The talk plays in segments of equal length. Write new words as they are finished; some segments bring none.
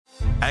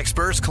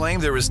Experts claim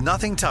there is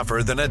nothing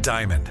tougher than a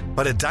diamond.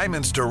 But at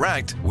Diamonds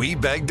Direct, we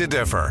beg to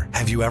differ.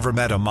 Have you ever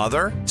met a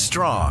mother?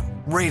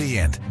 Strong,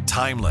 radiant,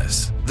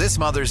 timeless. This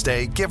Mother's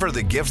Day, give her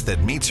the gift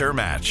that meets her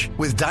match.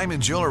 With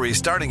diamond jewelry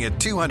starting at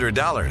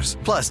 $200.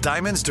 Plus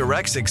Diamonds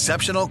Direct's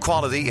exceptional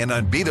quality and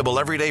unbeatable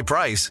everyday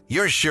price,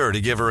 you're sure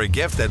to give her a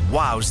gift that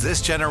wows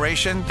this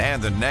generation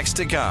and the next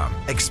to come.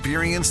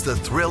 Experience the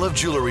thrill of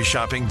jewelry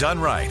shopping done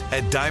right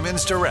at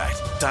Diamonds Direct.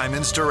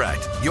 Diamonds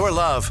Direct. Your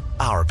love,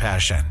 our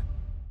passion.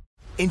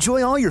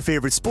 Enjoy all your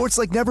favorite sports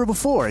like never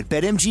before at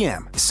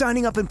BetMGM.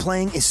 Signing up and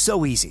playing is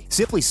so easy.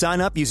 Simply sign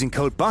up using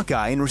code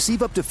Buckeye and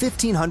receive up to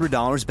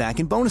 $1,500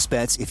 back in bonus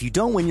bets if you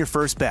don't win your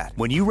first bet.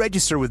 When you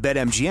register with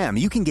BetMGM,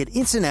 you can get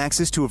instant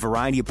access to a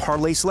variety of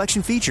parlay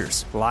selection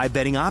features, live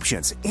betting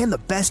options, and the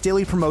best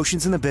daily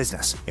promotions in the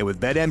business. And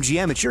with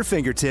BetMGM at your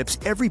fingertips,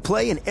 every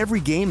play and every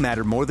game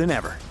matter more than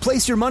ever.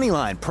 Place your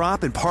moneyline,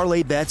 prop, and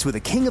parlay bets with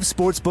the king of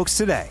sportsbooks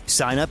today.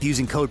 Sign up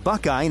using code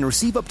Buckeye and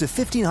receive up to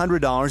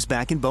 $1,500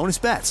 back in bonus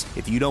bets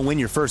if you don't win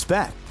your first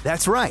bet.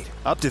 That's right,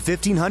 up to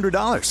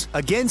 $1,500.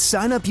 Again,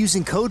 sign up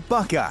using code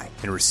Buckeye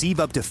and receive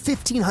up to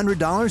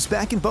 $1,500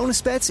 back in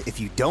bonus bets if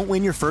you don't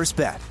win your first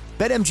bet.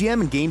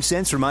 BetMGM and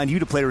GameSense remind you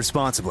to play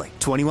responsibly.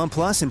 21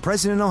 plus and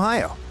present in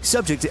Ohio.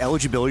 Subject to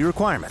eligibility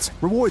requirements.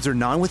 Rewards are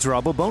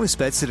non-withdrawable bonus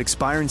bets that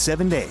expire in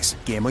 7 days.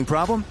 Gambling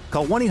problem?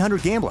 Call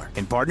 1-800-GAMBLER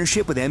in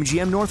partnership with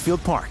MGM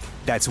Northfield Park.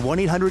 That's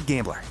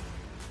 1-800-GAMBLER.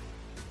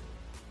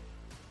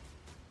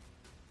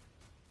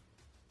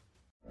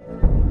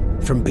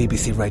 From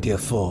BBC Radio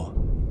 4,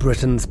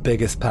 Britain's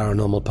biggest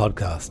paranormal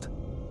podcast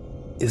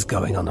is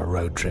going on a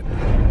road trip.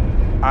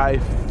 I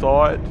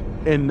thought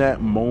in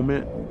that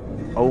moment,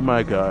 oh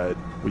my God,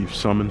 we've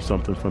summoned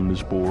something from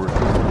this board.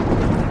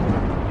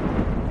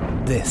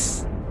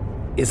 This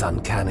is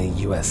Uncanny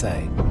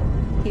USA.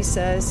 He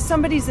says,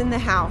 somebody's in the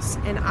house,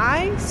 and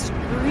I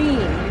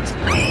screamed.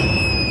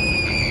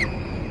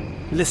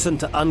 Listen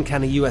to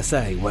Uncanny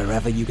USA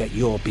wherever you get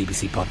your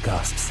BBC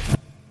podcasts,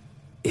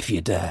 if you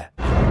dare.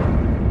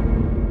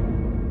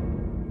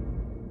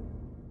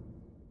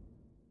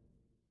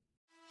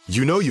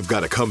 You know you've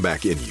got a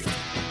comeback in you.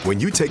 When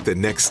you take the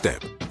next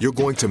step, you're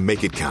going to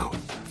make it count.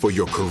 For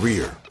your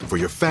career, for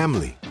your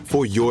family,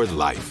 for your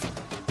life.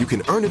 You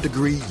can earn a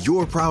degree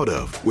you're proud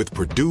of with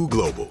Purdue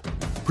Global.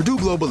 Purdue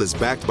Global is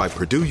backed by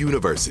Purdue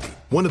University,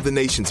 one of the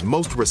nation's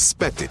most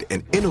respected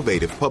and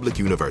innovative public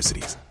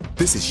universities.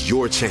 This is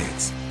your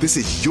chance. This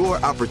is your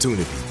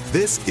opportunity.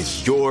 This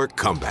is your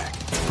comeback.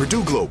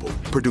 Purdue Global,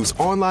 Purdue's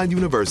online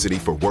university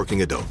for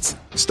working adults.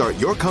 Start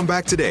your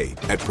comeback today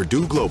at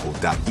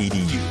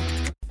purdueglobal.edu.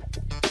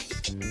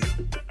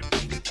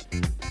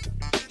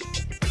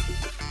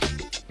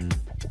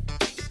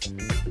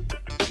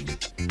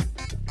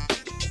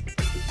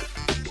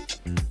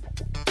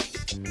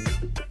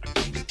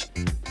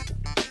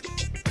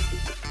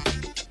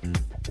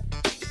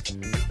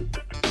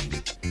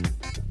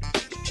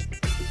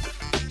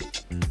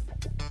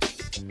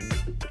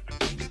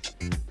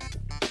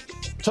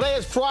 Today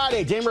is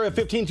Friday, January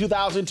 15,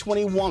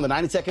 2021, the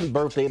 92nd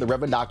birthday of the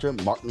Reverend Dr.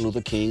 Martin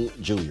Luther King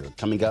Jr.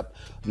 Coming up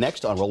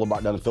next on Roland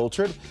Martin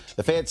Unfiltered,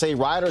 the feds say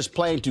rioters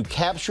plan to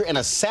capture and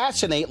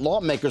assassinate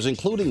lawmakers,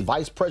 including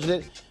Vice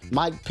President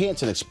Mike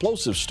Pence. An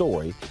explosive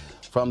story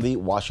from the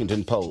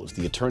Washington Post.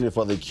 The attorney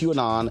for the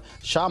QAnon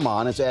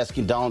shaman is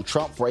asking Donald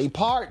Trump for a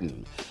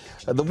pardon.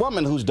 The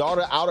woman whose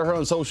daughter outed her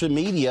on social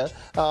media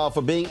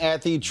for being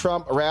at the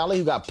Trump rally,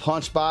 who got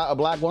punched by a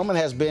black woman,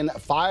 has been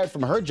fired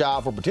from her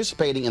job for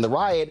participating in the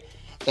riot.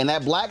 And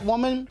that black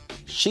woman,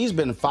 she's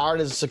been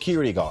fired as a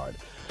security guard.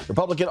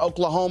 Republican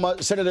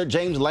Oklahoma Senator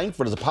James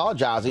Lankford is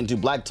apologizing to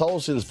black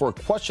Tulsans for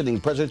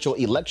questioning presidential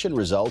election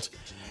results.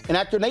 And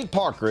actor Nate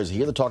Parker is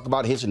here to talk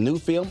about his new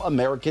film,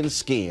 American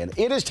Skin.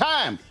 It is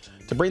time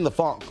to bring the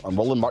funk on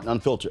Roland Martin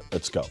Unfiltered.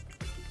 Let's go.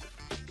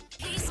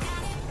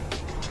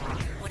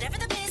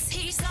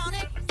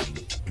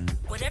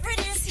 Whatever it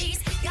is,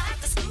 he's got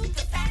the scoop,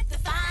 the fact, the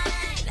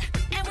find.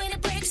 And when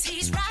it breaks,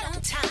 he's right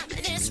on time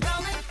and it's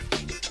rolling.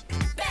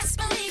 Best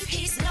believe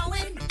he's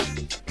knowing.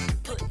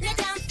 Putting it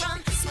down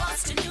from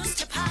sports to news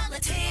to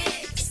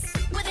politics.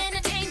 With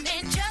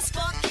entertainment just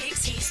for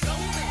kicks, he's rolling.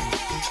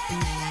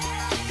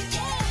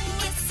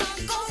 It's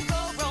Uncle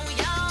Roro,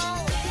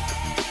 y'all.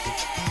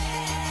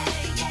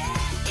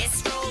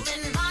 It's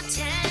Roland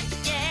Martin,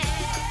 yeah.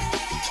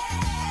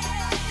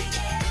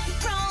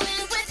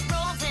 Rolling with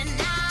Roland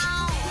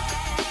now.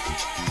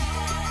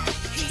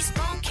 He's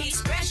funky,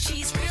 he's fresh,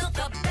 he's real,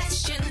 the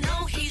best, you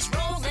know he's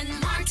Roland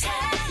Martin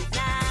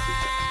now.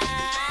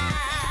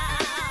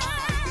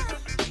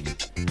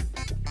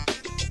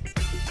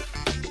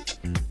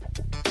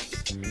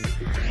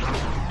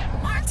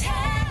 Martin.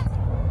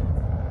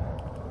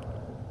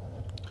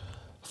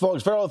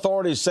 Folks, federal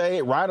authorities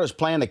say rioters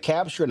plan to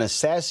capture and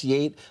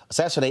assassinate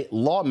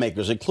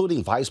lawmakers,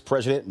 including Vice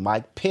President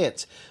Mike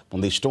Pence,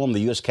 when they stormed the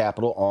U.S.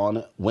 Capitol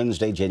on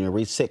Wednesday,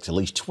 January 6. At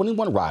least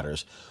 21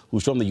 rioters who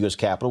stormed the U.S.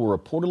 Capitol were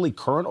reportedly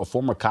current or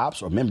former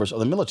cops or members of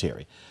the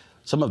military.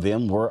 Some of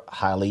them were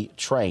highly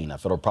trained.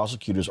 Federal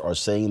prosecutors are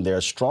saying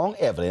there's strong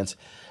evidence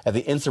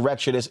The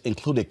insurrectionists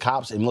included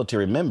cops and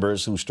military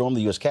members who stormed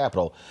the U.S.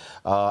 Capitol.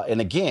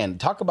 And again,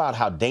 talk about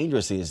how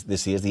dangerous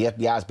this is. The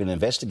FBI has been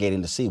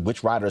investigating to see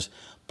which rioters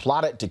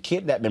plotted to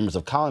kidnap members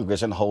of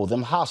Congress and hold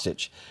them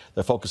hostage.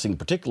 They're focusing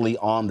particularly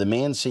on the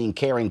men seen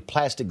carrying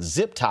plastic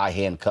zip tie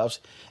handcuffs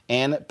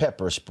and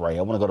pepper spray.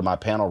 I want to go to my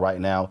panel right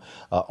now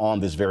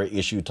on this very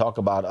issue, talk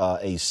about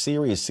a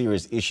serious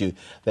issue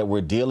that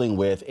we're dealing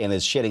with and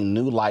is shedding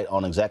new light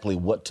on exactly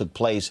what took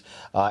place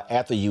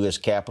at the U.S.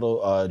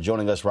 Capitol.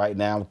 Joining us right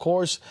now, of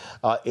course,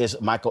 is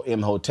Michael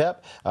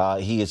Imhotep.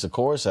 He is, of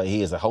course,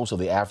 he is the host of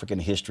the African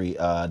History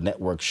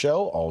Network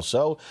show.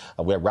 Also,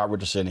 we have Rob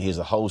Richardson. He's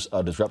the host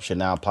of Disruption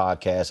Now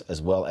podcast,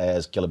 as well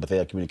as Kelly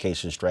Bethel,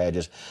 communication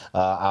strategist.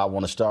 I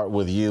want to start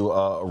with you,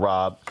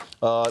 Rob.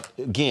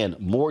 Again,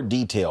 more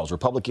details.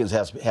 Republicans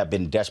have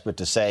been desperate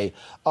to say,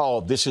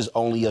 oh, this is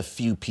only a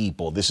few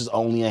people. This is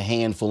only a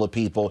handful of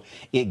people.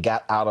 It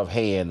got out of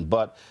hand.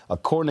 But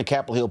according to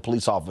Capitol Hill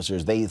police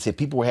officers, they said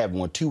people were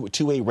having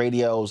two-way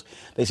radios.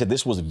 They said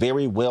this was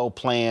very well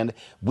planned.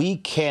 We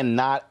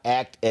cannot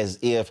act as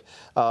if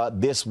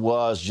this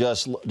was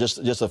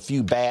just a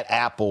few bad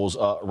apples,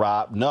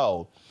 Rob.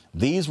 No.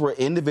 These were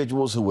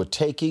individuals who were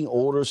taking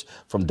orders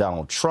from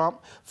Donald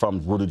Trump,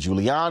 from Rudy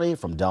Giuliani,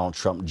 from Donald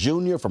Trump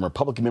Jr., from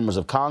Republican members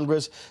of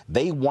Congress.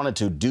 They wanted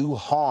to do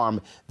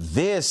harm.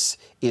 This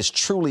is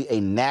truly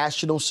a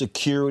national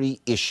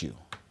security issue.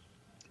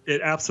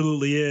 It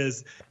absolutely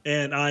is.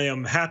 And I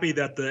am happy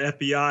that the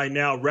FBI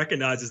now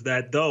recognizes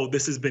that, though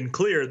this has been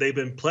clear, they've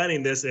been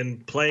planning this in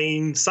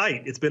plain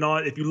sight. It's been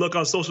on, if you look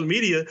on social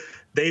media,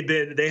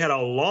 they had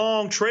a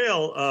long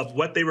trail of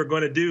what they were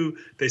going to do.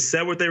 They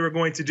said what they were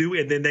going to do,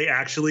 and then they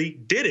actually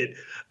did it.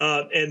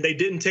 And they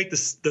didn't take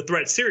the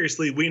threat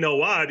seriously. We know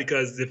why,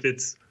 because if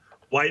it's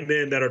white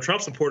men that are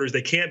Trump supporters,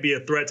 they can't be a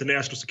threat to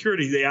national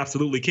security. They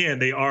absolutely can.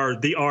 They are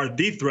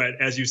the threat,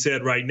 as you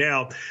said right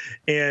now.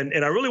 And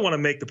I really want to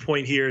make the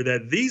point here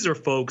that these are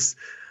folks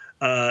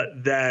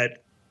that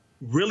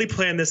really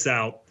planned this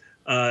out.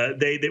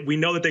 We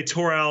know that they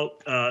tore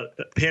out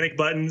panic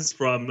buttons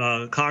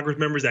from Congress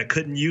members that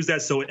couldn't use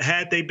that. So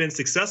had they been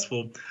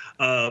successful,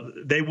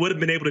 they would have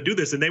been able to do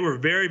this. And they were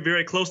very,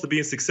 very close to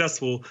being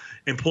successful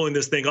in pulling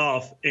this thing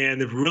off. And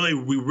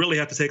we really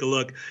have to take a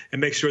look and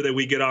make sure that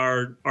we get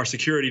our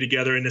security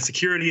together. And the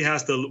security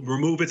has to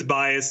remove its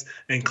bias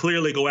and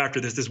clearly go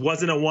after this. This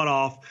wasn't a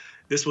one-off.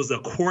 This was a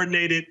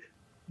coordinated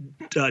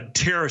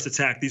terrorist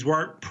attack. These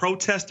weren't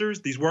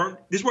protesters. These weren't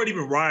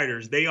even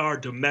rioters. They are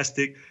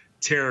domestic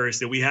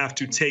terrorists, and we have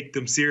to take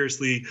them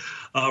seriously,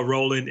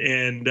 Roland,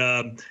 and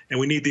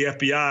we need the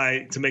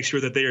FBI to make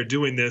sure that they are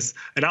doing this.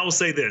 And I will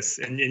say this,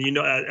 and you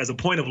know, as a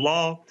point of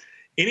law,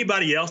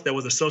 anybody else that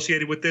was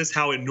associated with this,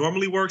 how it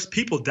normally works,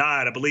 people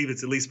died. I believe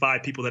it's at least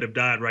 5 people that have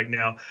died right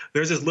now.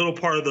 There's this little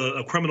part of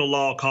the criminal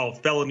law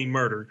called felony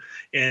murder.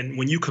 And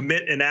when you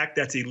commit an act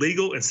that's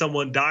illegal and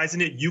someone dies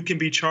in it, you can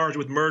be charged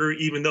with murder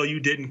even though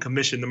you didn't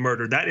commission the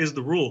murder. That is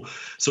the rule.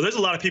 So there's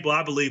a lot of people,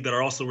 I believe, that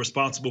are also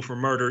responsible for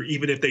murder,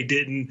 even if they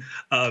didn't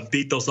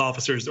beat those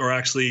officers or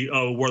actually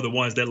were the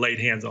ones that laid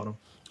hands on them.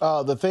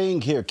 The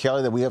thing here,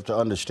 Kelly, that we have to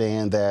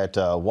understand that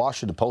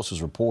Washington Post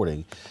is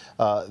reporting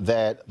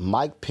that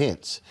Mike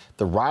Pence,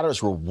 the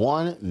rioters were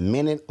 1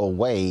 minute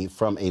away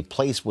from a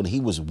place when he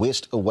was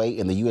whisked away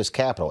in the U.S.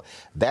 Capitol.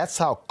 That's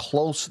how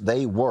close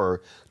they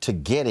were to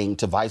getting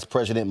to Vice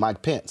President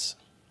Mike Pence.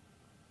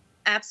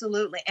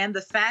 Absolutely. And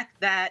the fact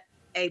that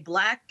a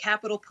black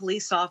Capitol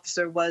police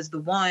officer was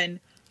the one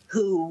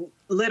who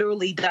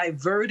literally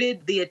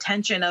diverted the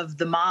attention of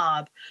the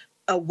mob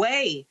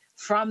away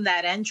from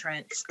that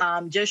entrance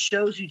just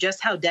shows you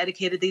just how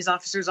dedicated these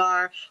officers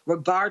are,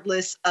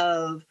 regardless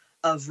of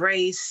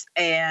race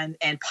and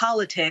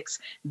politics.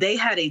 They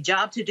had a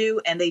job to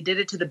do, and they did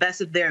it to the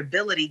best of their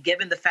ability,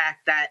 given the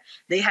fact that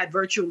they had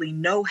virtually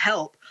no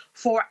help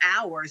for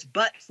hours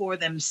but for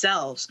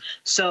themselves.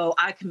 So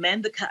I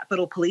commend the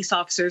Capitol police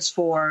officers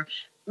for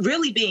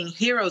really being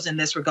heroes in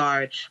this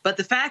regard. But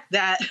the fact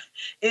that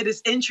it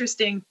is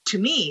interesting to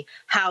me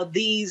how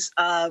these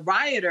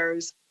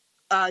rioters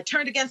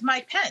turned against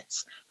Mike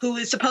Pence, who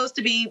is supposed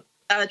to be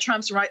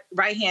Trump's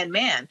right-hand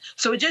man.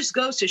 So it just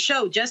goes to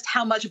show just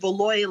how much of a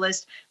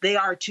loyalist they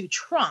are to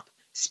Trump,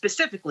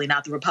 specifically,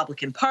 not the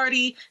Republican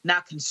Party,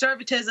 not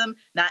conservatism,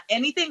 not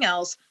anything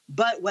else,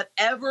 but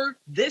whatever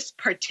this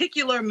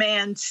particular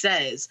man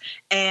says.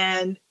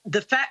 And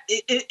the fact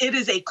it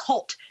is a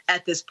cult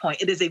at this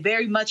point. It is a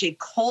very much a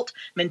cult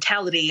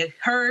mentality, a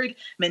herd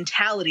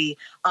mentality,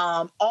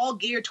 all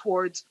geared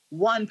towards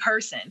one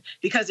person,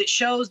 because it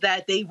shows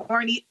that they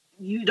weren't.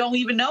 You don't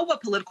even know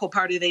what political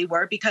party they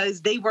were, because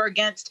they were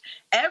against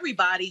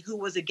everybody who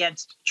was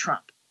against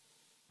Trump.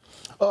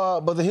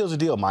 But here's the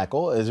deal,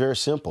 Michael. It's very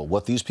simple.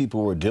 What these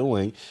people were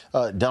doing,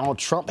 Donald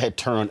Trump had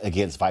turned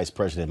against Vice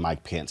President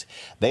Mike Pence.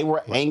 They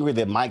were angry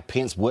that Mike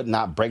Pence would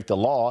not break the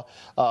law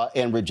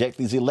and reject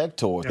these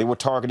electors. Yep. They were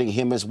targeting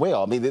him as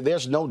well. I mean,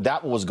 there's no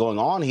doubt what was going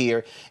on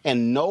here,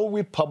 and no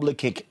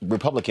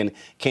Republican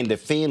can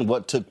defend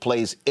what took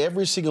place.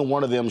 Every single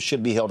one of them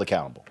should be held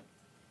accountable.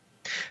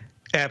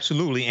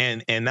 Absolutely.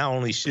 And not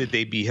only should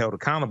they be held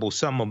accountable,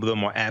 some of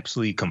them are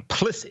absolutely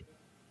complicit.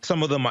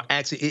 Some of them are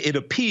actually, it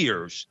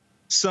appears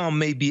some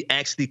may be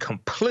actually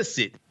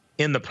complicit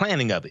in the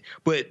planning of it.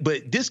 But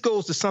this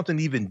goes to something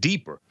even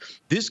deeper.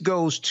 This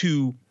goes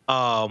to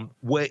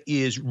what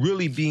is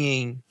really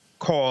being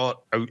called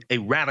a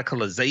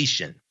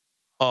radicalization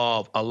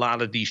of a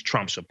lot of these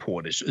Trump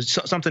supporters. It's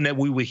something that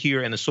we would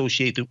hear in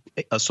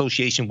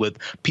association with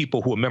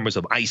people who are members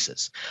of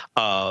ISIS,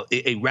 a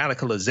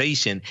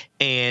radicalization.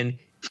 And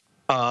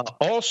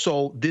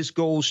also, this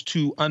goes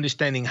to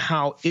understanding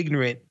how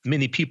ignorant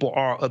many people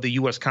are of the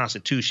U.S.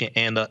 Constitution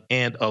and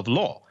of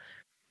law.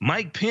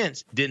 Mike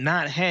Pence did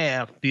not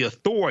have the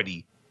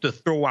authority to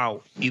throw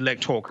out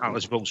electoral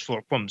college votes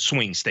from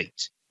swing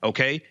states.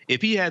 OK,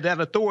 if he had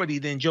that authority,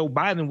 then Joe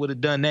Biden would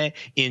have done that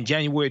in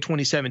January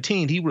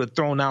 2017. He would have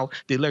thrown out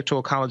the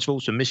electoral college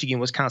votes from Michigan,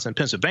 Wisconsin, and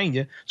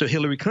Pennsylvania so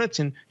Hillary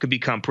Clinton could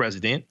become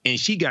president. And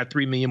she got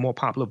 3 million more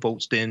popular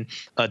votes than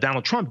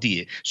Donald Trump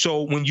did.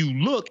 So when you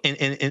look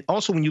and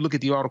also when you look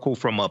at the article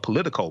from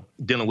Politico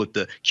dealing with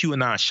the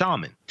QAnon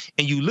shaman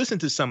and you listen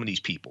to some of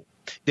these people,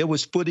 there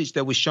was footage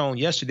that was shown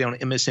yesterday on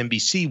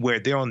MSNBC where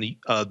they're on the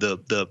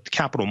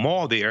Capitol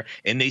Mall there.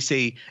 And they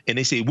say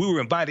we were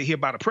invited here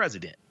by the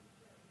president.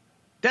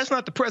 That's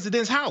not the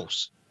president's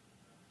house.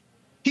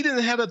 He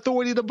didn't have the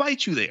authority to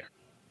invite you there.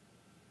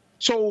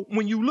 So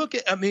when you look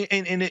at,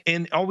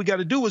 and all we got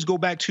to do is go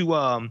back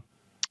to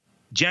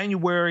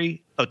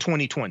January of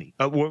 2020,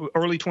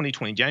 early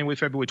 2020, January,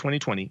 February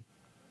 2020,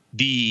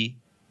 the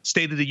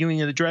State of the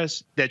Union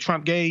address that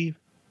Trump gave,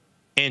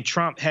 and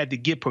Trump had to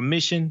get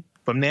permission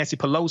from Nancy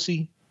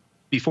Pelosi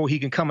before he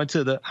can come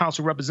into the House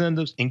of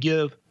Representatives and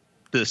give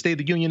the State of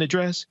the Union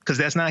address, because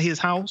that's not his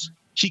house.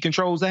 She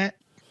controls that.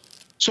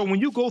 So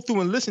when you go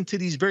through and listen to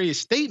these various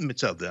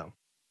statements of them,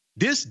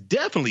 this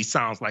definitely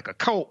sounds like a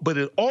cult, but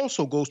it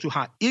also goes to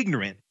how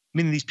ignorant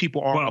many of these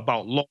people are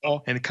about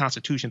law and the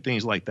Constitution,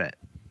 things like that.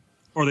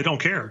 Or they don't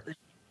care.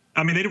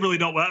 I mean, they really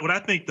don't. What I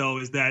think, though,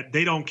 is that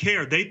they don't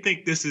care. They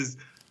think this is,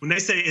 when they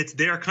say it's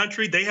their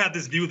country, they have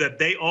this view that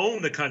they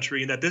own the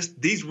country and that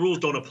these rules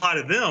don't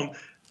apply to them.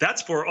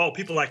 That's for,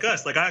 people like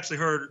us. Like I actually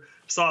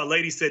saw a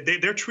lady said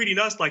they're treating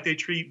us like they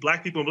treat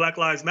black people and Black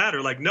Lives Matter.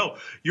 Like, no,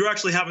 you're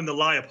actually having the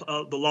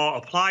law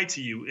applied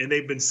to you. And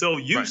they've been so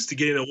used to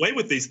getting away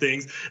with these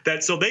things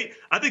that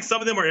I think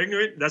some of them are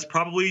ignorant. That's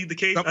probably the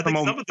case. I think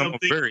some of them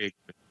think, very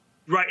ignorant.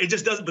 Right. It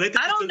just doesn't, but they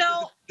think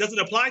it doesn't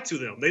apply to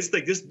them. They just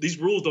think these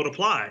rules don't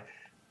apply.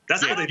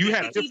 That's what they think. You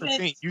have different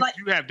things. You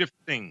have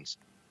different things.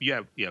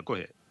 Yeah, go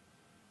ahead.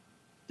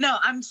 No,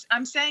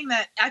 I'm saying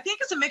that I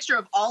think it's a mixture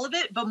of all of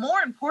it, but more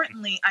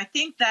importantly, I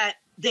think that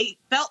they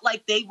felt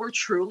like they were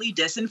truly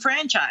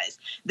disenfranchised.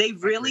 They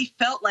really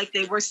felt like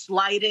they were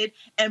slighted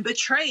and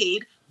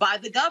betrayed by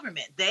the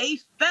government. They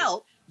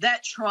felt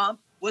that Trump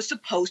was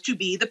supposed to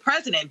be the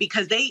president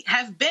because they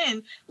have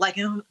been like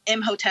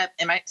Imhotep.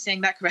 Am I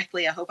saying that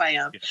correctly? I hope I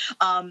am.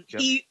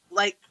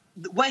 Yeah.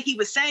 What he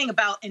was saying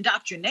about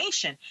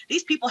indoctrination,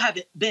 these people have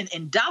been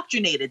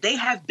indoctrinated. They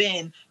have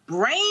been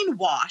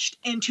brainwashed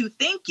into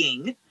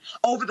thinking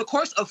over the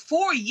course of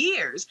 4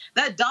 years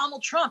that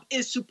Donald Trump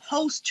is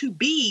supposed to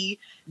be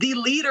the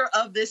leader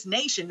of this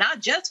nation, not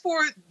just for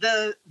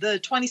the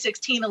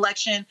 2016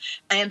 election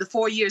and the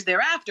 4 years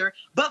thereafter,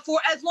 but for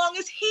as long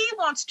as he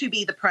wants to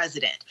be the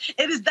president.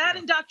 It is that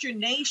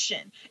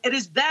indoctrination. It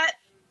is that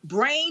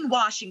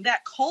brainwashing,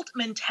 that cult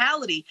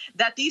mentality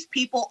that these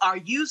people are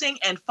using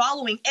and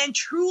following and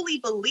truly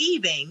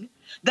believing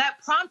that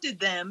prompted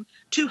them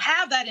to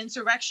have that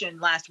insurrection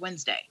last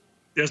Wednesday.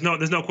 There's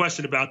no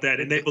question about that,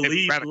 and they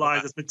believe the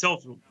lies that's been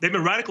told to them. They've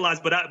been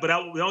radicalized, but the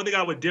only thing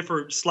I would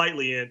differ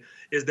slightly in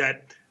is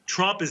that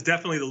Trump is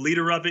definitely the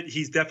leader of it.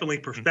 He's definitely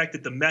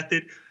perfected the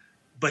method,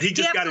 but he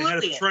just got ahead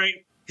of the train.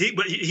 He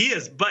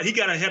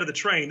got ahead of the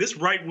train. This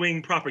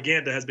right-wing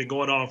propaganda has been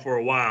going on for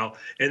a while,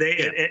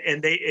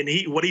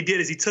 what he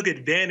did is he took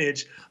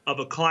advantage of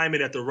a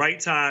climate at the right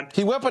time.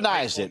 He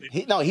weaponized it.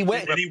 He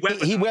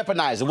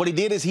weaponized it. What he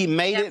did is he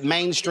made it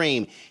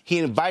mainstream. He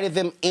invited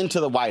them into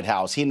the White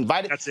House.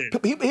 That's it.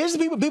 Here's the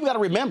people got to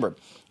remember.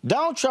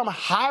 Donald Trump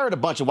hired a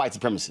bunch of white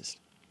supremacists.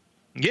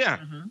 Yeah.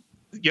 Mm-hmm.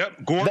 Yep.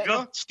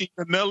 Gorga,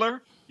 Stephen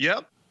Miller.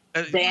 Yep.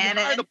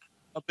 Bannon.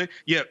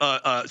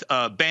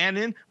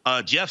 Bannon,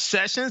 Jeff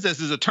Sessions as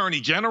his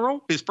attorney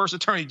general, his first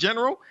attorney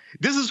general.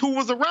 This is who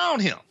was around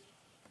him.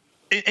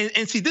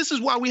 And see, this is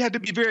why we had to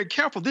be very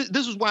careful.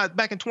 This is why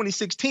back in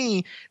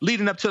 2016,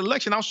 leading up to the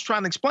election, I was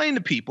trying to explain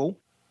to people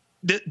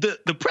that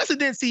the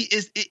presidency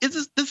this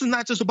is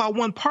not just about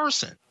one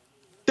person.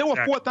 There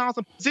were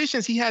 4,000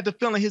 positions he had to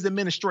fill in his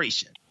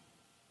administration.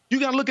 You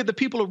got to look at the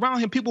people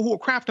around him, people who are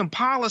crafting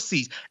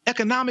policies,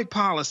 economic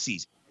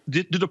policies.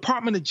 The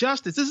Department of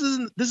Justice,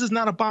 this is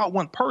not about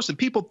one person.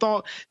 People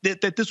thought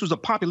that this was a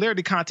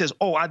popularity contest.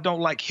 Oh, I don't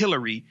like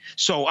Hillary,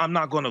 so I'm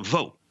not going to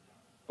vote.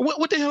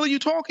 What the hell are you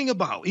talking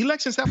about?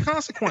 Elections have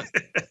consequences.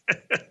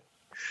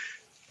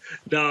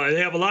 No,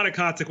 they have a lot of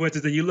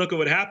consequences. And you look at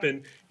what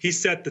happened. He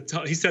set the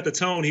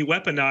tone. He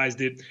weaponized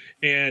it,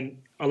 and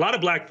a lot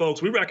of black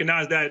folks, we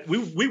recognize that.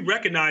 We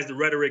recognize the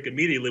rhetoric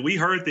immediately. We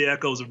heard the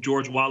echoes of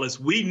George Wallace.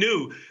 We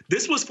knew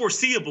this was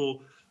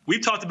foreseeable.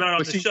 We've talked about it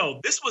on the show.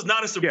 This was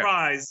not a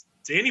surprise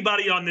to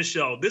anybody on this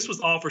show. This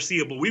was all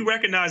foreseeable. We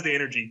recognize the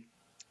energy.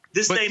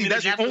 This same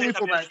energy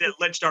that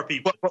lynched our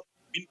people.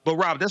 But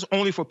Rob, that's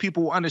only for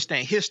people who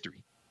understand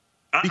history.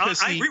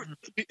 Because I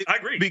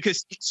agree.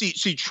 Because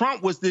see,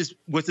 Trump was this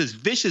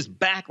vicious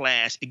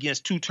backlash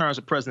against 2 terms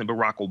of President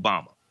Barack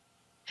Obama.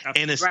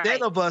 Absolutely. And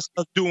instead of us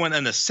doing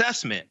an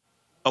assessment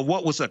of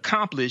what was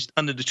accomplished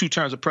under the 2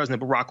 terms of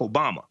President Barack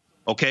Obama,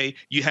 okay,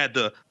 you had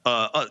the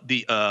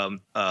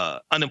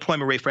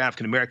unemployment rate for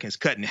African Americans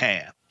cut in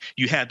half.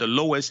 You had the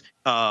lowest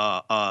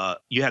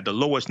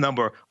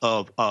number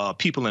of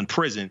people in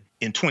prison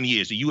in 20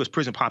 years. The U.S.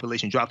 prison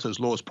population dropped to its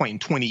lowest point in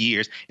 20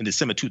 years in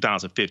December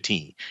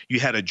 2015. You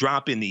had a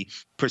drop in the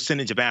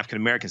percentage of African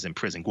Americans in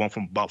prison, going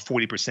from about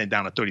 40%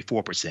 down to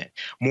 34%.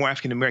 More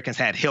African Americans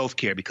had health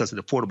care because of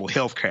the Affordable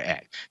Health Care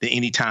Act than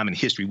any time in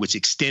history, which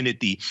extended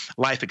the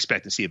life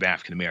expectancy of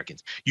African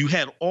Americans. You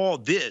had all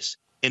this,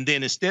 and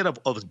then instead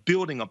of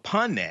building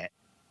upon that,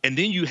 and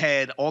then you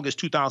had August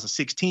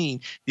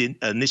 2016, the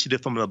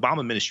initiative from the Obama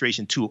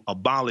administration to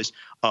abolish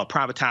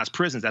privatized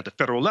prisons at the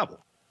federal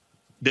level.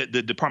 The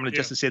Department of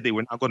Justice said they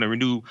were not going to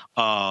renew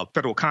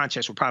federal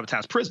contracts for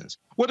privatized prisons.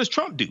 What does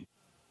Trump do?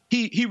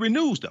 He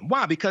renews them.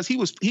 Why? Because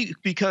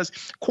because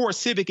Core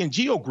Civic and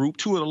Geo Group,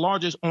 2 of the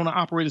largest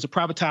owner-operators of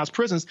privatized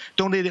prisons,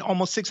 donated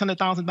almost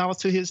 $600,000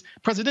 to his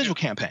presidential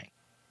campaign.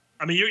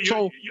 I mean,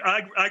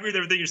 I agree with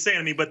everything you're saying.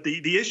 I mean, but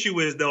the issue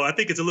is, though, I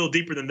think it's a little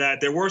deeper than that.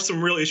 There were some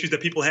real issues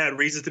that people had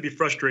reasons to be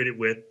frustrated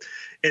with.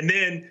 And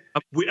then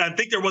I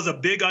think there was a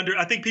big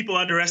I think people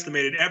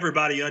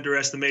everybody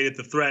underestimated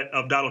the threat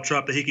of Donald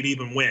Trump that he could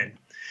even win.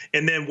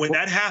 And then when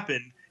that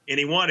happened and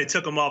he won, it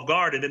took him off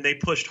guard, and then they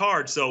pushed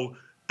hard. So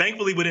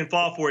thankfully we didn't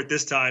fall for it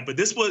this time. But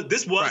this was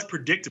right.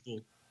 Predictable.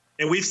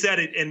 And we've said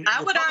it. And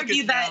I would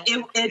argue that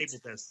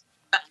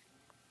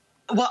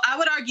I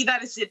would argue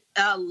that it's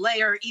a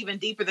layer even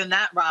deeper than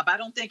that, Rob. I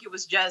don't think it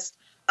was just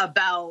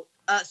about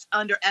us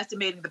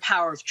underestimating the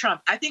power of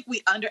Trump. I think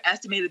we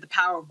underestimated the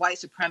power of white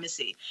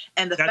supremacy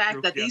and the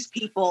fact that these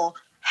people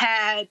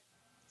had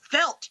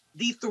felt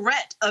the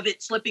threat of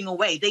it slipping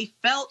away. They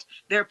felt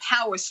their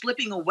power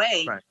slipping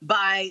away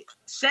by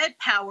said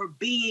power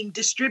being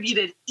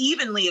distributed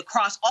evenly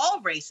across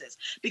all races.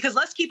 Because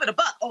let's keep it a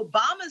buck.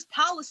 Obama's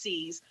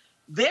policies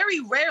very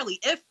rarely,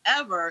 if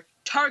ever,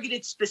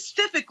 targeted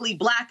specifically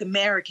Black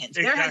Americans.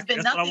 Exactly. There has been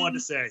nothing, what I wanted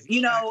to say.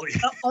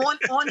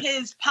 On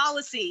his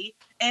policy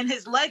and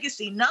his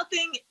legacy,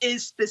 nothing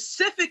is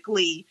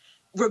specifically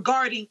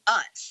regarding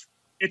us.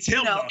 It's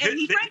him, though. And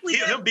he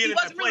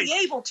wasn't really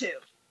able to.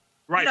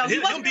 Right. He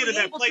wasn't really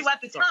able to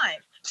at the time.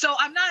 So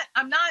I'm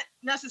not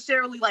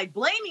necessarily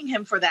blaming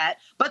him for that,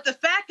 but the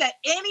fact that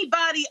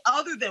anybody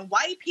other than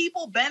white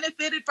people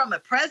benefited from a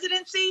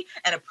presidency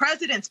and a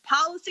president's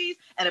policies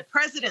and a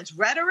president's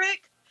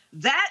rhetoric,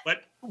 that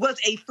was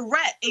a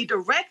threat, a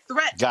direct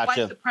threat to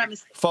white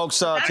supremacy.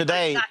 Folks,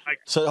 today,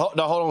 hold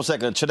on a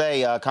second.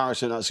 Today,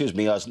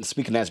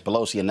 Speaker Nancy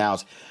Pelosi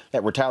announced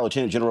that retired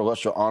Lieutenant General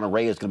Russell Honore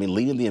is going to be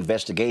leading the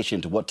investigation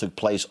into what took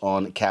place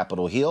on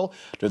Capitol Hill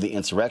during the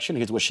insurrection.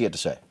 Here's what she had to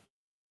say.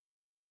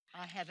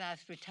 I have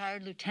asked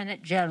retired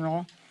Lieutenant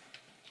General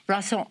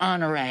Russell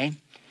Honore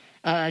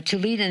to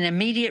lead an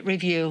immediate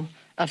review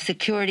of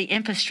security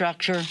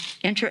infrastructure,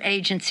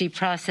 interagency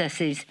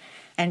processes,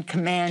 and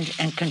command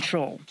and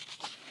control.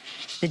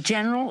 The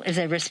general is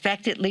a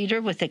respected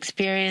leader with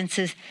experience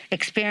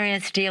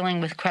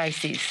dealing with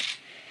crises.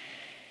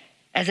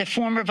 As a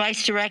former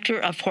vice director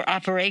for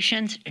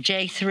operations,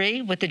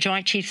 J3, with the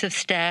Joint Chiefs of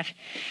Staff,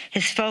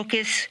 his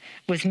focus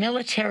was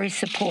military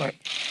support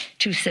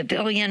to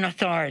civilian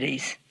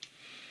authorities.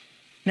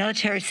 And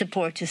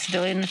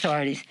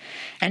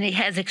he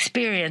has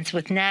experience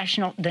with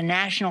the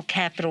National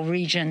Capital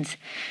Region's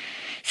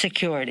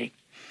security.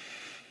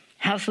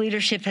 House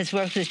leadership has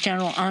worked with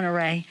General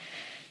Honore,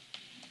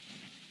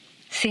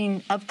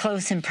 seen up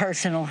close and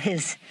personal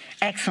his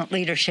excellent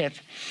leadership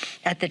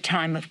at the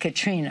time of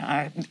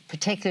Katrina.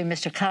 Particularly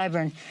Mr.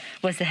 Clyburn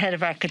was the head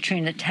of our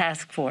Katrina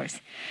task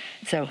force.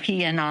 So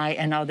he and I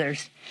and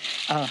others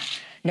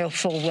know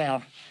full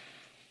well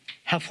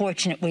how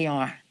fortunate we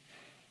are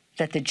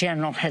that the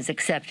general has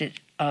accepted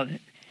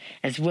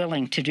as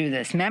willing to do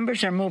this.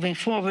 Members are moving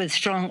forward with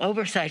strong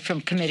oversight from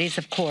committees,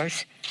 of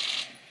course,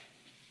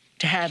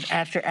 to have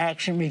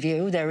after-action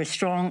review. There is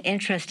strong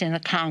interest in the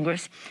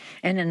Congress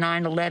in a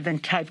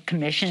 9/11 type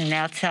commission, an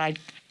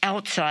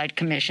outside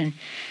commission,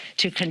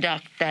 to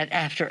conduct that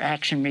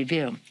after-action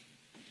review.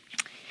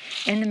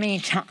 In the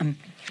meantime,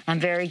 I'm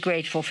very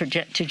grateful to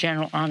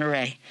General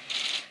Honore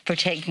for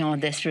taking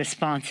on this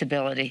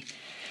responsibility.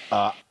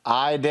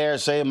 I dare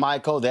say,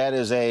 Michael, that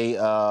is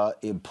a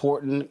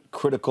important,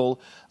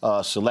 critical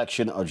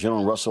selection of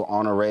General Russell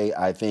Honore.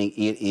 I think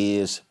it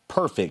is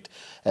perfect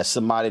as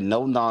somebody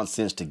no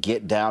nonsense to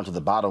get down to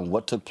the bottom of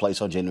what took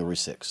place on January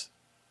 6th.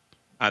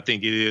 I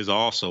think it is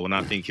also, and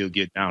I think he'll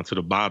get down to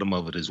the bottom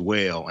of it as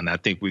well. And I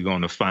think we're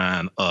going to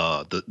find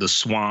the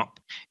swamp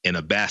and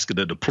a basket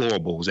of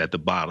deplorables at the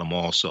bottom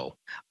also.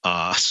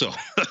 So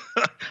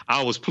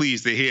I was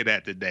pleased to hear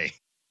that today.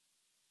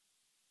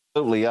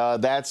 Absolutely,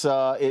 that's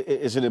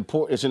it's an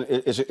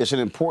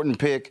important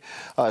pick.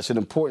 It's an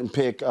important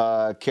pick,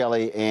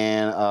 Kelly.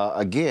 And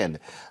again,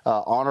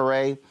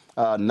 Honore,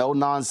 no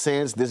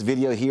nonsense. This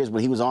video here is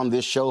when he was on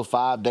this show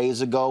 5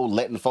 days ago,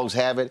 letting folks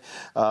have it.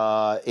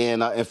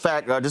 And in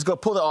fact, just go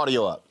pull the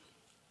audio up.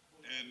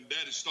 And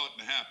that is starting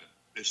to happen.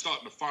 They're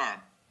starting to fire him.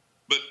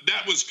 But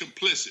that was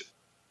complicit.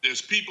 There's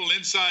people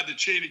inside the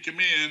chain of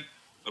command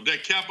of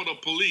that Capitol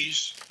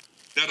Police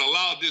that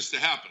allowed this to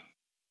happen.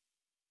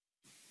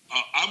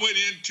 I went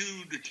into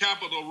the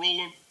Capitol,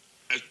 Roland,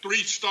 as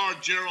 3-star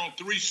general,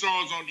 3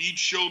 stars on each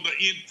shoulder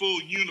in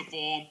full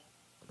uniform.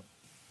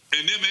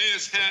 And them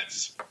ass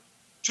hats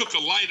took a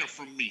lighter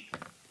from me.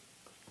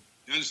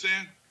 You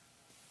understand?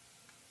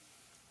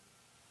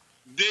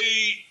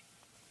 They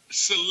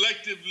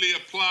selectively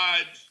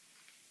applied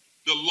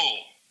the law,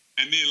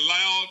 and they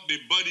allowed their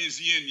buddies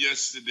in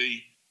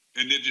yesterday,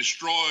 and they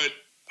destroyed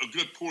a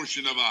good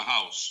portion of our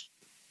house.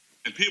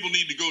 And people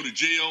need to go to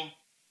jail.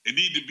 It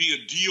need to be a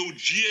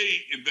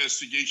DOJ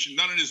investigation,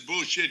 none of this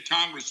bullshit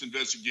Congress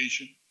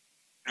investigation.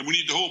 And we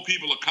need to hold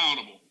people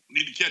accountable. We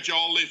need to catch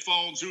all their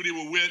phones, who they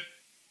were with,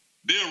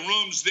 their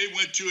rooms they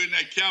went to in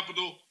that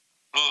Capitol.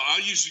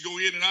 I used to go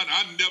in and out.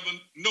 I never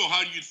know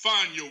how you'd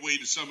find your way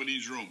to some of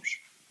these rooms.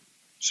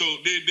 So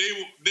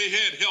they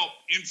had help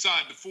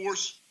inside the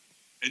force,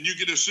 and you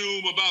can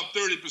assume about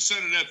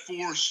 30% of that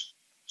force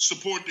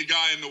support the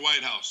guy in the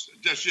White House.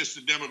 That's just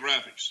the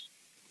demographics.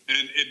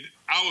 And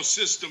our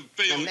system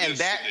failed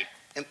yesterday.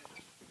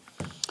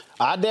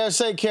 I dare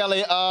say,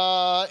 Kelly,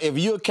 if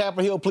you're a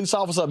Capitol Hill police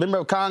officer, a member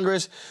of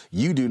Congress,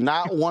 you do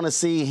not want to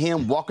see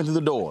him walking through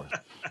the door.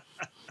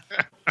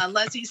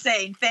 Unless he's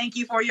saying, thank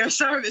you for your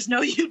service.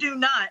 No, you do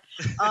not.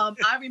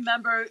 I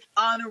remember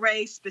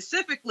Honore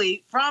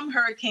specifically from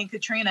Hurricane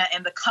Katrina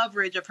and the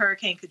coverage of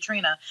Hurricane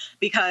Katrina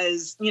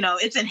because, you know,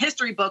 it's in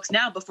history books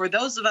now, but for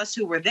those of us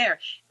who were there,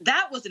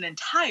 that was an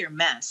entire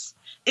mess.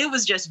 It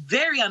was just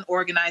very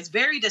unorganized,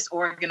 very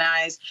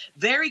disorganized,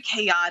 very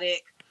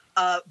chaotic,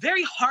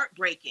 very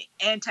heartbreaking.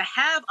 And to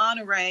have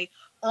Honore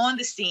on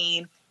the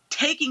scene,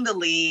 taking the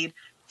lead,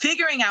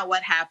 figuring out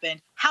what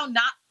happened, how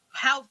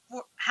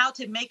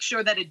to make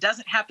sure that it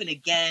doesn't happen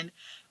again,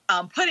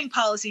 putting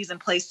policies in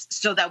place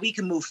so that we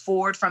can move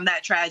forward from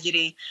that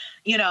tragedy.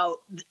 You know,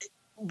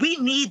 we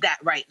need that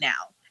right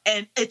now.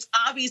 And it's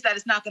obvious that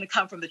it's not going to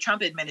come from the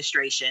Trump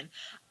administration.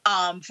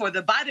 For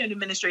the Biden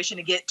administration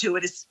to get to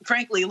it is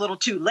frankly a little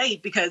too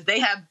late because they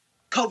have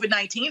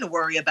COVID-19 to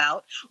worry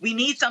about. We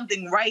need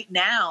something right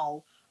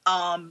now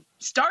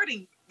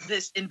starting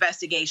this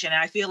investigation.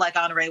 And I feel like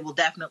Honore will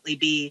definitely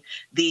be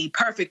the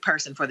perfect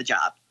person for the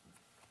job.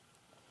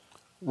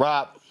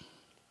 Rob.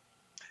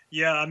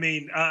 Yeah, I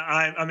mean,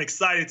 I'm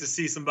excited to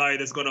see somebody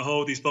that's going to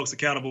hold these folks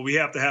accountable. We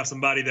have to have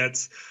somebody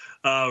that's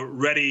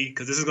ready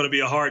because this is going to be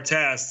a hard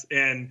task.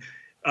 And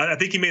I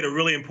think he made a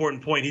really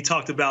important point. He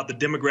talked about the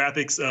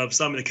demographics of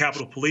some of the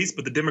Capitol Police,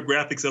 but the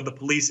demographics of the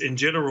police in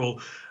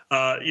general.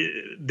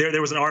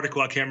 There was an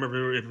article, I can't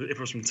remember if it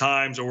was from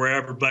Times or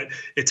wherever, but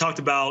it talked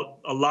about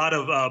a lot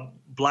of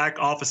black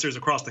officers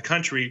across the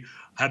country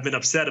have been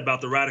upset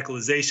about the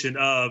radicalization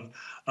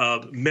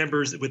of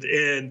members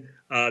within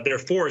their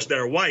force that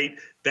are white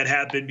that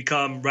have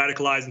become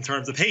radicalized in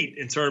terms of hate,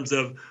 in terms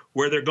of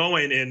where they're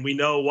going. And we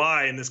know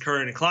why in this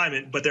current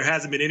climate, but there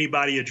hasn't been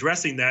anybody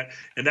addressing that.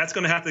 And that's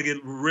going to have to get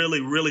really,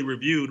 really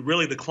reviewed.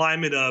 Really, the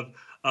climate of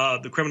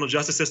the criminal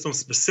justice system,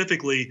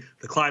 specifically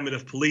the climate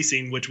of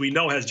policing, which we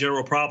know has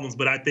general problems,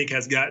 but I think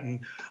has gotten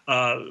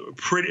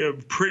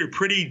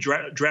pretty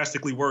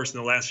drastically worse in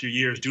the last few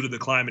years due to the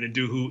climate and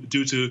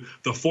due to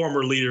the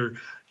former leader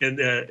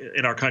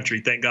in our country.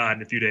 Thank God,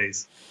 in a few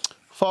days.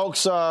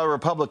 Folks,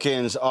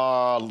 Republicans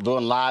are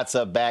doing lots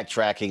of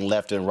backtracking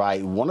left and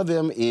right. One of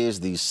them is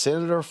the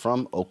senator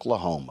from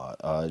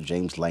Oklahoma,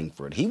 James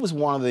Lankford. He was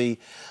one of the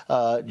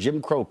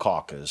Jim Crow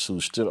caucus who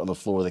stood on the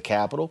floor of the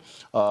Capitol.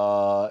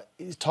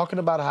 He's talking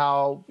about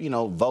how, you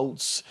know,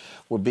 votes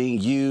were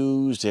being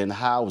used and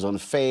how it was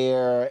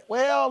unfair.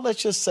 Well,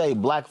 let's just say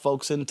black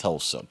folks in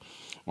Tulsa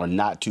are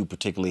not too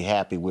particularly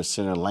happy with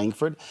Senator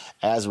Lankford.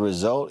 As a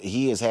result,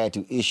 he has had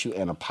to issue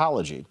an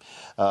apology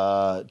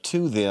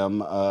to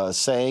them,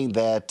 saying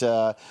that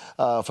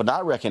for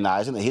not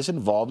recognizing that his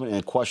involvement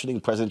in questioning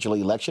presidential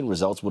election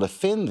results would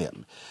offend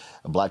them.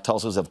 Black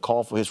Tulsans have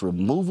called for his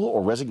removal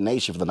or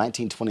resignation from the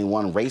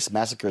 1921 Race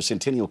Massacre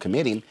Centennial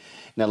Committee.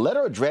 In a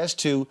letter addressed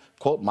to,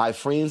 quote, my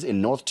friends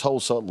in North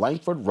Tulsa,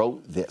 Lankford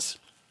wrote this.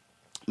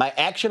 My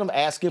action of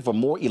asking for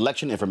more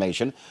election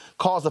information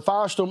caused a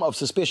firestorm of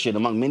suspicion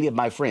among many of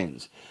my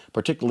friends,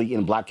 particularly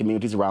in black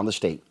communities around the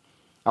state.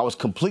 I was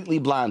completely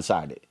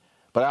blindsided,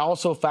 but I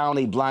also found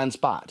a blind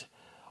spot.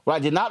 What I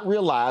did not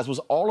realize was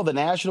all of the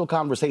national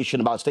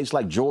conversation about states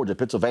like Georgia,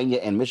 Pennsylvania,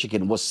 and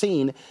Michigan was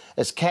seen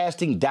as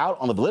casting doubt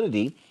on the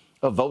validity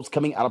of votes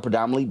coming out of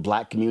predominantly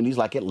black communities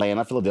like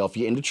Atlanta,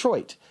 Philadelphia, and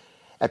Detroit.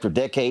 After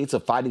decades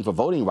of fighting for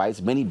voting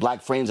rights, many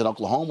black friends in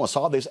Oklahoma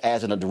saw this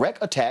as a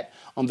direct attack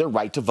on their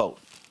right to vote,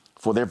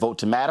 for their vote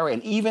to matter,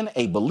 and even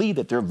a belief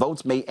that their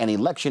votes made an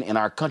election in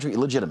our country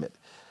illegitimate.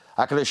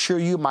 I can assure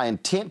you my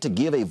intent to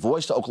give a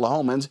voice to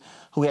Oklahomans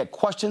who had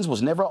questions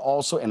was never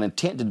also an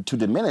intent to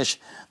diminish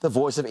the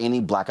voice of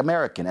any black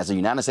American. As a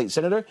United States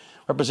Senator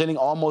representing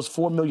almost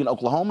 4 million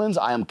Oklahomans,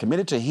 I am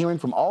committed to hearing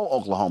from all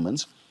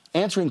Oklahomans,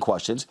 answering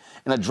questions,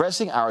 and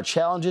addressing our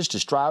challenges to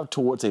strive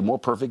towards a more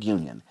perfect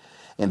union.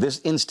 In this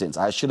instance,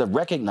 I should have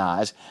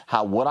recognized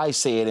how what I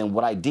said and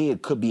what I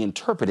did could be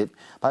interpreted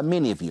by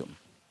many of you.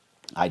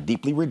 I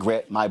deeply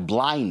regret my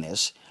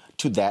blindness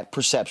to that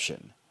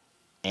perception.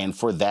 And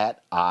for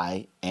that,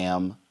 I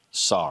am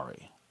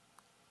sorry.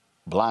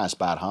 Blind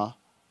spot, huh?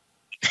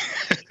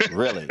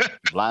 Really?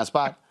 Blind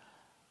spot?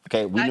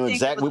 Okay, we knew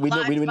exactly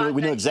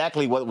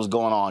what was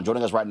going on.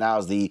 Joining us right now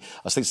is the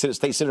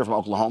state senator from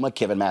Oklahoma,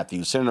 Kevin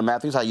Matthews. Senator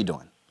Matthews, how you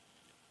doing?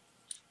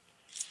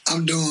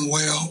 I'm doing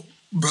well,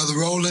 Brother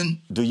Roland.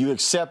 Do you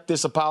accept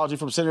this apology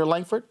from Senator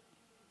Lankford?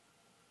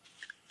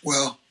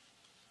 Well,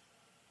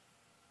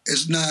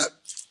 it's not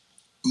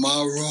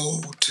my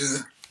role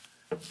to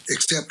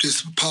accept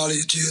this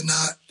apology or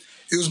not.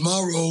 It was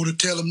my role to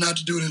tell him not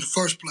to do it in the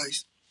first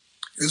place.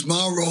 It was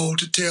my role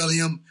to tell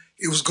him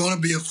it was going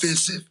to be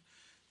offensive,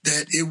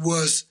 that it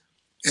was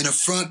an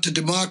affront to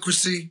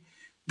democracy,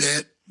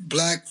 that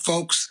black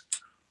folks,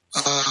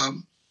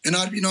 and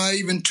I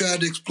even tried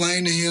to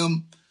explain to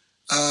him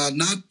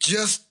not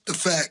just the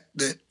fact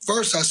that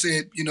first I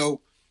said,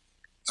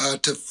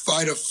 to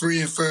fight a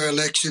free and fair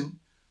election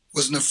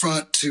was an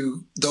affront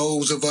to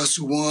those of us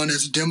who won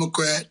as a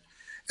Democrat,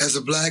 as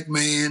a black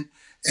man,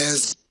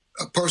 as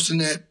a person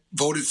that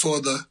voted for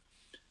the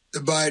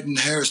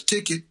Biden-Harris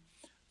ticket.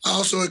 I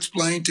also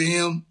explained to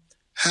him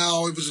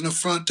how it was an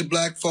affront to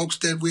black folks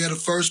that we had a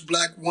first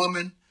black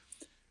woman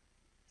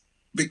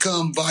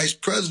become vice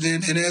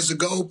president. And as the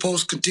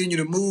goalposts continue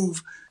to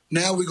move,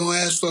 now we're going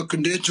to ask for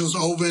credentials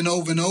over and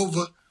over and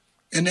over.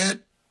 And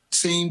that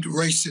seemed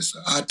racist.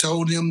 I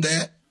told him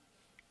that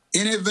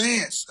in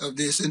advance of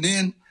this. And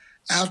then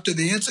after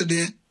the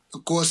incident,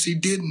 of course, he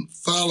didn't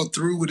follow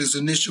through with his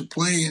initial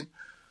plan.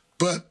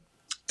 But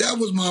that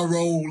was my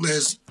role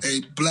as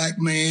a black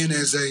man,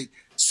 as a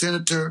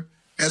senator,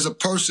 as a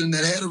person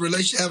that had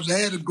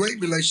a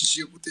great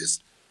relationship with this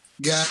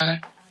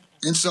guy.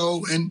 And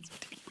so,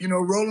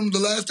 Roland, the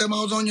last time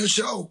I was on your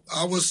show,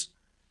 I was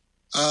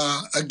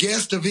a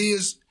guest of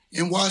his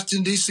in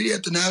Washington, D.C.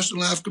 at the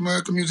National African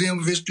American Museum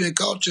of History and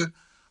Culture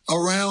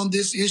around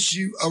this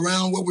issue,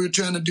 around what we were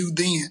trying to do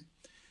then.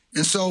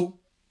 And so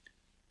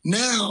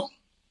now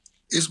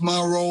it's my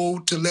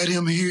role to let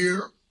him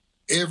hear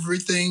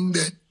everything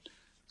that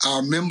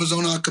our members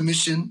on our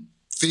commission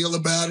feel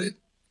about it,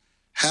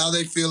 how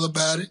they feel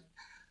about it.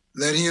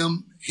 Let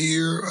him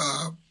hear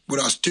what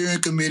our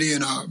steering committee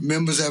and our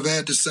members have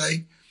had to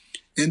say.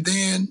 And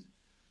then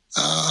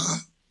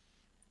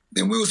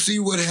we'll see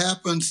what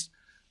happens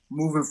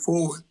moving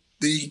forward.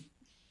 The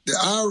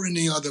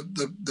irony or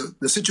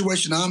the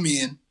situation I'm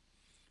in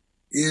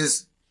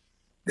is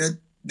that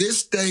this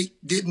state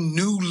didn't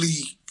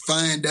newly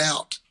find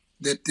out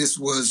that this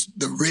was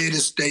the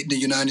reddest state in the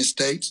United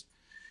States.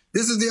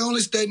 This is the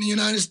only state in the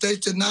United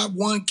States that not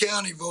one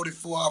county voted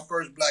for our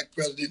first black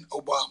president,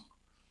 Obama.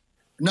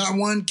 Not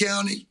one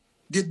county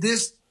did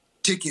this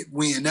ticket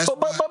win.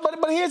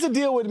 But here's the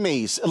deal with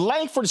me.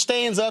 Lankford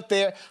stands up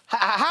there.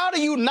 How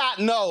do you not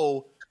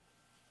know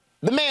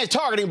the man's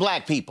targeting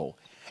black people?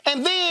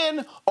 And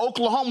then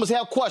Oklahomans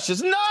have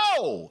questions.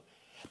 No!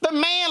 The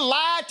man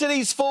lied to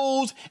these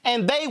fools,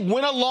 and they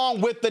went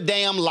along with the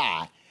damn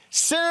lie.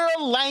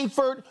 Senator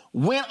Lankford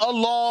went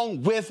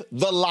along with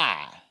the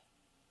lie.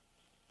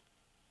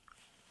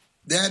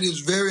 That is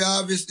very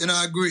obvious, and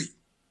I agree.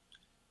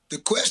 The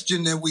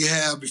question that we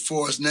have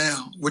before us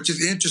now, which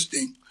is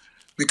interesting,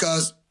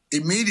 because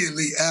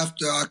immediately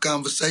after our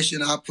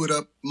conversation, I put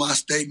up my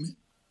statement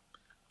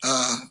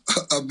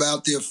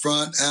about the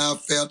affront, how I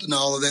felt and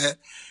all of that.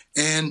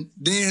 And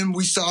then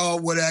we saw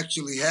what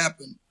actually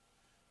happened.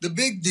 The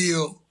big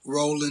deal,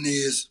 Roland,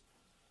 is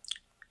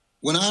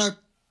when I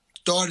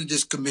started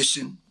this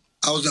commission,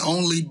 I was the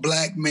only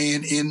black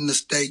man in the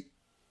state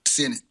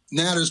Senate.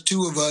 Now there's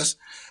two of us,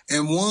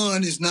 and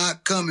one is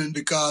not coming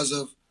because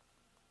of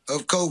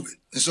COVID.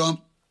 And so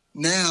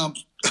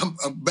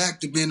I'm back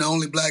to being the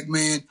only black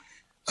man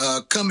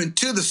coming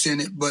to the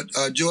Senate, but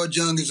George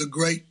Young is a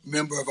great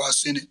member of our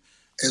Senate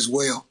as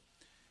well.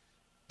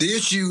 The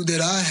issue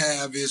that I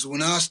have is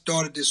when I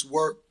started this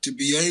work to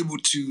be able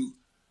to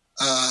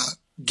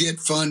get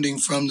funding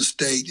from the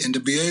state and to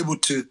be able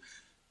to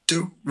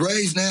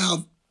raise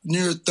now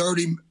near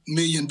 $30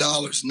 million,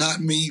 not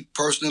me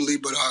personally,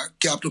 but our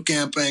capital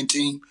campaign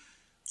team,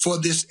 for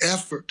this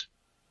effort.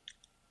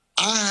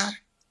 I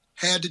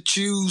had to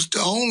choose the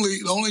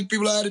only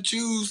people I had to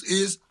choose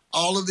is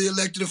all of the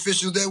elected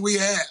officials that we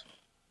have.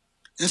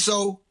 And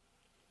so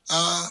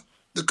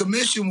the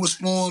commission was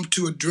formed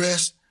to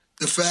address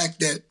the fact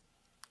that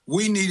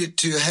we needed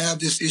to have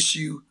this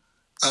issue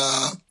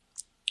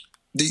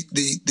the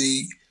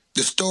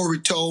story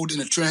told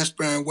in a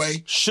transparent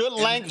way.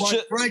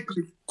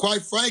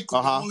 Quite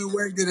frankly, the only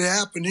way that it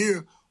happened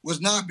here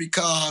was not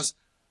because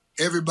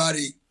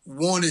everybody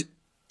wanted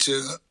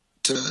to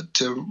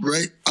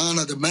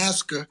honor the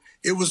massacre.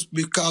 It was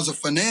because of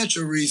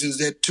financial reasons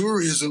that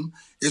tourism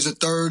is the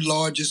third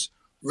largest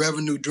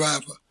revenue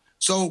driver.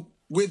 So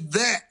with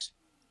that,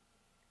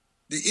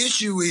 the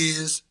issue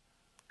is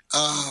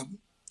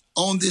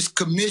on this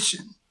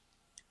commission.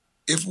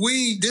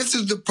 This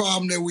is the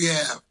problem that we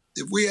have.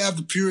 If we have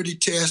the purity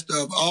test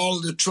of all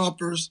of the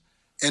Trumpers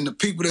and the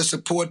people that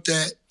support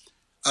that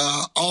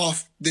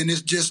off, then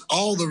it's just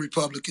all the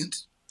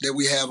Republicans that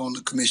we have on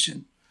the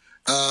commission.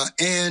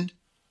 And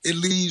it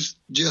leaves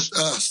just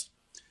us.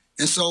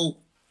 And so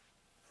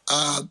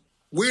I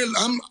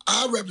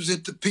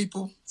represent the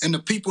people, and the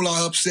people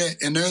are upset,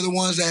 and they're the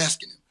ones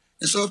asking him.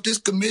 And so if this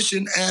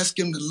commission asks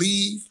him to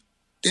leave,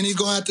 then he's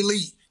going to have to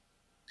leave.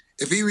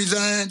 If he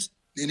resigns,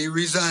 then he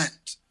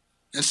resigns.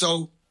 And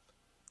so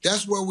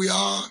that's where we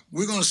are.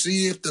 We're going to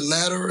see if the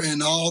letter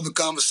and all the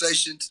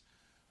conversations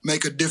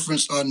make a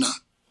difference or not.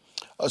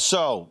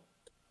 So,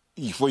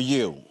 for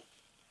you,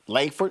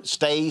 Lankford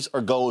stays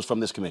or goes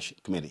from this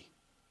committee?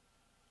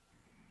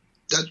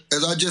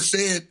 As I just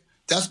said,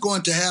 that's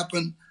going to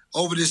happen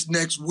over this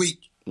next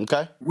week.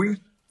 Okay. We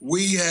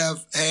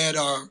have had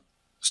our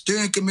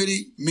steering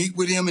committee meet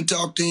with him and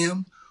talk to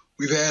him.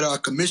 We've had our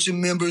commission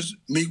members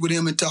meet with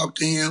him and talk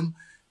to him.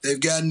 They've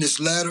gotten this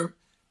letter,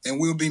 and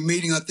we'll be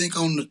meeting, I think,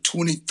 on the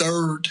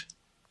 23rd,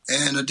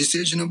 and a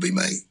decision will be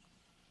made.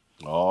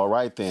 All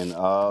right, then.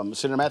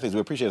 Senator Matthews,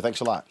 we appreciate it. Thanks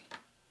a lot.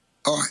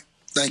 All right.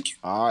 Thank you.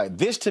 All right.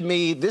 This to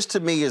me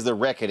is the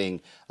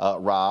reckoning,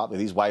 Rob, that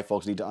these white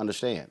folks need to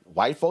understand.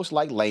 White folks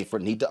like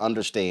Lankford need to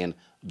understand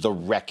the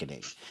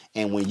reckoning.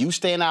 And when you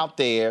stand out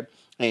there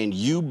and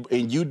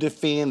you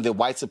defend the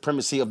white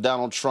supremacy of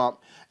Donald Trump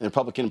and the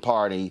Republican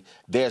Party,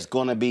 there's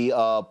going to be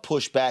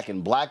pushback,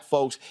 and black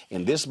folks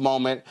in this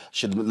moment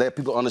should let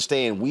people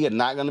understand we are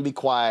not going to be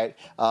quiet.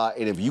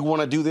 And if you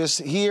want to do this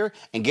here,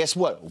 and guess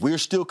what? We're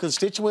still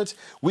constituents.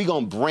 We're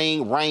going to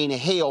bring rain and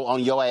hail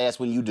on your ass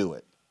when you do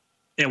it.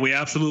 And we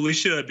absolutely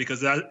should,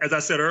 because as I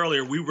said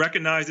earlier, we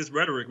recognize this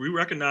rhetoric. We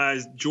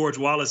recognized George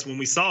Wallace when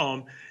we saw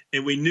him,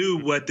 and we knew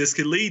what this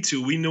could lead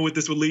to. We knew what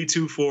this would lead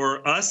to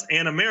for us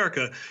and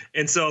America.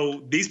 And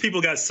so these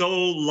people got so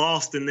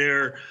lost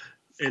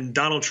in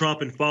Donald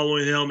Trump and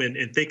following him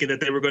and thinking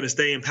that they were going to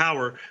stay in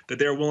power, that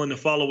they're willing to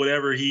follow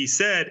whatever he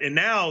said. And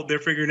now they're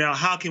figuring out,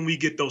 how can we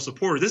get those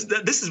supporters?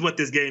 This is what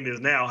this game is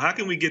now. How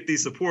can we get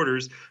these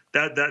supporters?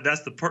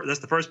 That's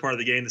the first part of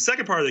the game. The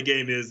second part of the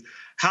game is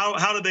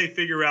how do they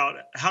figure out,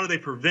 how do they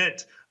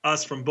prevent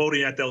us from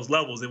voting at those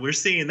levels? And we're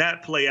seeing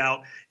that play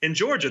out in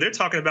Georgia. They're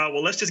talking about,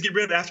 well, let's just get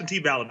rid of absentee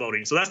ballot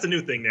voting. So that's the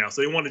new thing now.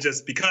 So they want to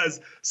just,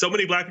 because so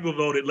many black people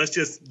voted, let's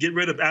just get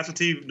rid of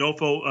absentee no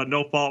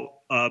fault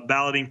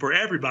balloting for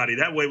everybody.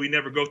 That way we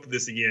never go through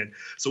this again.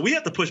 So we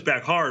have to push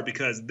back hard,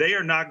 because they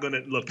are not going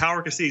to, look,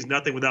 power concedes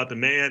nothing without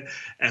demand.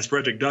 As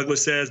Frederick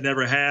Douglass says,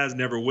 never has,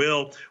 never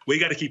will. We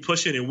got to keep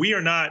pushing, and we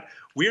are not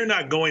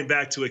going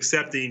back to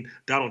accepting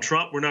Donald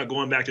Trump. We're not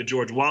going back to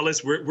George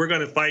Wallace. We're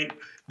going to fight.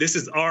 This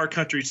is our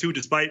country, too,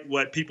 despite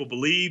what people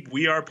believe.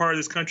 We are part of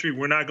this country.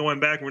 We're not going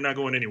back. We're not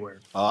going anywhere.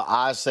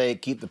 I say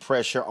keep the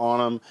pressure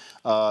on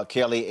them,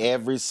 Kelly.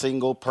 Every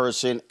single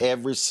person,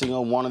 every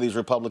single one of these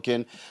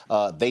Republicans,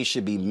 they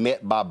should be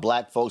met by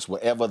black folks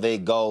wherever they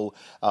go.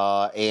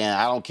 And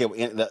I don't care.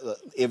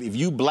 If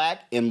you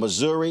black in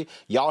Missouri,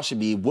 y'all should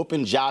be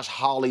whooping Josh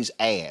Hawley's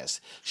ass,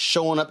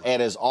 showing up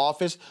at his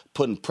office,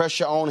 putting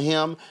pressure on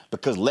him,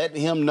 because letting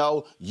him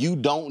know you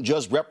don't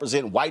just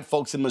represent white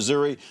folks in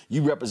Missouri.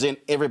 You represent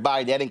everybody.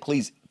 That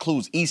includes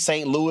East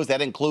St. Louis,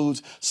 that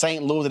includes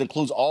St. Louis, that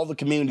includes all the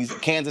communities,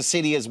 Kansas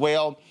City as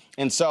well.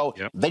 And so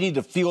they need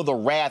to feel the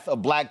wrath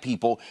of black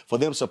people for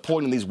them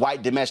supporting these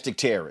white domestic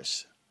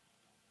terrorists.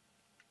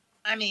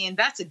 I mean,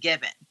 that's a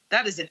given.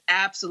 That is an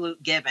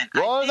absolute given.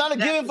 Well, it's not a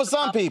given for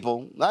some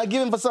people. Not a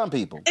given for some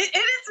people. It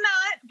is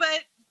not,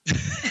 but,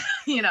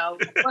 you know,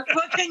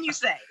 what can you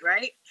say,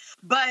 right?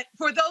 But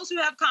for those who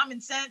have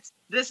common sense,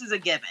 this is a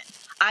given.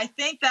 I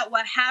think that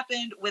what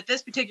happened with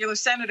this particular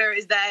senator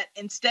is that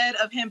instead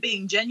of him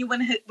being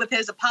genuine with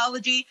his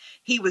apology,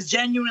 he was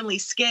genuinely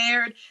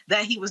scared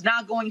that he was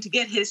not going to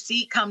get his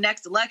seat come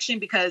next election,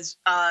 because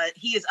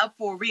he is up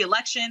for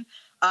re-election.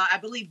 I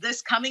believe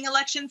this coming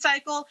election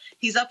cycle,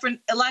 he's up for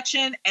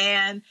election,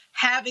 and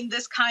having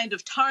this kind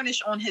of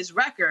tarnish on his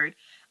record,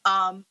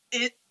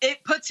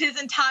 it puts his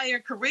entire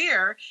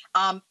career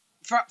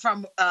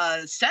from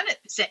a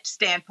Senate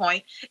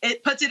standpoint,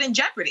 it puts it in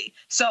jeopardy.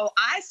 So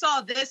I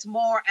saw this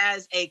more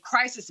as a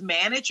crisis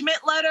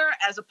management letter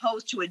as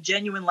opposed to a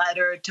genuine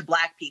letter to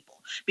black people.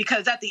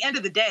 Because at the end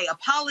of the day,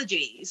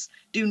 apologies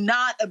do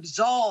not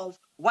absolve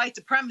white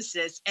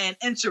supremacists and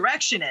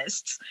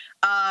insurrectionists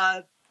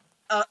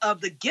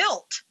of the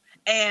guilt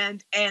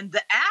and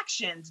the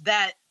actions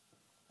that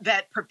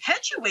that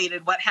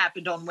perpetuated what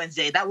happened on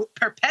Wednesday, that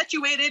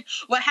perpetuated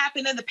what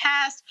happened in the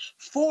past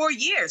 4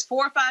 years,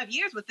 4 or 5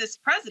 years with this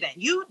president.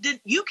 You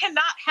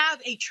cannot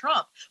have a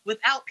Trump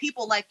without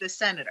people like this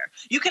senator.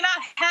 You cannot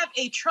have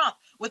a Trump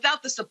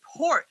without the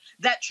support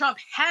that Trump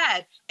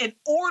had in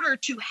order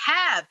to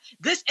have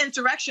this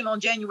insurrection on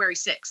January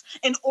 6th,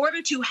 in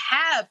order to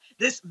have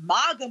this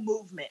MAGA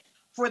movement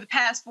for the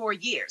past 4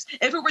 years.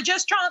 If it were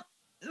just Trump,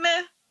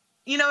 meh.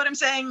 You know what I'm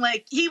saying?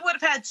 Like, he would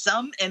have had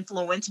some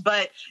influence,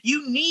 but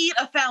you need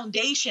a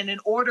foundation in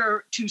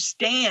order to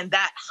stand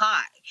that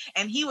high.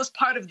 And he was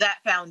part of that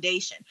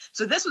foundation.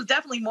 So this was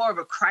definitely more of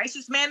a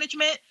crisis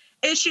management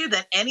issue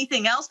than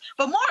anything else.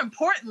 But more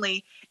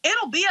importantly,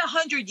 it'll be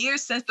 100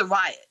 years since the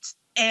riots.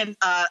 And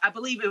I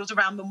believe it was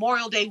around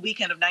Memorial Day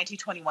weekend of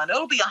 1921.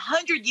 It'll be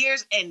 100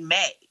 years in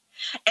May.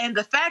 And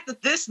the fact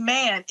that this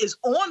man is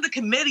on the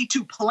committee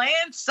to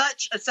plan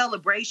such a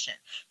celebration,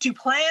 to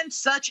plan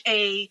such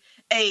an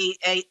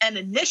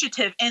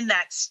initiative in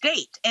that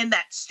state, in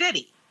that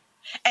city,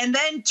 and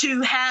then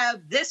to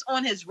have this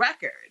on his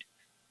record,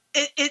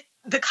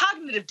 the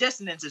cognitive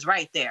dissonance is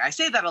right there. I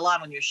say that a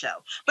lot on your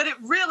show, but it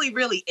really,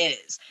 really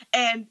is.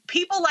 And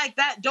people like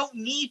that don't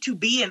need to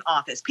be in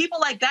office. People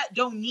like that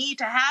don't need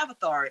to have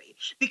authority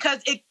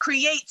because it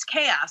creates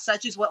chaos,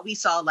 such as what we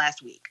saw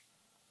last week.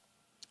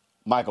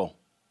 Michael.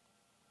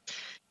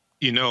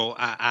 You know,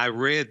 I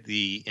read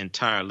the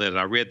entire letter.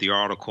 I read the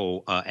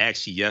article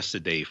actually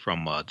yesterday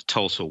from the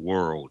Tulsa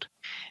World.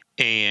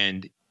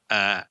 And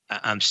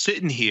I'm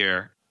sitting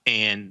here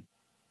and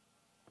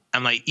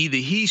I'm like, either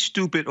he's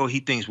stupid or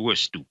he thinks we're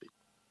stupid.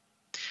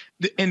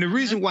 And the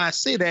reason why I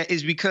say that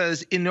is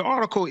because in the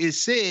article, it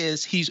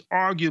says he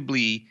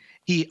arguably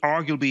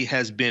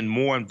has been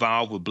more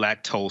involved with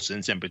Black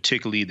Tulsans and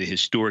particularly the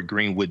historic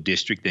Greenwood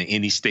district than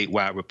any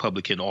statewide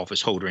Republican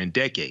office holder in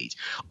decades.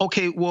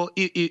 Okay, well,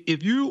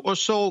 if you are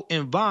so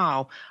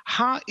involved,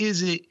 how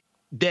is it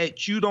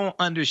that you don't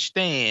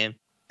understand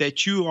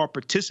that you are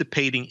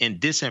participating in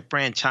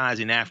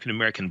disenfranchising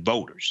African-American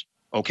voters?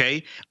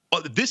 Okay,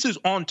 this is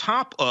on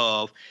top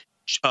of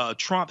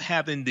Trump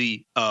having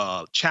the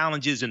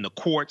challenges in the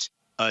courts,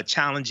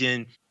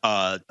 challenging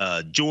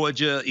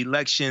Georgia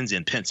elections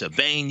in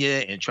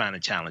Pennsylvania and trying to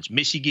challenge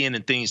Michigan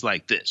and things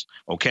like this.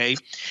 OK,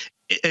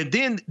 and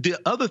then the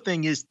other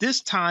thing is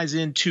this ties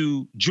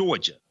into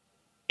Georgia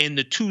and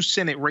the 2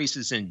 Senate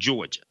races in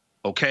Georgia.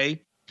 OK,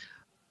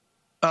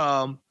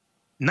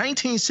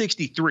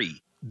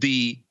 1963.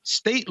 The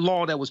state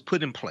law that was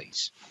put in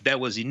place that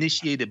was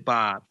initiated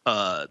by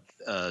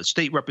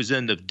State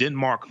Representative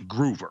Denmark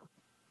Groover.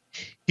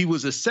 He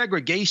was a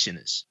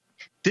segregationist.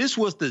 This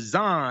was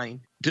designed.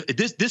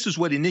 This is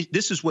what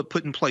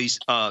put in place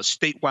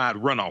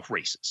statewide runoff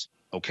races.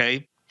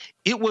 Okay,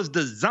 it was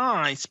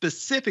designed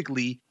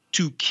specifically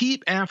to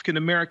keep African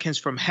Americans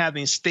from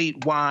having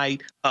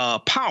statewide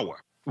power,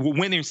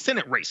 winning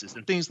Senate races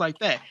and things like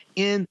that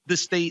in the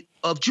state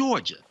of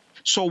Georgia.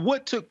 So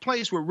what took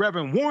place with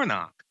Reverend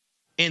Warnock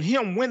and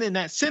him winning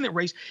that Senate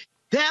race,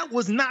 that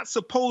was not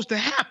supposed to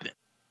happen.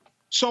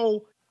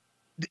 So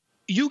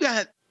you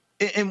got,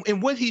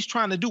 and what he's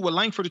trying to do, what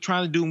Langford is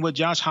trying to do, and what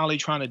Josh Hawley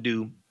trying to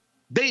do,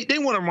 they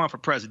want to run for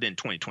president in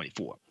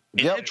 2024.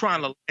 And they're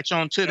trying to latch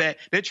on to that.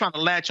 They're trying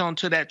to latch on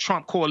to that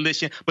Trump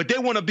coalition, but they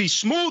want to be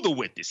smoother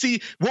with it.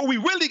 See, what we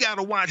really got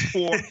to watch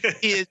for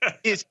is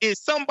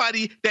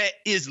somebody that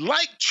is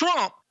like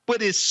Trump,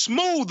 but is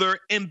smoother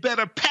and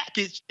better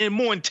packaged and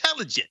more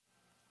intelligent.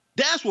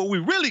 That's what we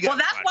really got. Well,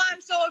 that's why I'm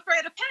so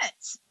afraid of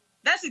Pence.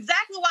 That's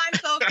exactly why I'm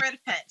so afraid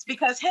of Pence,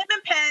 because him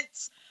and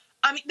Pence,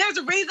 I mean, there's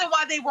a reason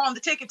why they were on the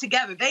ticket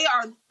together. They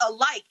are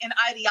alike in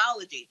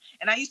ideology.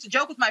 And I used to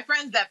joke with my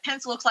friends that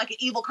Pence looks like an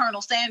evil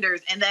Colonel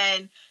Sanders and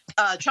then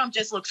Trump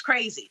just looks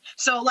crazy.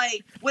 So,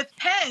 like, with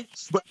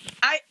Pence,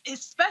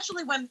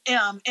 especially when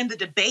in the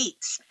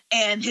debates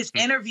and his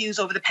interviews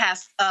over the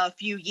past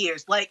few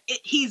years,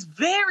 he's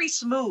very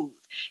smooth.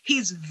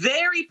 He's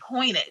very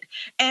pointed.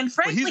 And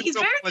frankly, he's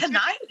very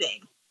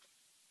conniving.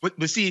 But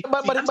the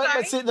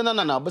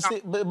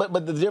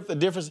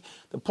difference.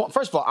 The point.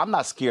 First of all, I'm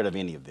not scared of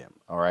any of them.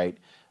 All right.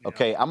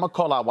 Okay. I'm gonna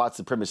call out white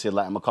supremacy. I'm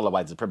gonna call out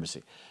white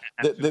supremacy.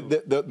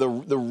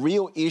 The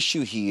real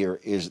issue here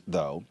is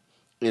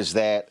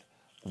that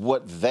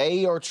what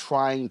they are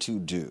trying to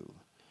do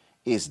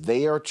is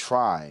they are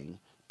trying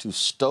to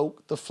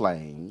stoke the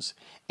flames,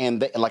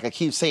 and like I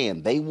keep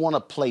saying, they want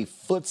to play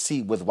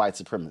footsie with white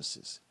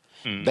supremacists.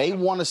 They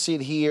want to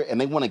sit here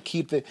and they want to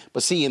keep it.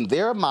 But see, in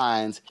their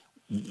minds,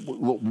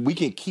 we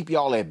can keep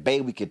y'all at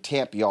bay. We can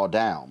tamp y'all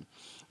down.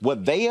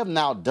 What they have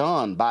now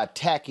done by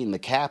attacking the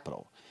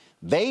Capitol,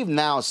 they've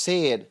now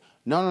said,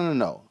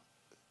 no.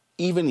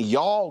 Even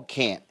y'all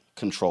can't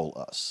control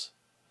us.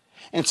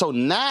 And so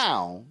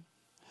now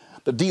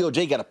the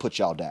DOJ got to put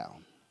y'all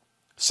down.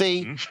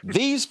 See,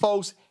 these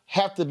folks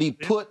have to be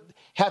put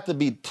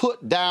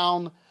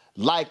down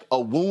like a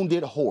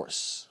wounded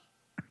horse.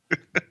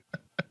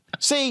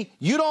 See,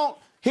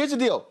 here's the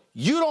deal.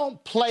 You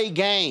don't play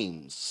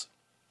games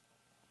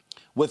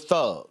with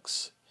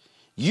thugs.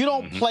 You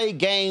don't play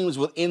games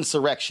with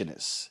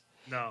insurrectionists.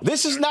 No.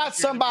 This is not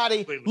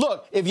somebody.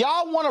 Look, if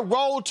y'all want to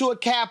roll to a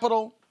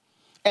Capitol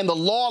and the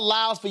law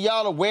allows for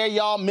y'all to wear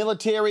y'all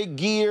military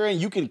gear and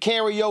you can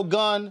carry your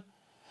gun,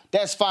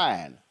 that's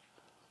fine.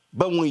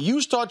 But when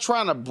you start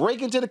trying to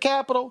break into the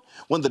Capitol,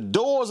 when the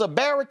doors are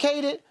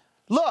barricaded,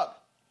 look,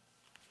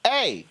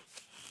 hey,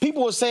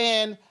 people were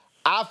saying,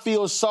 I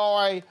feel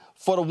sorry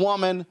for the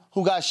woman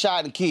who got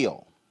shot and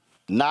killed.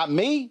 Not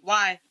me.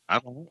 Why?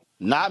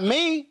 Not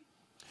me.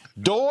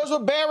 Doors were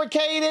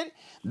barricaded.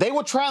 They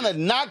were trying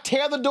to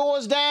tear the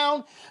doors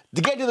down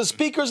to get to the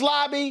speaker's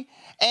lobby,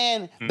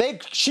 and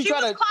she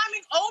tried to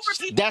climbing over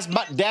people.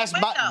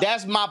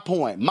 That's my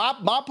point.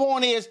 My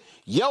point is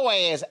your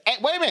ass.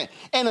 Wait a minute.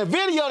 In the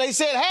video, they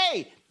said,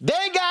 "Hey,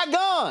 they got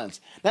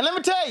guns." Now let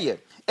me tell you,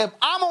 if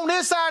I'm on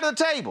this side of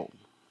the table,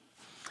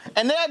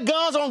 and there are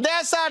guns on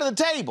that side of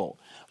the table,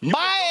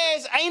 my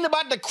ass ain't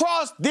about to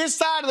cross this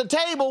side of the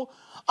table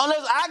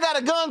unless I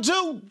got a gun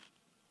too.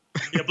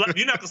 Yeah,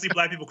 you're not going to see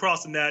black people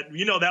crossing that.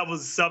 You know, that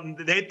was something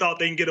that they thought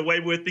they can get away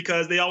with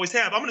because they always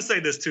have. I'm going to say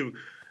this, too.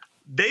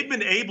 They've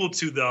been able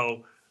to,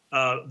 though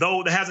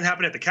that hasn't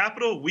happened at the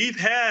Capitol. We've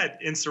had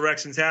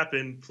insurrections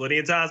happen plenty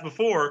of times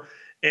before.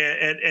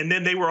 And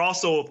then they were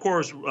also, of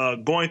course,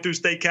 going through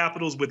state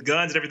capitals with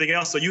guns and everything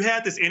else. So you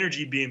had this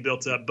energy being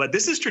built up. But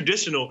this is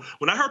traditional.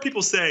 When I heard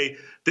people say,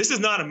 this is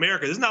not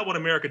America, this is not what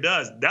America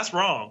does, that's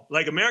wrong.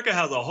 Like, America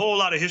has a whole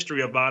lot of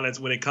history of violence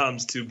when it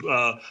comes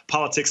to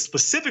politics,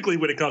 specifically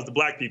when it comes to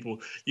black people.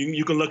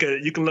 You can look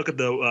at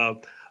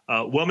the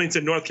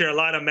Wilmington, North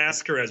Carolina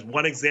massacre as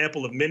one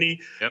example of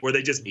many, where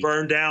they just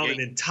burned down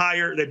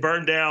they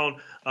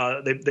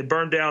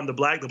burned down the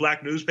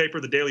black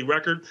newspaper, the Daily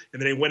Record,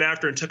 and then they went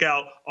after and took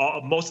out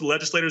most of the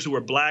legislators who were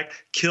black,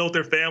 killed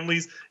their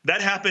families.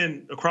 That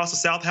happened across the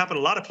South, happened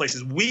a lot of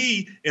places.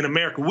 We in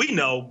America, we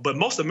know, but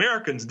most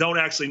Americans don't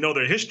actually know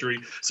their history.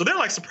 So they're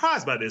like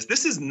surprised by this.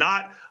 This is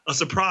not a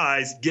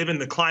surprise given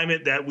the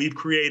climate that we've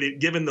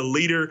created, given the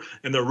leader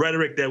and the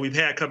rhetoric that we've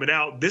had coming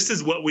out. This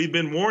is what we've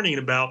been warning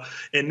about.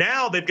 And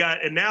now they've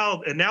got, and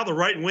now the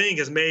right wing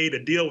has made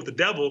a deal with the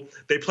devil.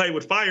 They play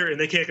with fire and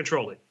they can't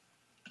control it.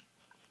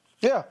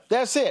 Yeah,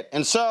 that's it.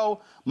 And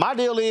so my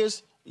deal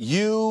is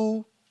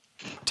you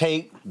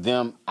take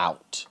them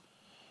out.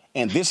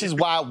 And this is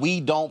why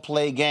we don't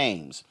play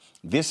games.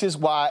 This is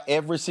why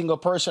every single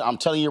person, I'm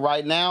telling you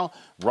right now,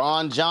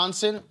 Ron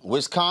Johnson,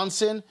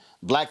 Wisconsin,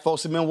 black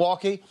folks in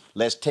Milwaukee,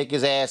 let's take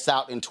his ass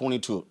out in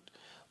 22.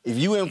 If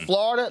you in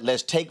Florida,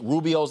 let's take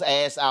Rubio's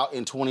ass out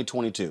in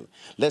 2022.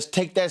 Let's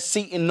take that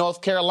seat in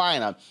North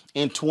Carolina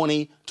in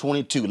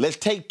 2022. Let's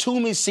take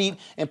Toomey's seat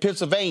in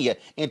Pennsylvania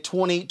in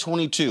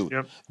 2022.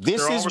 Yep.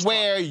 This is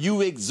where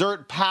you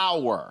exert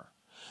power.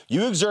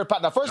 You exert power.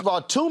 Now, first of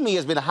all, Toomey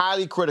has been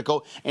highly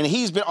critical, and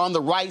he's been on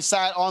the right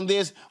side on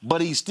this, but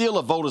he's still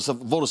a voter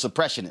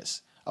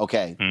suppressionist.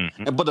 Okay?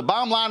 Mm-hmm. But the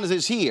bottom line is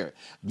this here.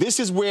 This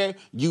is where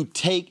you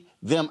take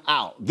them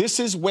out. This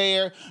is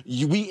where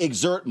we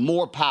exert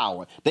more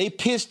power. They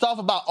pissed off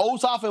about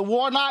Ossoff and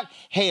Warnock.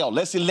 Hell,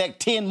 let's elect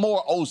 10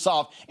 more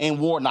Ossoff and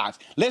Warnocks.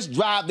 Let's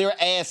drive their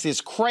asses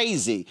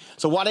crazy.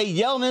 So while they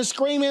yelling and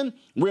screaming,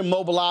 we're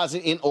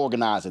mobilizing and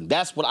organizing.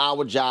 That's what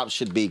our job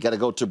should be. Got to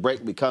go to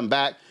break. We come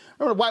back.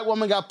 Remember the white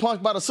woman got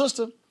punked by the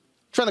sister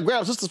trying to grab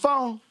her sister's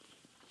phone?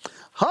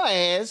 Her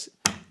ass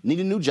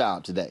need a new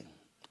job today.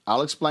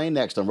 I'll explain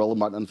next on Roland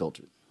Martin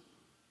Unfiltered.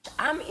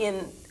 I'm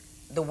in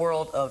the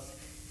world of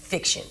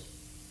fiction.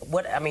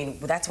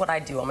 That's what I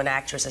do. I'm an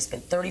actress. I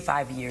spent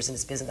 35 years in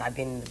this business. I've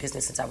been in the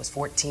business since I was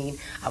 14.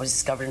 I was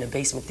discovered in a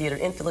basement theater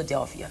in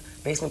Philadelphia,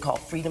 a basement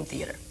called Freedom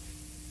Theater.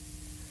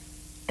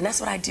 And that's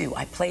what I do.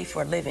 I play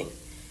for a living.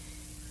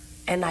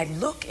 And I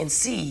look and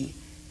see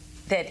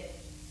that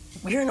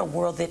we're in a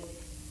world that,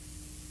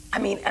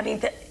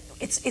 that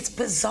it's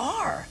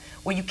bizarre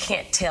where you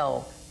can't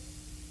tell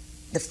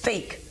the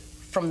fake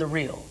from the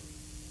real.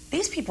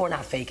 These people are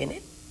not faking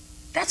it.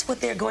 That's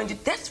what they're going to,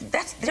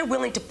 they're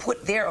willing to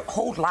put their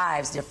whole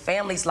lives, their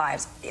families'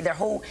 lives,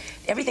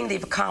 everything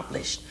they've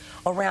accomplished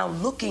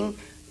around looking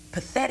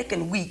pathetic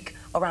and weak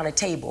around a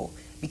table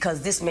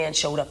because this man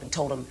showed up and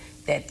told them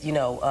that,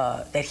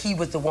 that he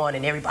was the one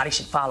and everybody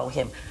should follow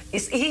him. He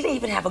didn't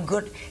even have a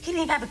good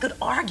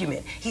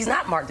argument. He's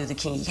not Martin Luther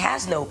King. He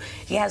has no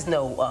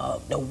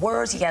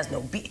words, he has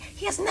no beat,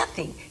 he has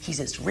nothing. He's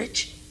just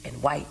rich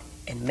and white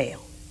and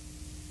male.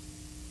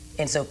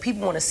 And so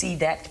people want to see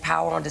that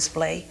power on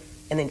display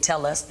and then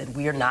tell us that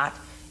we're not,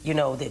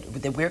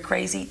 that we're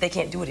crazy. They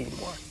can't do it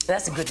anymore.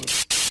 That's the good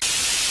news.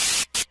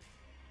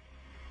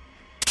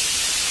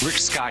 Rick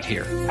Scott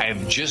here. I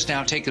have just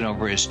now taken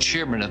over as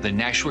chairman of the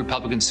National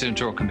Republican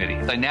Senatorial Committee.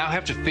 I now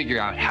have to figure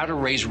out how to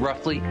raise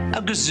roughly $1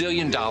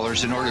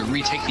 gazillion in order to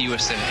retake the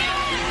U.S. Senate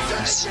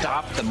and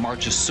stop the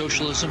march of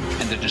socialism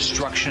and the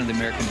destruction of the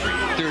American dream.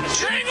 There are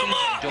two Hang them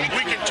up! We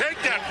can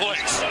take that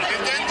place. And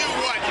then do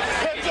what?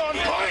 Heads on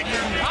pike.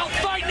 I'll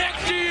fight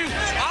next to you.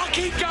 I'll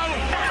keep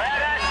going.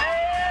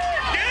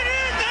 Get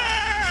in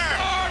there!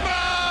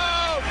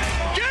 Armo!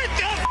 Get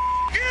the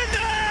in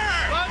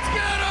there! Let's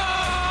get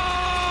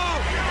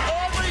him!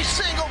 Every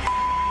single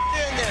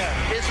in there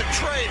is a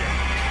traitor.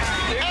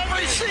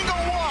 Every single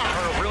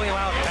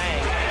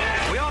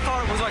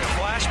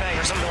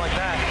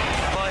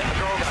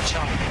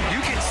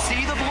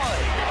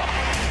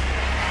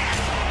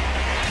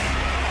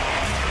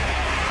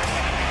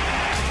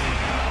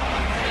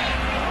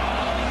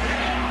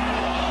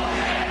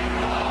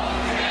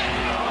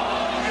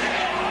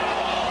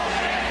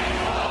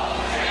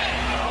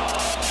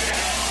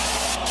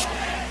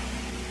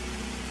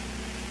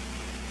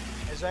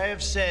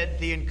have said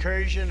the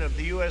incursion of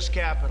the U.S.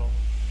 Capitol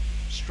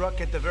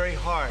struck at the very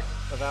heart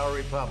of our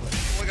republic.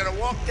 We're going to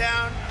walk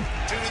down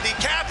to the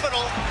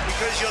Capitol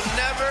because you'll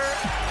never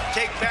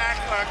take back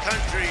our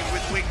country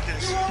with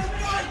weakness. You are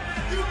right,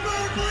 you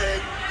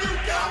burgling, you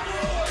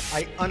coward!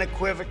 I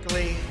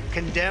unequivocally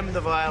condemn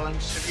the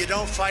violence. If you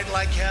don't fight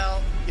like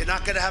hell, you're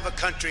not going to have a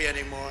country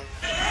anymore.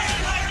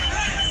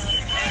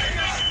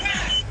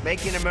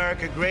 Making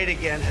America great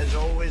again has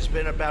always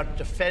been about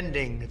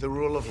defending the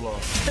rule of law.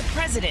 The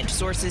president,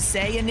 sources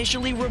say,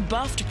 initially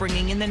rebuffed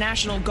bringing in the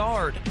National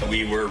Guard.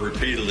 We were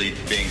repeatedly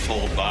being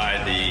told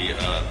by the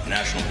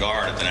National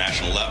Guard at the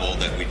national level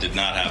that we did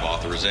not have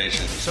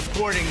authorization.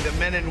 Supporting the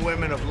men and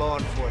women of law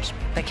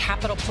enforcement. The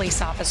Capitol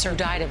Police officer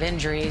died of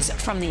injuries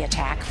from the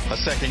attack. A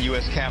second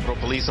U.S. Capitol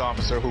Police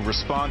officer who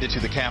responded to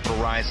the Capitol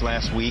riots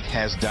last week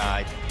has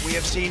died. We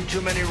have seen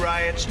too many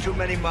riots, too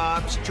many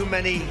mobs, too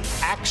many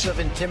acts of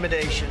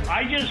intimidation.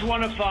 I just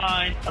want to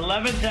find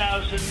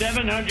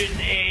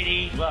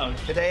 11,780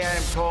 votes. Today I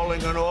am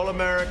calling on all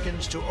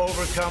Americans to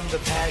overcome the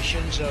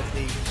passions of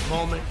the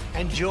moment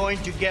and join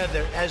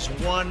together as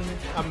one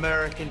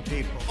American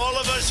people. All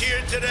of us here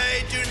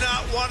today do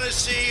not want to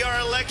see our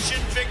election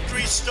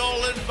victory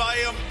stolen by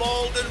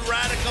emboldened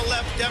radical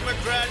left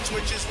Democrats,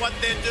 which is what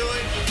they're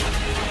doing.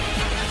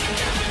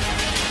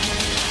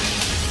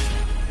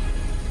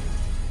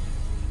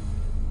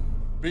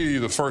 Be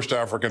the first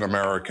African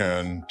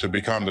American to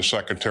become the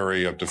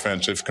Secretary of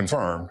Defense, if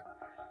confirmed,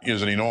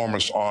 is an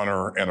enormous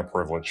honor and a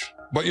privilege.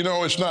 But you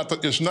know, it's not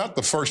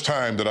the first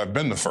time that I've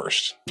been the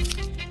first.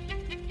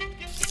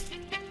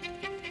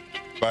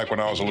 Back when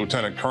I was a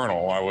lieutenant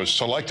colonel, I was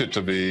selected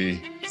to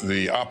be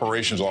the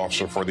operations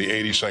officer for the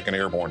 82nd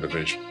Airborne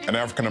Division. An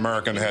African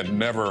American had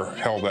never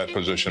held that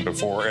position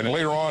before. And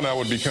later on, I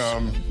would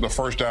become the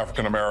first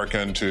African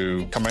American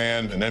to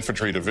command an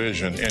infantry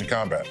division in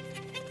combat.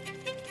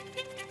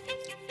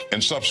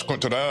 And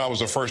subsequent to that, I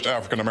was the first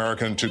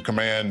African-American to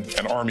command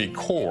an Army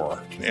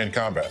Corps in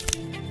combat.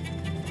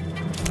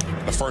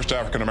 The first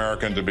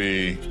African-American to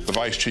be the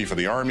Vice Chief of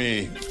the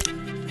Army,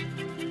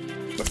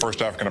 the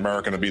first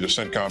African-American to be the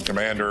CENTCOM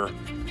commander.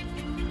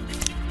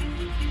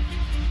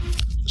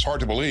 It's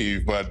hard to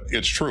believe, but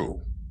it's true.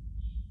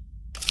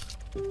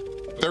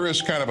 There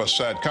is kind of a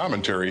sad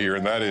commentary here,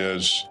 and that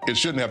is, it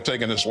shouldn't have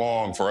taken this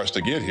long for us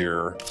to get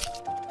here.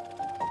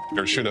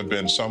 There should have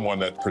been someone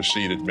that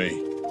preceded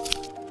me.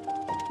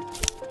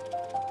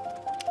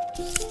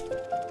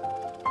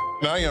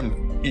 And I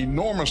am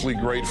enormously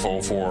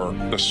grateful for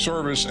the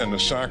service and the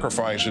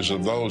sacrifices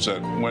of those that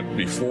went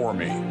before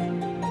me.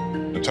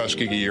 The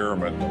Tuskegee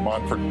Airmen, the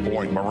Montford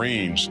Point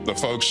Marines, the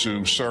folks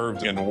who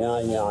served in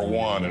World War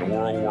I and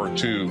World War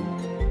II,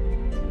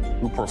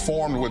 who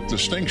performed with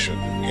distinction.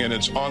 And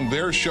it's on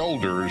their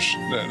shoulders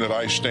that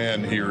I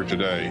stand here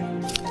today.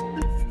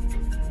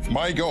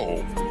 My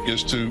goal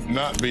is to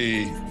not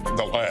be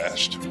the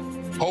last.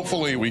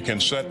 Hopefully we can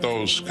set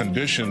those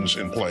conditions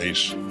in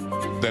place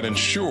that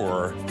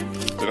ensure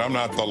that I'm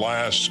not the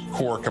last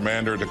Corps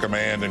commander to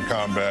command in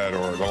combat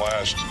or the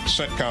last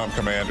CENTCOM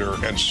commander,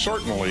 and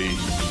certainly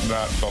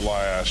not the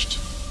last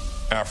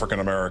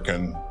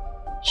African-American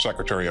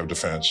Secretary of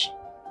Defense.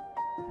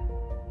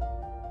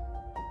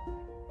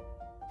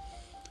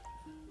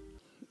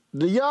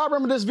 Do y'all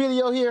remember this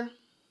video here?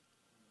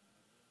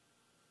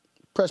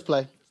 Press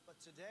play. But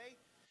today,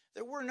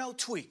 there were no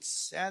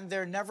tweets, and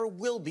there never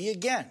will be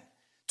again.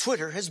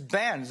 Twitter has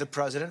banned the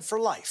president for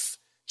life.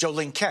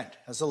 Jolene Kent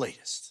has the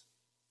latest.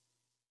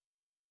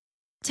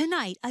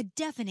 Tonight, a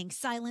deafening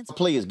silence.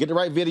 Please, get the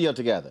right video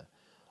together.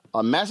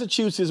 A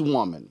Massachusetts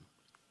woman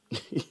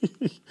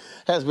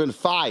has been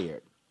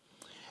fired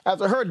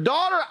after her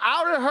daughter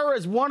outed her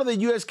as one of the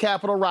U.S.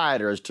 Capitol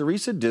rioters.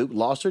 Teresa Duke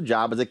lost her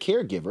job as a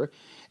caregiver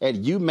at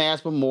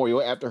UMass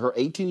Memorial after her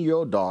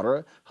 18-year-old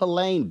daughter,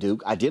 Helene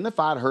Duke,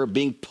 identified her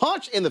being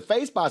punched in the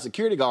face by a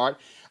security guard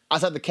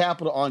outside the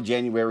Capitol on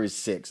January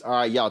 6th. All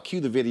right, y'all,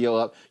 cue the video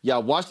up.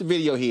 Y'all watch the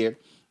video here.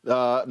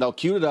 No,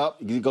 cue it up.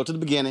 You can go to the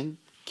beginning.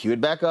 Cue it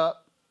back up.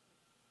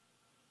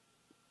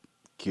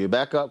 Cue it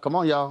back up. Come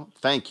on, y'all.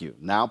 Thank you.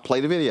 Now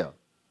play the video.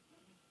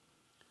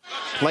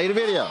 Play the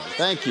video.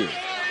 Thank you.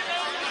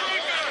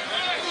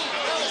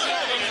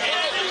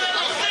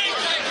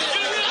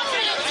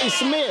 Hey,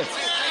 Smith,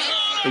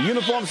 the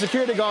uniformed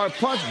security guard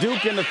punched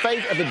Duke in the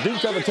face after Duke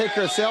tried to take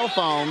her cell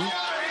phone.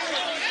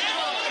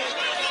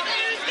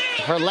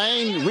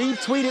 Helene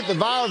retweeted the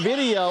viral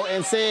video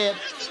and said,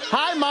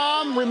 "Hi,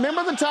 Mom.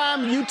 Remember the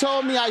time you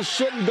told me I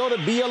shouldn't go to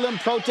BLM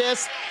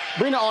protests?"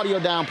 Bring the audio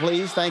down,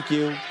 please. Thank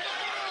you.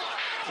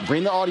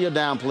 Bring the audio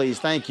down, please.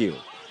 Thank you.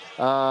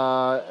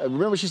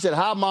 Remember, she said,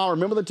 "Hi, Mom.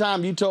 Remember the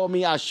time you told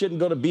me I shouldn't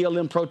go to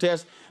BLM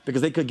protests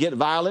because they could get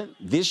violent?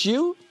 This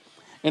you?"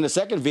 In the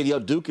second video,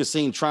 Duke is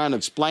seen trying to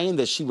explain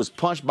that she was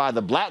punched by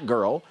the black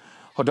girl.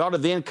 Her daughter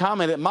then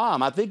commented,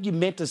 "Mom, I think you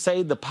meant to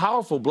say the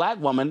powerful black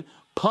woman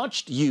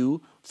punched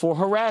you for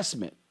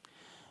harassment."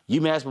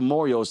 UMass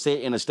Memorial said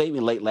in a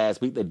statement late last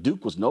week that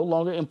Duke was no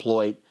longer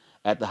employed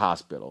at the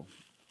hospital.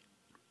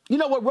 You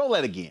know what? Roll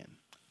that again.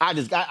 I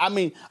just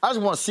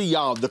want to see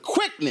y'all the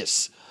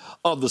quickness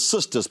of the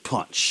Sisters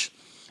Punch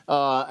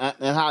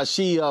and how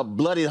she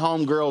bloodied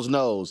homegirl's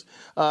nose.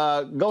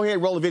 Go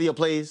ahead, roll the video,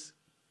 please.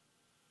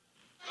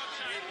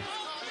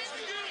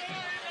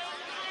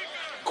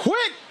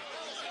 Quick!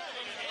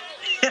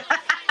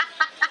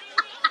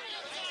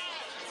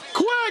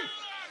 Quick!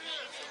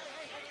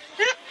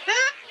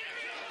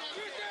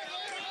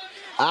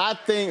 I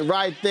think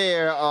right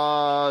there,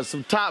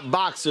 some top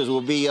boxers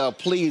will be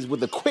pleased with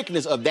the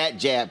quickness of that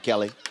jab,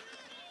 Kelly.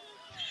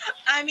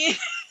 I mean,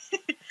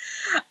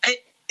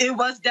 it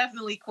was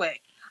definitely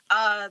quick.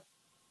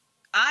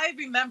 I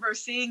remember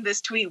seeing this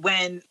tweet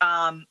when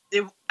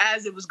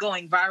as it was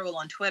going viral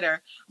on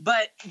Twitter.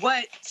 But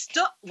what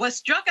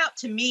struck out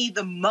to me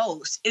the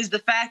most is the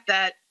fact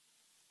that,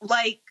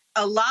 like,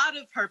 a lot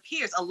of her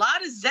peers, a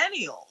lot of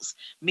Zennials,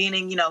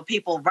 meaning, you know,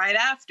 people right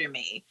after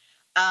me,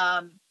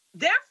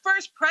 their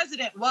first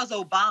president was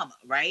Obama,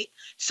 right?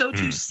 So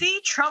to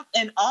see Trump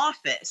in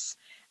office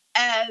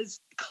as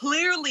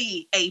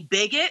clearly a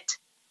bigot,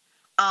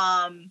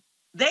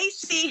 they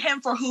see him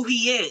for who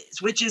he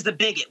is, which is a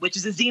bigot, which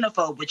is a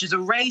xenophobe, which is a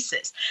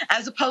racist,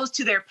 as opposed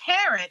to their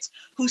parents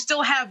who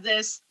still have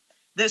this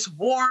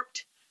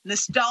warped,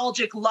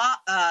 nostalgic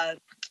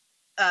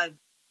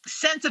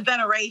sense of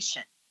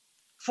veneration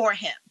for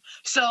him.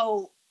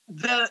 So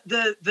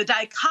the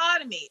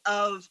dichotomy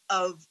of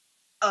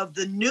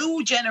the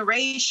new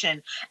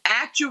generation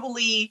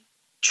actually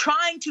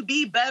trying to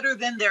be better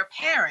than their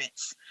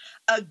parents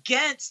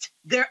against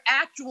their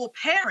actual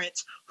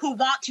parents who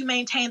want to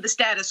maintain the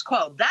status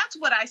quo. That's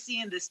what I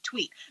see in this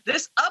tweet.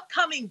 This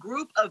upcoming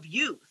group of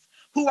youth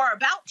who are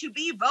about to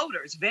be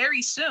voters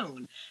very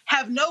soon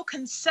have no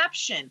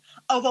conception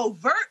of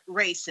overt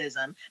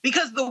racism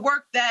because of the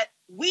work that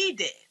we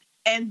did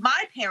and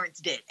my parents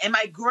did and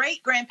my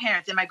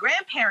great-grandparents and my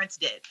grandparents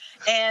did.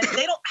 And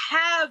they don't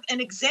have an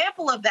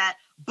example of that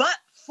but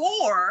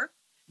for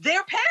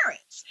their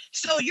parents.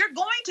 So you're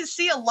going to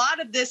see a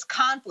lot of this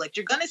conflict.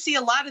 You're going to see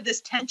a lot of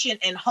this tension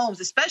in homes,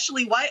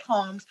 especially white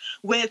homes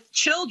with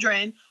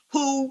children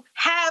who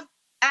have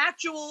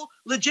actual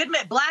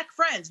legitimate Black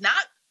friends,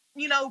 not,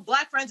 you know,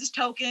 Black friends as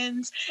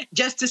tokens,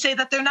 just to say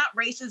that they're not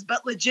racist,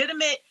 but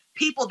legitimate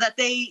people that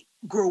they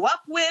grew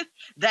up with,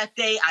 that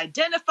they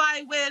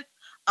identify with.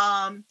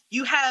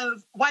 You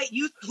have white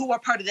youth who are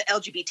part of the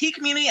LGBT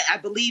community. I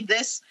believe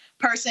this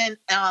person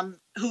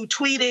who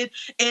tweeted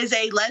is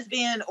a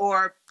lesbian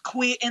or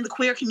queer in the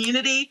queer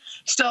community.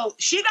 So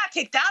she got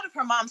kicked out of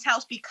her mom's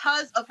house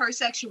because of her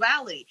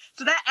sexuality.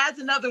 So that adds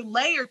another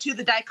layer to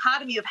the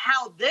dichotomy of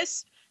how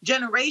this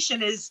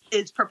generation is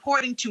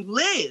purporting to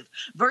live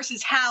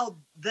versus how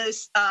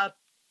this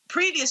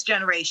previous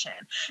generation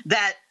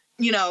that,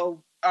 you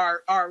know,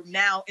 are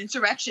now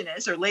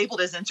insurrectionists or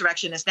labeled as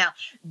insurrectionists now.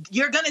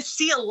 You're going to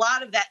see a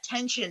lot of that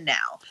tension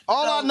now.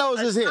 All I know is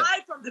this here.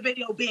 Aside from the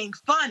video being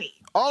funny.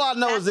 All I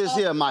know is this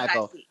here,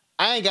 Michael.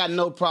 I ain't got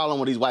no problem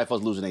with these white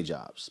folks losing their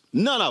jobs.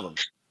 None of them.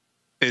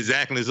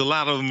 Exactly. There's a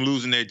lot of them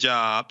losing their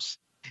jobs.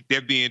 They're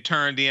being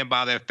turned in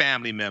by their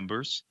family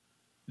members.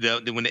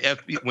 When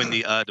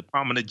the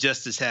Department of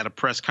Justice had a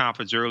press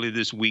conference earlier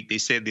this week, they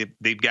said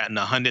they've gotten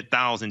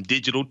 100,000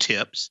 digital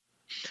tips.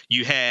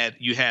 You had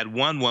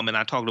one woman,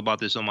 I talked about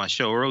this on my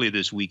show earlier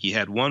this week. You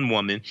had one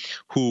woman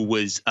who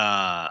was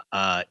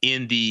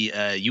in the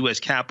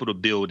U.S. Capitol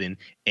building,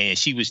 and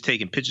she was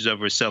taking pictures of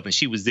herself, and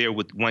she was there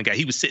with one guy.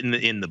 He was sitting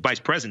in the vice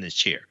president's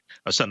chair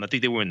or something. I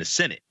think they were in the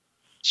Senate.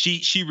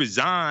 She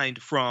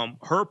resigned from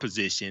her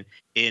position,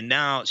 and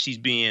now she's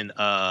being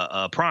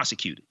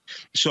prosecuted.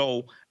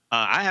 So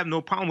I have no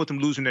problem with them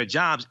losing their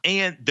jobs,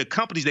 and the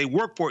companies they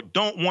work for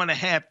don't want to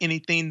have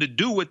anything to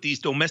do with these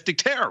domestic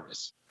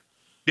terrorists.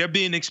 They're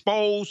being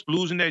exposed,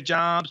 losing their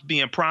jobs,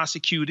 being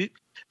prosecuted.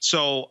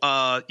 So,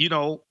 you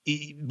know,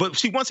 but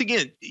see, once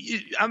again,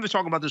 I've been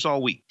talking about this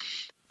all week.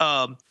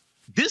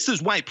 This is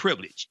white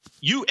privilege.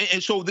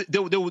 And so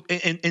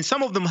and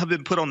some of them have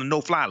been put on the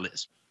no-fly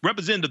list.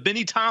 Representative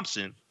Benny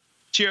Thompson,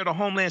 chair of the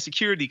Homeland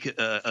Security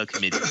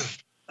Committee,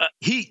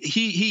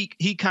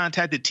 he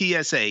contacted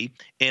TSA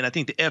and I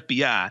think the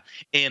FBI,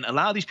 and a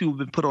lot of these people have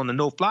been put on the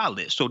no-fly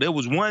list. So there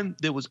was one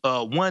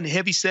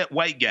heavy-set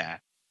white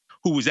guy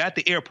who was at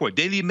the airport.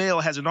 Daily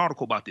Mail has an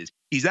article about this.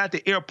 He's at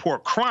the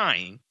airport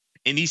crying,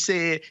 and he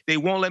said, they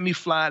won't let me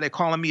fly. They're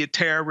calling me a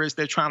terrorist.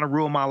 They're trying to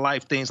ruin my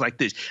life, things like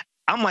this.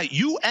 I'm like,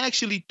 you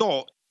actually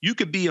thought you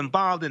could be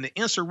involved in the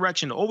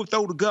insurrection to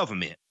overthrow the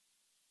government,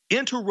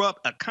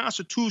 interrupt a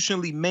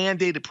constitutionally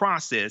mandated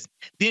process,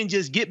 then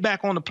just get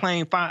back on the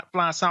plane,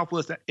 fly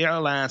Southwest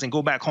Airlines, and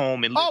go back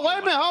home and live. Oh, wait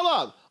a minute.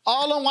 Hold up.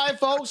 All them white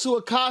folks who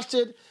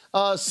accosted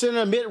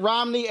Senator Mitt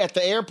Romney at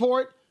the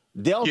airport,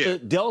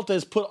 Delta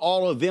has put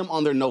all of them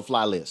on their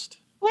no-fly list.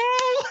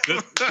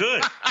 Good.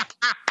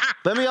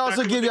 Let me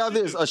also give y'all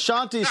this.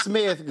 Ashanti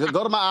Smith,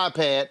 go to my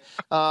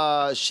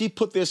iPad. She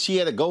put this, she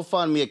had a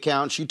GoFundMe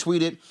account. She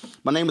tweeted,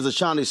 my name is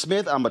Ashanti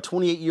Smith. I'm a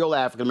 28-year-old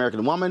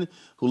African-American woman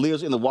who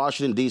lives in the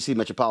Washington, D.C.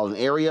 metropolitan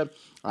area.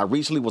 I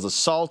recently was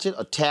assaulted,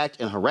 attacked,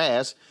 and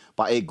harassed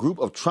by a group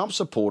of Trump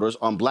supporters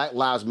on Black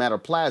Lives Matter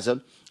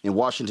Plaza in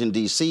Washington,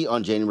 D.C.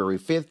 on January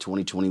 5th,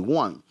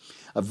 2021.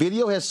 A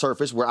video has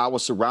surfaced where I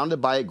was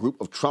surrounded by a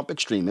group of Trump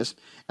extremists,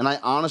 and I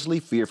honestly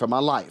fear for my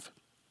life.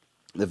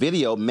 The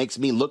video makes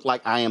me look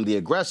like I am the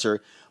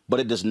aggressor, but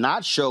it does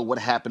not show what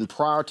happened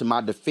prior to my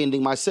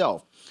defending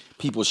myself.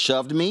 People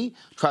shoved me,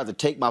 tried to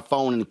take my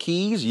phone and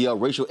keys,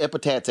 yelled racial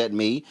epithets at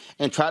me,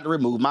 and tried to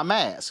remove my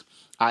mask.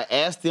 I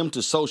asked them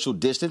to social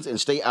distance and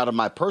stay out of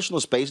my personal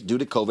space due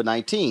to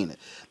COVID-19.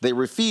 They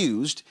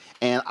refused,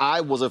 and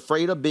I was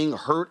afraid of being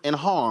hurt and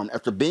harmed.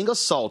 After being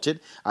assaulted,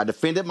 I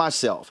defended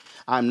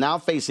myself. I'm now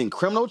facing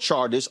criminal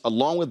charges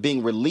along with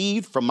being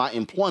relieved from my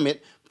employment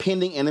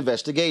pending an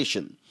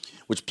investigation,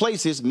 which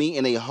places me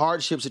in a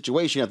hardship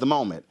situation at the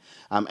moment.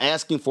 I'm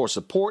asking for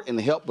support and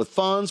help with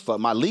funds for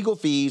my legal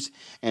fees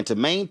and to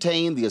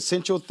maintain the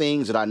essential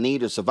things that I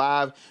need to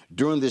survive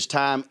during this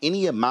time.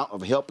 Any amount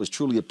of help is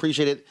truly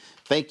appreciated.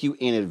 Thank you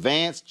in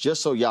advance.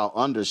 Just so y'all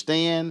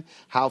understand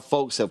how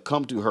folks have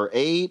come to her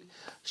aid,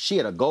 she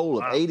had a goal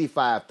of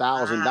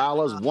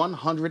 $85,000.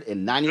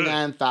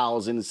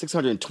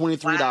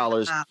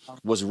 $199,623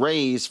 was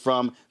raised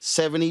from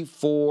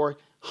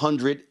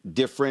 7,400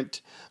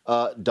 different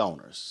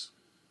donors.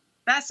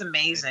 That's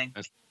amazing.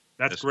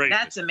 That's great.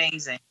 That's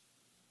amazing.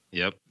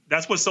 Yep.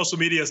 That's what social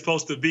media is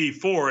supposed to be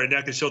for, and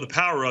that can show the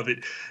power of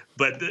it.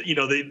 But,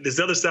 this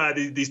other side,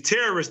 these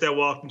terrorists that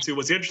walked into,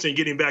 what's interesting,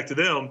 getting back to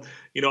them,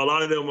 a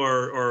lot of them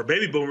are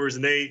baby boomers,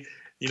 and they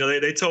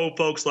told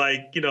folks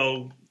like,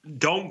 don't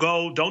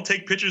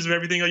take pictures of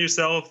everything of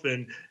yourself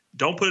and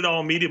don't put it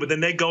on media, but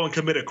then they go and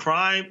commit a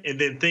crime and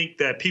then think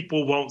that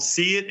people won't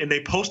see it, and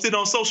they post it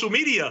on social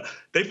media.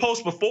 They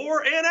post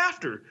before and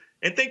after,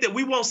 and think that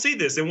we won't see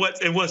this. And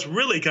what's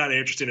really kind of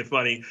interesting and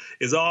funny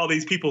is all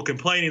these people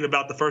complaining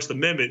about the First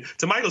Amendment.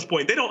 To Michael's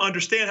point, they don't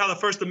understand how the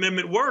First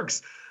Amendment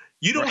works.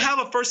 You don't have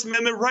a First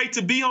Amendment right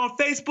to be on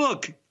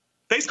Facebook.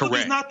 Facebook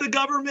is not the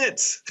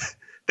government.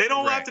 They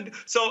don't have to.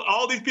 So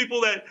all these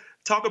people that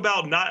talk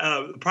about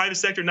not private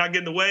sector not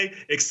getting in the way,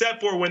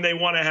 except for when they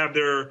want to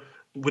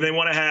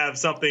have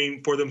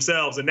something for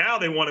themselves. And now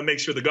they want to make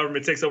sure the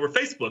government takes over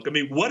Facebook. I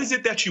mean, what is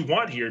it that you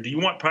want here? Do you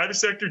want private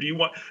sector?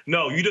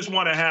 No, you just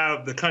want to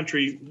have the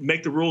country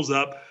make the rules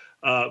up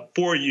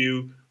for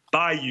you,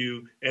 by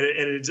you, and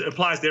it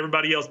applies to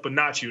everybody else but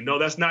not you. No,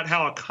 that's not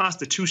how a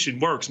constitution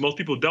works. Most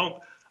people don't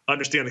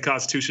understand the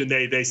Constitution.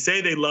 They say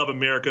they love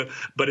America,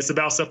 but it's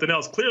about something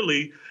else.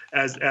 Clearly,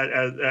 as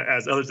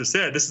others have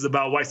said, this is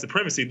about white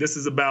supremacy. This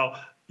is about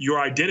your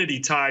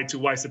identity tied to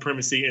white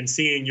supremacy and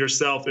seeing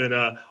yourself in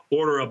a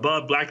order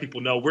above black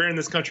people. No, we're in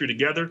this country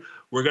together.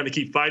 We're going to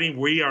keep fighting.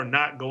 We are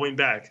not going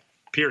back,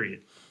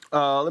 period.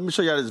 Let me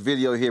show you this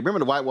video here. Remember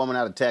the white woman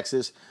out of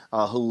Texas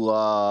who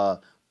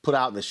put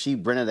out that she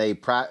rented a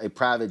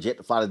private jet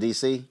to fly to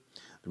D.C.?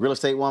 The real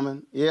estate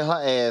woman? Yeah,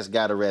 her ass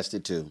got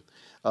arrested too.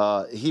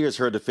 Here's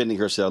her defending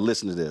herself.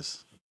 Listen to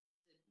this.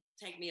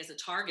 Take me as a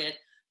target,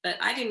 but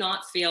I do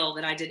not feel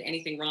that I did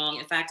anything wrong.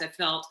 In fact, I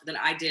felt that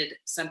I did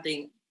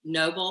something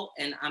noble,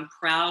 and I'm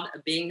proud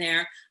of being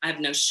there. I have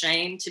no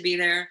shame to be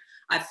there.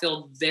 I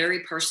feel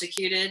very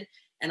persecuted,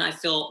 and I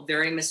feel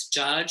very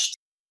misjudged.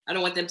 I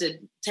don't want them to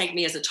take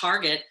me as a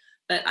target,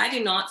 but I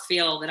do not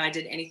feel that I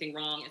did anything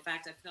wrong. In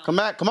fact, I felt... Come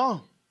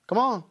on.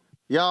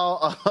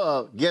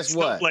 Y'all, guess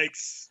what?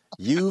 Snowflakes.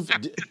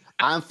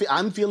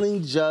 I'm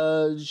feeling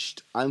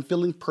judged. I'm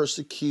feeling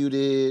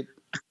persecuted.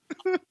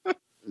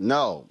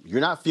 No,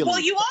 you're not feeling...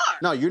 Well, you are.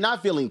 No, you're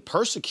not feeling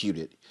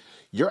persecuted.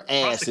 Your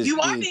ass is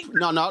being...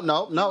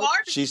 No.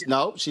 She's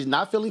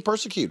not feeling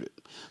persecuted.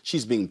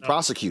 She's being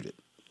prosecuted.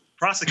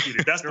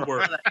 Prosecuted. That's the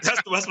word.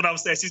 That's what I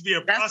was saying. She's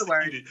being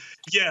prosecuted.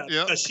 Yeah,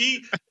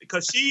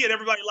 because she and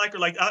everybody like her.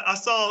 Like I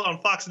saw on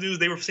Fox News,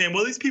 they were saying,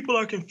 well, these people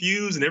are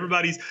confused, and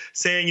everybody's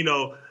saying,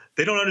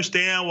 they don't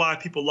understand why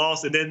people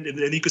lost. And then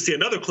you could see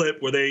another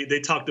clip where they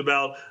talked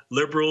about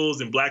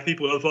liberals and black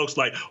people and other folks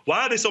like,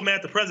 why are they so mad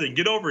at the president?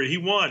 Get over it. He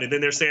won. And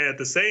then they're saying at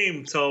the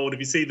same tone, if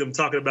you see them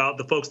talking about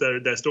the folks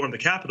that stormed the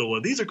Capitol,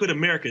 well, these are good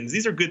Americans.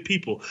 These are good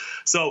people.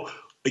 So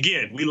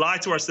again, we lie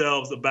to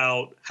ourselves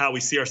about how we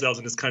see ourselves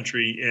in this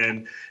country.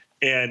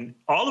 And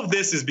all of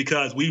this is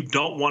because we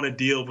don't want to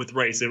deal with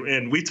race.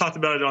 And we talked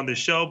about it on this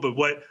show, but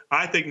what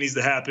I think needs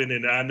to happen,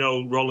 and I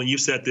know, Roland, you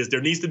said this,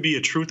 there needs to be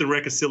a Truth and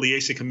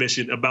Reconciliation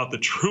Commission about the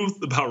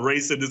truth about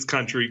race in this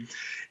country.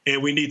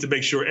 And we need to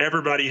make sure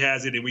everybody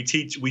has it. And we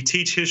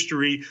teach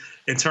history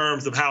in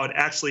terms of how it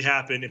actually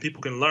happened, and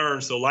people can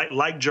learn. So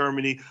like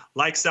Germany,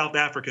 like South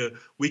Africa,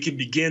 we can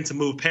begin to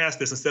move past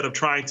this instead of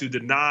trying to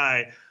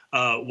deny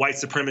white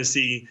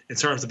supremacy in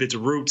terms of its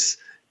roots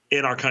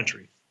in our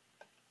country.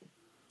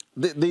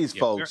 These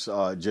folks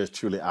are just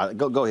truly...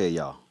 Go ahead,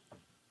 y'all.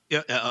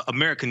 Yeah,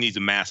 America needs a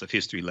massive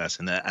history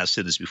lesson. I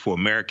said this before.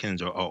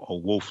 Americans are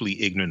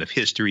woefully ignorant of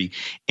history.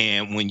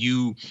 And when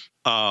you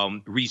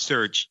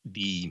research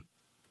the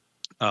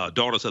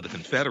Daughters of the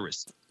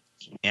Confederacy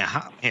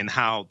and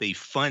how they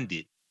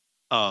funded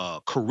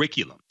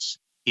curriculums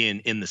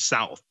in the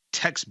South,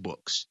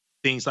 textbooks,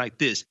 things like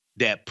this,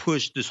 that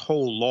pushed this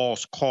whole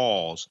lost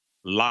cause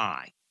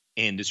lie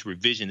and this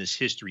revisionist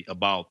history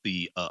about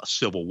the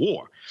Civil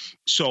War.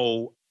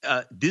 So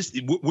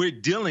we're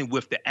dealing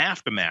with the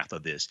aftermath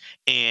of this,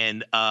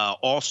 and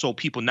also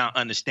people not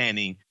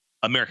understanding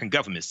American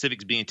government,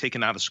 civics being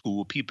taken out of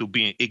school, people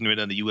being ignorant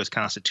of the U.S.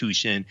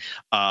 Constitution.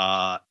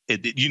 There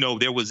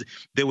was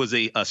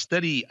a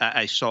study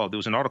I saw. There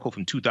was an article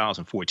from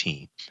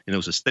 2014, and there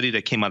was a study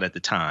that came out at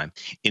the time,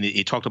 and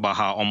it talked about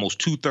how almost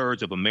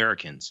 2/3 of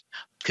Americans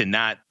could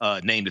not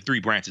name the 3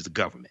 branches of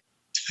government.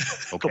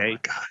 Okay, oh my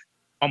God.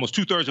 Almost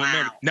 2/3 of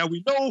Americans. Now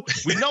we know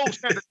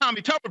Senator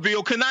Tommy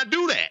Tuberville could not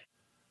do that.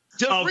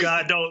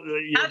 God,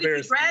 don't! How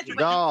did you graduate?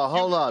 No,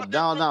 hold up,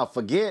 no,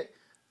 forget,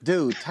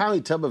 dude. Tommy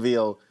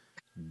Tuberville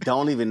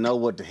don't even know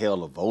what the hell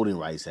the Voting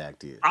Rights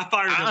Act is. I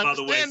fired him, by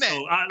the way. That.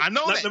 So I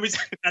know that. Let me say,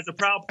 as a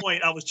proud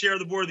point, I was chair of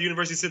the board of the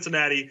University of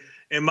Cincinnati.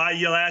 And my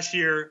last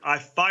year, I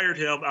fired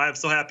him. I'm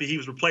so happy he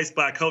was replaced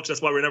by a coach.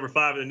 That's why we're number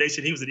 5 in the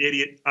nation. He was an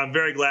idiot. I'm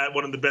very glad.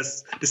 One of the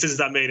best decisions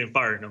I made in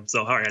firing him.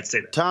 So, I had to say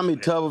that. Tommy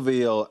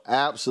Tuberville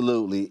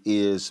absolutely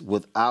is,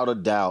 without a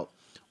doubt,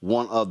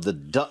 one of the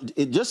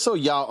just so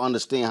y'all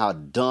understand how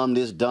dumb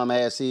this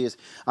dumbass is.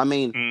 I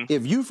mean,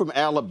 if you from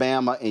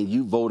Alabama and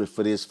you voted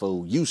for this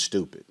fool, you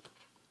stupid.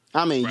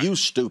 I mean, you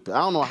stupid. I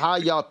don't know how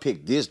y'all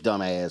picked this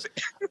dumbass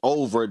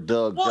over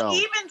Doug Jones.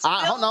 Even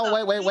still,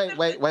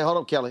 wait. Hold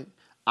up, Kelly.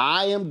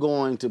 I am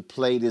going to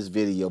play this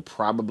video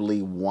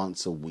probably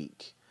once a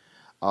week,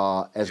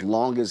 as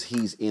long as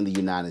he's in the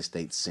United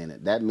States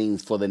Senate. That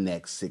means for the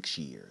next 6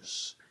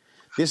 years.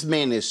 This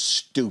man is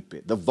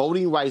stupid. The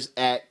Voting Rights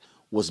Act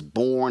was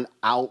born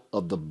out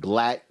of the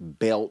Black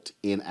Belt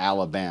in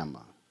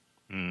Alabama.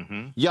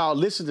 Y'all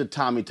listen to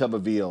Tommy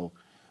Tuberville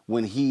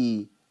when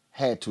he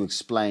had to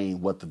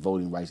explain what the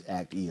Voting Rights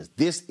Act is.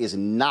 This is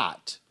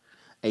not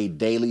a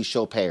Daily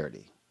Show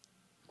parody.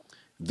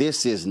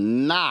 This is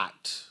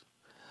not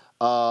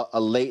a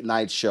late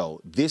night show.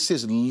 This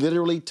is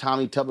literally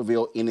Tommy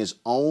Tuberville in his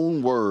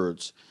own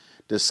words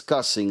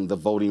discussing the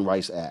Voting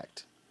Rights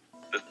Act.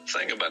 The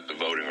thing about the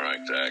Voting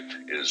Rights Act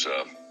is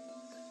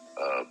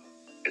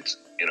it's,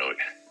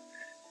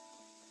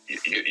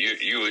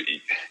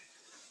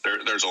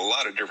 there's a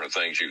lot of different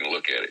things you can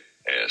look at it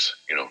as.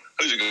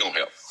 Who's it going to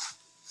help?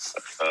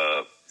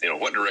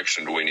 What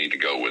direction do we need to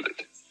go with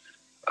it?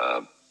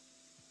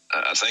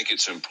 I think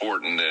it's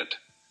important that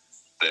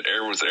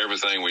with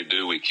everything we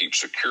do, we keep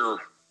secure.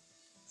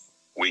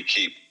 We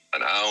keep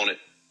an eye on it.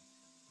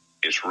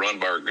 It's run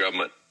by our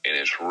government, and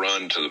it's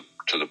run to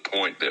the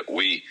point that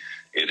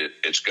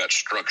it's got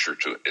structure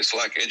to it. It's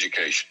like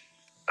education.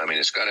 I mean,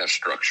 it's got to have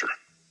structure.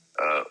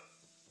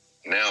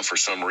 Now, for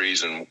some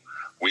reason,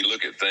 we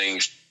look at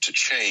things to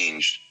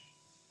change,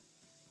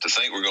 to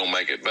think we're going to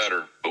make it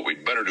better, but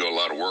we'd better do a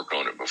lot of work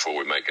on it before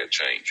we make that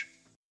change.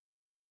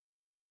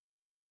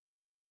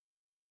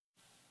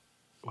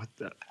 What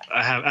the?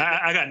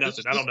 I got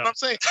nothing. I don't know. I'm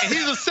saying, and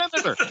he's a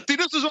senator. See,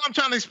 this is what I'm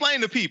trying to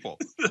explain to people.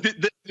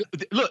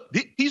 Look,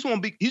 he's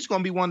going to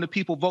be one of the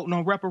people voting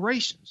on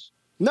reparations.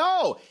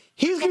 No,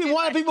 he's going to be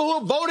one of the people who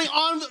are voting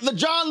on the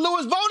John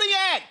Lewis Voting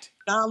Act.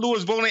 John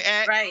Lewis Voting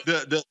Act, right.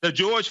 the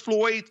George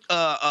Floyd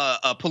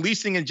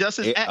Policing and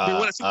Justice Act.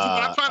 What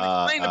I'm trying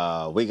to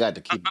explain we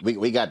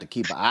got to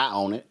keep an eye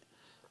on it.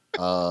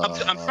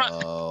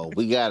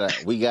 We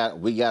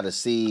gotta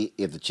see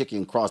if the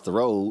chicken crossed the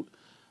road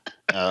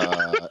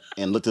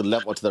and look to the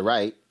left or to the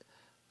right.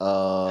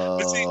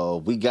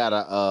 We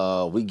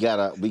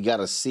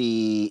gotta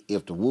see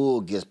if the wool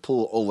gets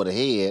pulled over the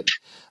head,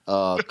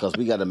 because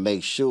we gotta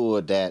make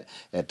sure that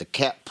the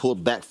cap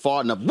pulled back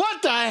far enough.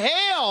 What the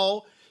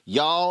hell?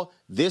 Y'all,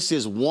 this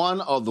is one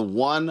of the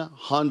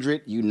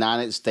 100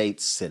 United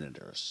States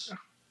senators.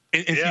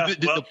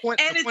 The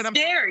point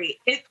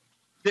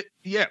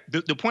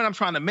I'm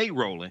trying to make,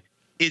 Roland,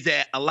 is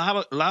that a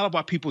lot of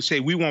our people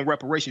say we want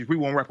reparations.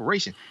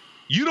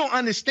 You don't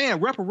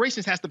understand.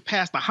 Reparations has to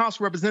pass the House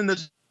of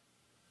Representatives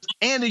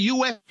and the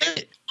U.S.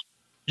 Senate.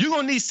 You're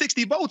gonna need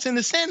 60 votes in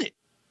the Senate.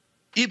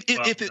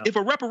 If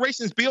a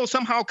reparations bill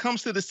somehow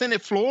comes to the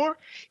Senate floor,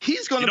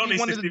 he's going to be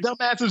one of the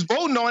dumbasses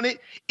voting on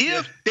it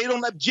if they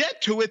don't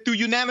object to it through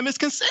unanimous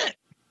consent.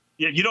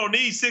 Yeah, you don't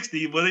need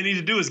 60. What they need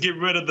to do is get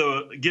rid of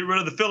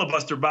the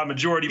filibuster by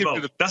majority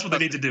vote. That's what they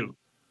need to do.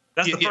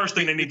 That's the first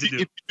thing they need to do.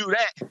 If you do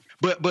that,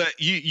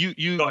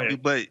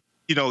 but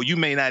you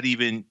may not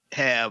even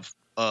have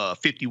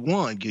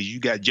 51 because you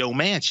got Joe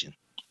Manchin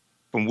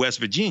from West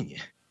Virginia.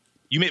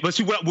 You may, but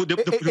see what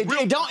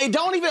it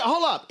don't even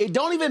hold up. It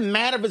don't even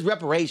matter if it's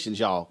reparations,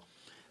 y'all.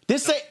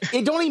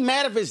 It don't even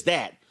matter if it's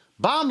that.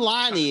 Bottom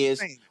line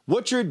is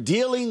what you're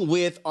dealing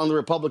with on the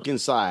Republican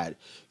side.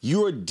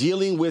 You are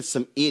dealing with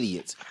some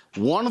idiots.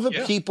 One of the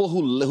people who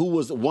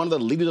was one of the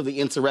leaders of the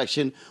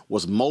insurrection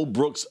was Mo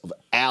Brooks of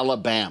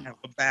Alabama.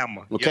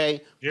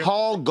 Okay,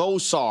 Paul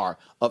Gosar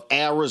of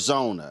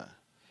Arizona.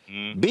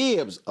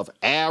 Bibbs of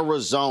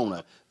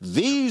Arizona.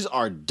 These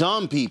are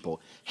dumb people.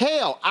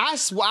 Hell, I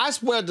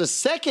swear the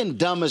second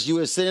dumbest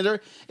U.S.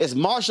 senator is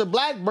Marsha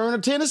Blackburn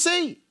of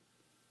Tennessee.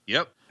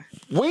 Yep.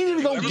 We need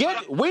to go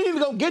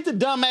get the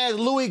dumbass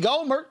Louis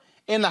Gohmert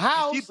in the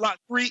House.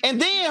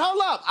 And then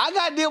hold up, I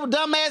got to deal with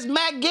dumbass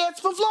Matt Gaetz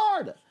from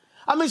Florida.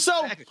 I mean,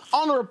 so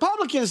on the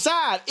Republican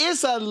side,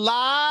 it's a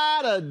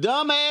lot of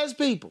dumbass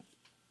people.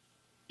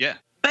 Yeah.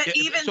 But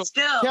even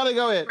still, Kelly,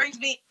 go ahead. Brings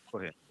me. Go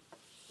ahead.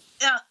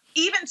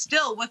 Even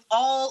still, with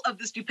all of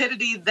the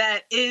stupidity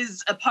that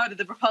is a part of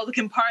the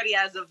Republican Party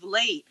as of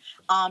late,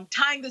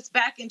 tying this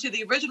back into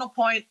the original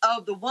point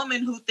of the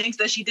woman who thinks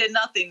that she did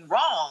nothing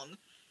wrong,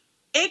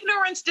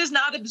 ignorance does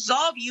not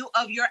absolve you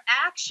of your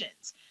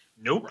actions.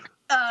 Nope.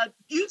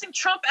 Using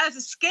Trump as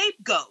a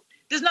scapegoat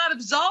does not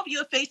absolve you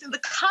of facing the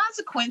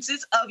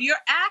consequences of your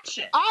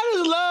actions. I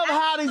just love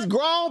how these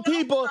grown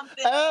people,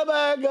 oh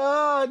my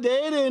God,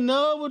 they didn't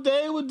know what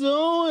they were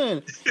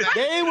doing.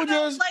 They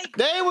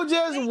were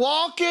just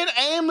walking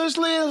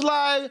aimlessly. It's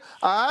like,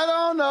 I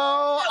don't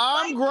know,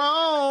 I'm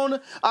grown.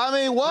 I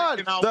mean,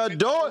 what?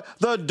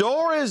 The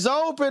door is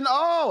open.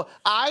 Oh,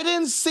 I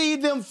didn't see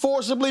them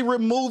forcibly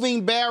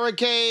removing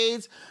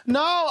barricades.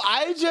 No,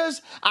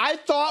 I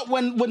thought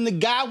when the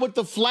guy with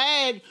the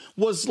flag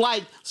was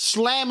like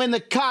slamming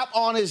the cop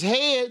on his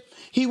head,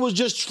 he was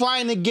just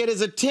trying to get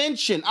his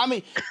attention. I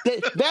mean,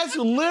 that's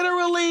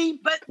literally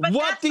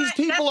what these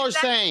people are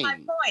saying. My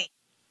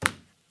point.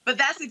 But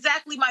that's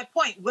exactly my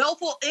point.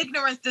 Willful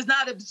ignorance does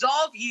not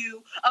absolve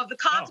you of the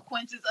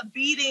consequences of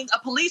beating a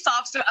police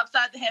officer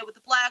upside the head with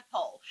a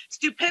flagpole.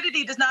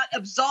 Stupidity does not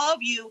absolve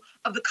you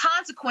of the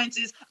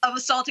consequences of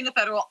assaulting a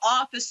federal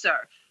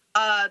officer.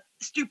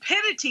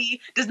 Stupidity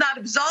does not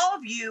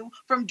absolve you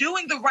from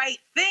doing the right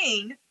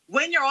thing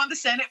when you're on the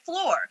Senate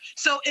floor.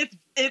 So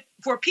if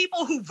for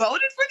people who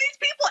voted for these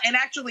people and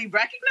actually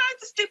recognize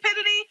the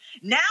stupidity,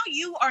 now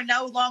you are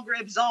no longer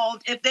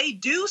absolved if they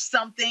do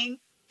something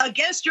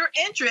against your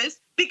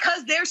interests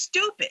because they're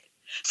stupid.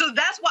 So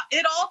that's why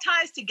it all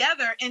ties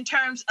together in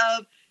terms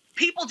of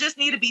people just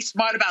need to be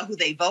smart about who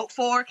they vote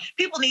for.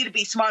 People need to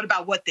be smart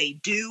about what they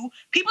do.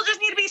 People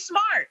just need to be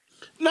smart.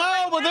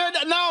 No, but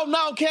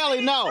no,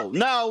 Kelly,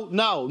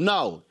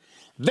 no.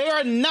 They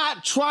are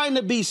not trying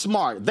to be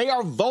smart. They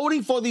are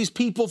voting for these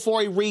people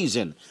for a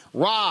reason.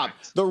 Rob,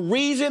 the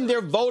reason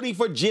they're voting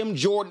for Jim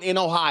Jordan in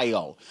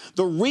Ohio,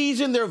 the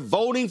reason they're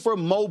voting for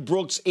Mo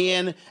Brooks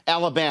in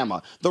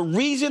Alabama, the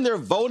reason they're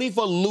voting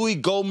for Louis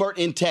Gohmert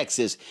in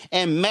Texas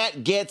and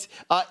Matt Gaetz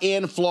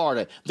in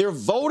Florida, they're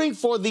voting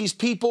for these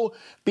people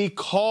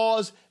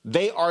because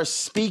they are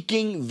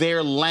speaking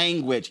their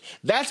language.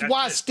 That's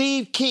why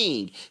Steve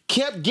King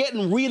kept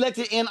getting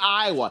reelected in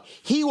Iowa.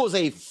 He was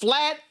a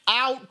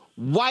flat-out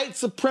white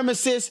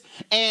supremacist,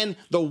 and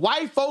the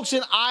white folks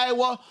in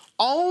Iowa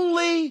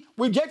only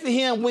rejected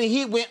him when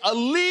he went a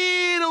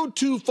little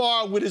too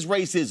far with his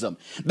racism.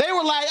 They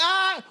were like,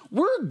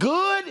 we're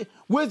good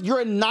with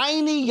your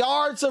 90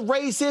 yards of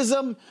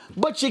racism,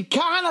 but you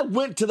kind of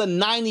went to the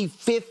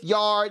 95th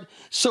yard,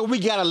 so we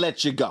got to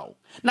let you go.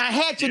 Now,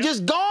 had you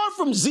just gone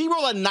from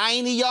 0 to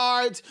 90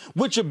 yards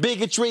with your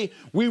bigotry,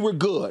 we were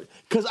good.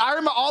 Because I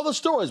remember all the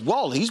stories.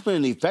 Well, he's been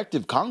an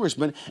effective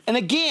congressman. And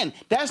again,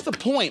 that's the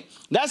point.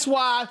 That's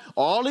why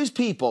all these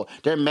people,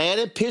 they're mad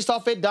and pissed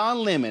off at Don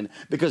Lemon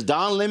because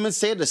Don Lemon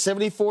said the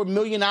 74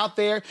 million out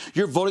there,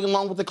 you're voting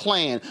along with the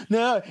Klan.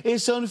 No,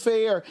 it's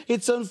unfair.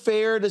 It's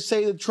unfair to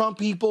say the Trump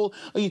people,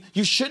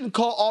 you shouldn't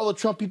call all the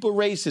Trump people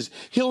racist.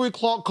 Hillary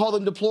called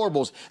them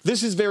deplorables.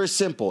 This is very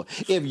simple.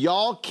 If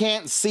y'all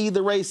can't see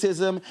the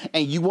racism,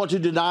 and you want to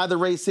deny the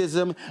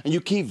racism and you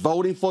keep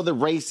voting for the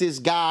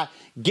racist guy,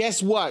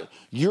 guess what?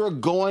 You're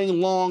going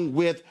along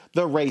with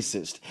the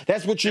racist.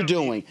 That's what you're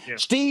doing. Yeah.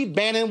 Steve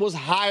Bannon was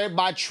hired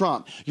by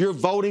Trump. You're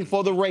voting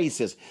for the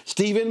racist.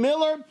 Stephen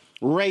Miller,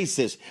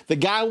 racist. The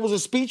guy who was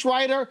a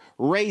speechwriter,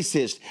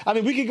 racist. I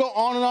mean, we could go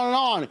on and on and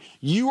on.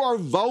 You are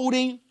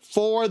voting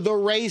for the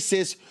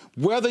racist,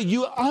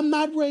 I'm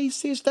not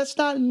racist. That's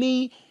not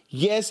me.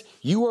 Yes,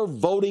 you are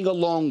voting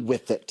along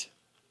with it.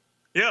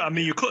 Yeah, I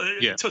mean,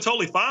 you're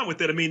totally fine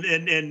with it. I mean,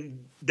 and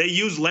they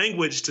use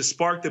language to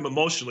spark them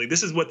emotionally.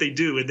 This is what they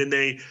do. And then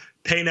they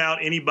paint out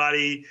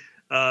anybody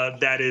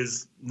that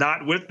is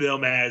not with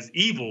them as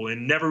evil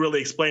and never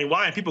really explain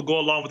why. And people go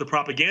along with the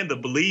propaganda,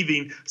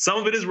 believing a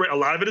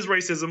lot of it is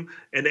racism.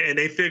 And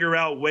they figure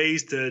out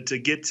ways to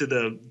get to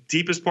the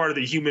deepest part of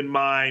the human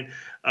mind.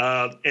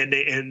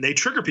 And they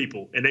trigger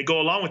people and they go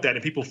along with that.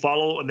 And people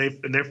follow and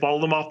they follow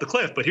them off the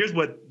cliff. But here's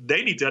what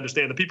they need to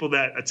understand. The people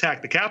that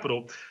attack the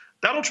Capitol,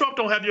 Donald Trump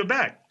don't have your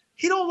back.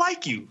 He don't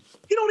like you.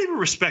 He don't even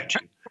respect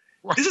you.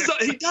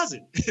 He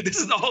doesn't.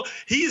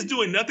 He is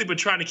doing nothing but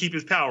trying to keep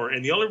his power.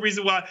 And the only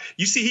reason why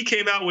you see he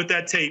came out with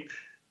that tape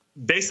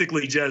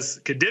basically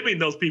just condemning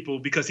those people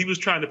because he was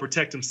trying to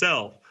protect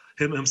himself.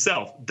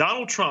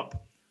 Donald Trump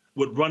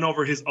would run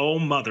over his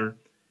own mother,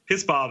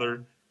 his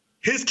father,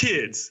 his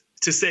kids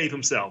to save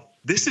himself.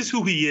 This is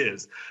who he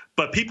is.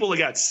 But people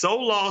got so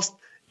lost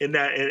in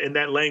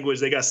that language,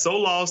 they got so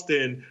lost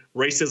in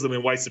racism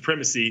and white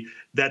supremacy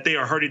that they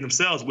are hurting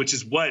themselves, which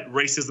is what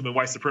racism and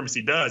white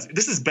supremacy does.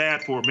 This is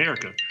bad for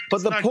America.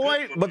 But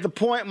the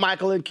point,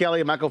 Michael and Kelly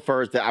and Michael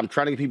first, that I'm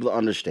trying to get people to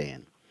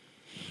understand.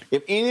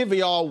 If any of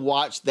y'all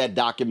watched that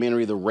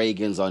documentary, The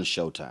Reagans, on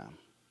Showtime,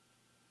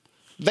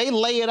 they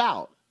lay it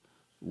out.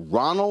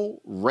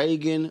 Ronald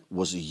Reagan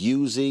was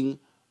using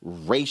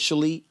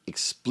racially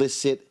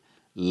explicit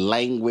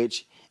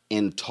language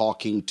in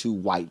talking to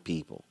white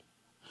people.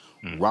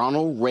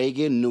 Ronald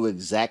Reagan knew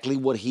exactly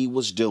what he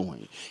was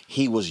doing.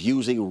 He was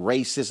using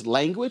racist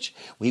language.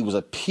 He was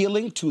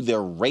appealing to their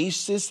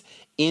racist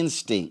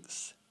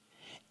instincts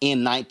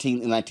in the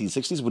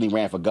 1960s when he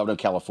ran for governor of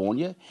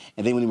California,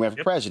 and then when he ran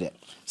for president.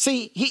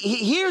 See,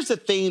 here's the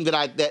thing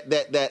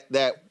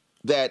that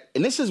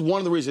and this is one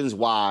of the reasons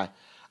why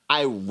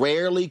I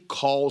rarely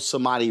call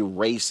somebody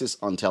racist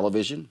on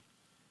television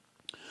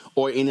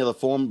or any other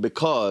form,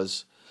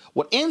 because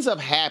what ends up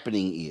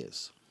happening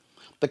is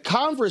the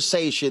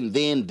conversation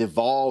then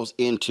devolves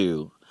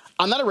into,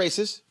 I'm not a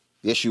racist.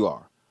 Yes, you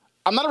are.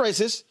 I'm not a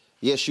racist.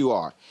 Yes, you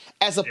are.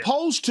 As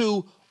opposed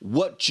to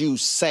what you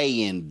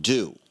say and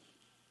do.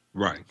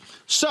 Right.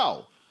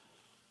 So,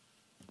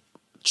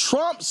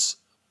 Trump's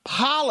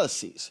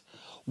policies,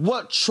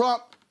 what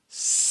Trump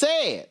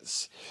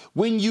says,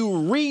 when you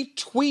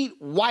retweet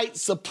white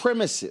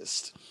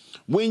supremacists,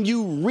 when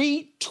you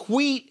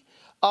retweet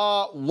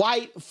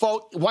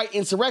white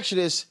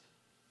insurrectionists,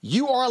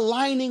 you are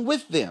aligning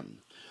with them.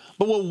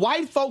 But what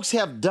white folks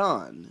have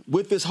done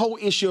with this whole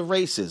issue of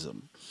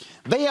racism,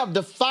 they have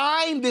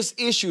defined this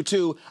issue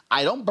to,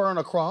 I don't burn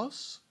a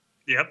cross.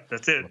 Yep,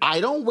 that's it. I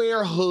don't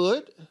wear a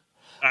hood.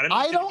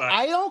 I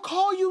don't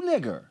call you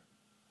nigger.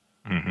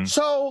 Mm-hmm.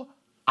 So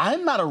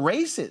I'm not a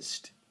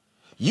racist.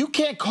 You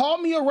can't call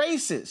me a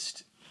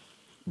racist.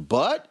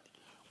 But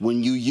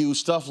when you use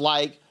stuff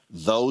like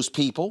those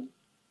people,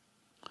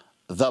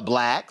 the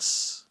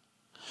blacks,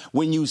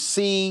 when you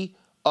see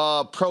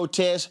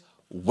protests,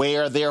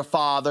 where their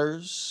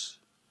fathers,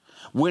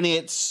 when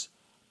it's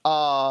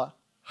how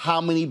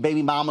many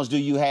baby mamas do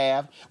you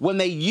have, when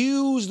they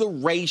use the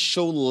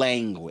racial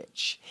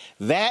language,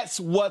 that's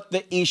what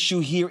the issue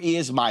here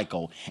is,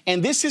 Michael.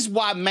 And this is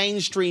why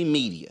mainstream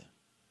media,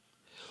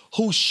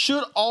 who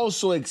should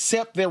also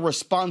accept their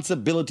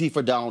responsibility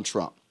for Donald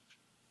Trump,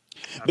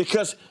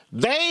 because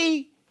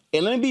they,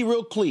 and let me be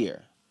real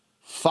clear,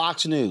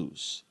 Fox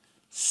News,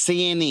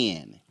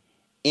 CNN,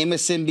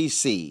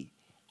 MSNBC,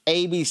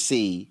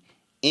 ABC,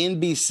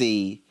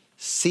 NBC,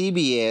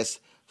 CBS,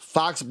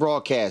 Fox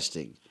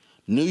Broadcasting,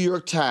 New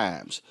York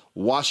Times,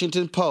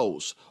 Washington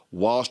Post,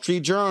 Wall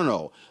Street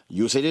Journal,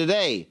 USA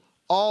Today,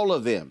 all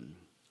of them,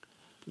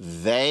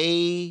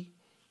 they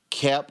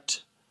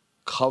kept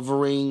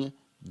covering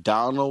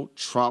Donald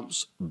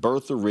Trump's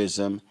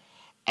birtherism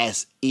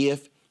as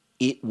if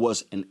it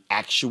was an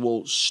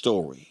actual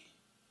story.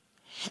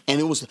 And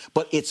it was,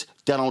 but it's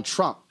Donald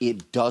Trump.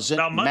 It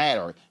doesn't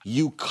matter.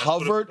 You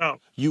covered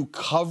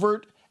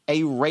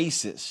a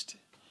racist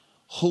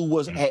who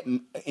was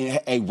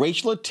a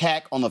racial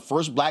attack on the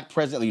first black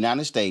president of the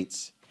United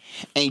States,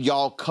 and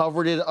y'all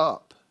covered it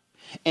up.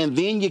 And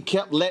then you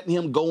kept letting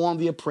him go on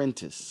The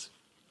Apprentice.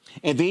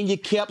 And then you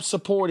kept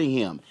supporting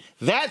him.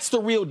 That's the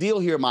real deal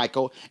here,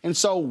 Michael. And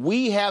so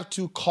we have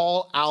to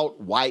call out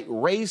white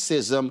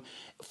racism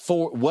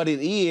for what it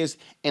is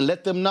and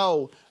let them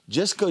know,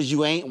 just because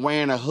you ain't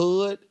wearing a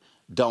hood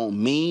don't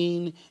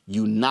mean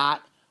you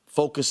not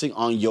focusing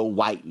on your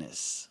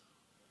whiteness.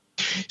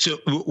 So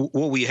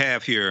what we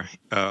have here,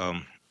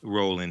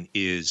 Roland,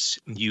 is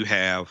you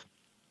have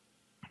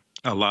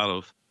a lot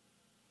of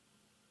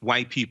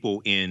white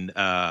people in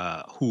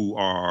who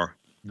are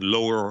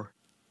lower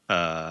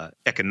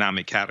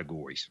economic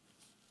categories.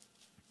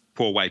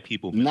 Poor white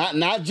people.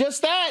 Not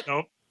just that.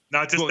 Nope.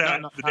 Not just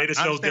that. The data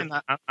shows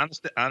different. I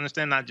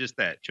understand not just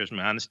that, Churchman.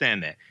 I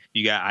understand that.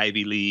 You got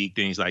Ivy League,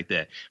 things like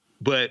that.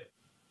 But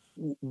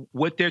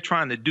what they're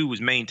trying to do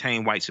is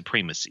maintain white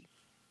supremacy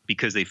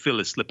because they feel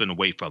it's slipping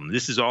away from them.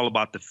 This is all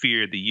about the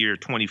fear of the year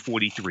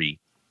 2043.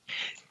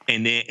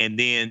 And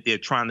then they're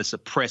trying to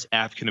suppress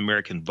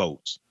African-American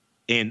votes.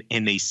 And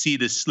they see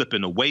this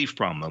slipping away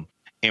from them.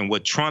 And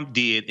what Trump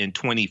did in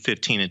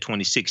 2015 and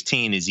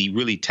 2016 is he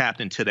really tapped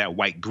into that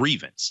white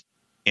grievance.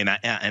 And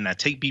I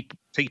take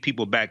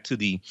people back to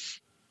the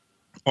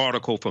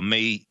article from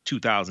May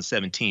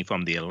 2017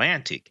 from The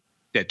Atlantic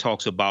that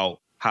talks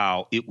about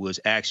how it was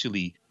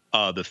actually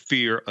the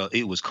fear of,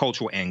 it was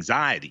cultural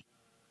anxiety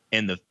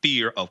and the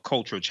fear of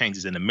cultural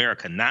changes in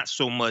America. Not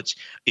so much,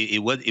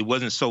 it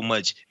wasn't so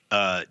much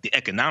the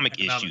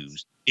economic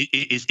issues.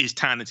 It's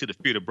tied into the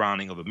fear of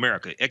browning of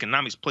America.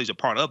 Economics plays a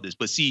part of this,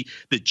 but see,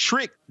 the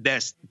trick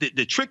that's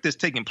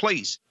taking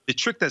place, the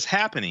trick that's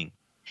happening,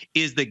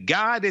 is the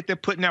guy that they're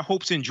putting their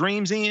hopes and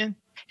dreams in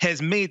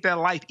has made their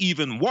life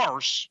even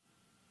worse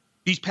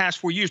these past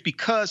 4 years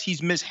because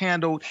he's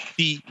mishandled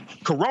the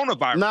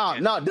coronavirus.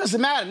 No, it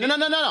doesn't matter.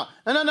 No.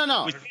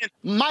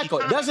 Michael,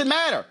 it doesn't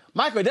matter.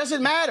 Michael, it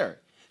doesn't matter.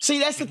 See,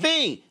 that's the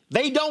thing.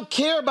 They don't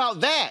care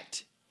about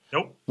that.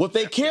 Nope. What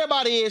they care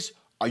about is,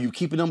 are you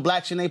keeping them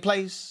blacks in their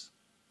place?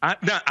 I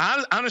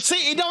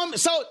understand. See, it don't.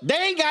 So they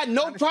ain't got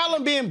no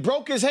problem being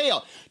broke as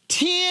hell.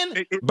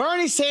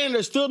 Bernie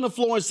Sanders stood on the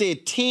floor and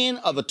said 10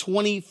 of the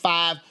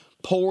 25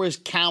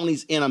 poorest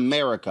counties in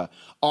America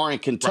are in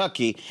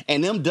Kentucky,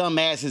 and them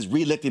dumbasses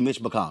reelected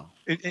Mitch McConnell.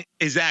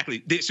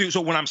 Exactly.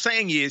 So what I'm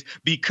saying is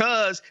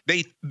because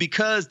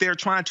they're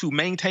trying to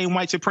maintain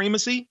white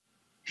supremacy,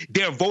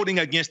 they're voting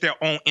against their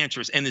own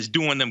interests and it's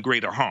doing them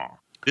greater harm.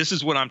 This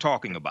is what I'm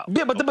talking about.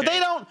 Yeah, but they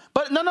don't.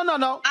 But no.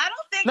 I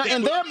don't think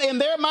in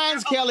their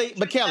minds, Kelly.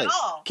 But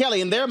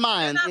Kelly, in their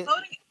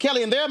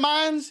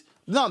minds,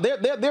 no,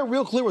 they're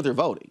real clear what they're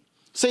voting.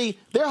 See,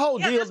 their whole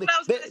deal.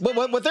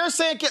 What they're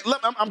saying,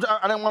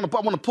 I want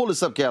to pull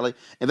this up, Kelly,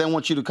 and then I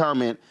want you to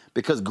comment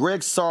because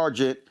Greg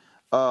Sargent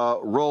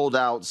rolled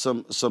out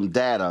some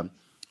data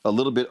a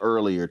little bit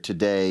earlier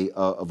today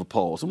of a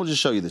poll. So I'm going to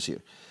just show you this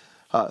here.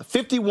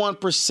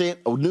 51%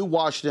 of New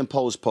Washington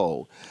Post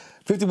poll.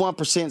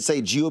 51% say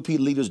GOP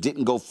leaders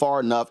didn't go far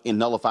enough in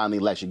nullifying the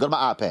election. Go to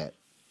my iPad.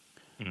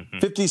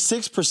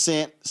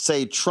 56%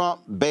 say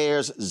Trump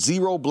bears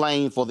zero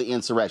blame for the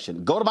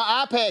insurrection. Go to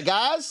my iPad,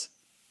 guys.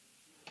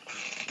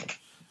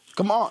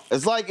 Come on.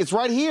 It's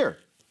right here.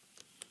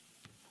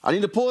 I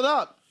need to pull it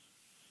up.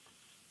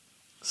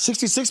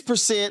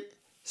 66%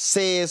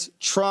 says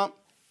Trump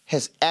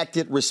has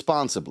acted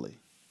responsibly.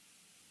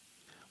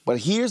 But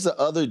here's the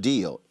other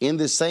deal. In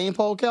this same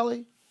poll,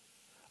 Kelly,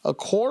 a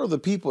quarter of the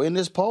people in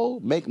this poll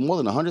make more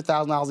than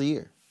 $100,000 a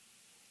year.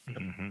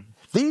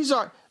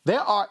 There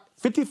are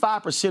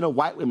 55% of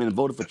white women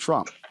voted for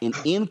Trump, an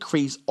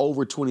increase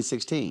over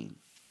 2016.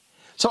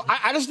 So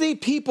I just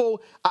need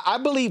people, I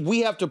believe we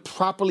have to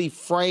properly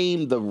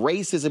frame the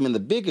racism and the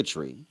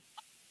bigotry,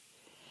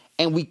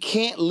 and we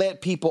can't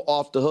let people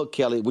off the hook,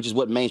 Kelly, which is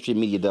what mainstream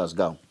media does.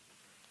 Go.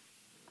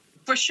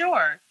 For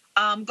sure.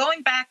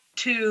 Going back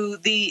to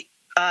the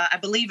I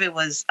believe it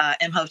was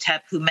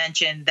Imhotep who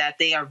mentioned that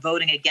they are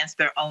voting against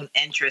their own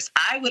interests.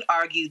 I would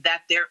argue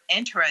that their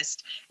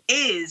interest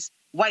is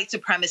white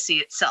supremacy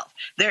itself.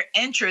 Their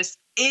interest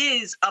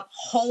is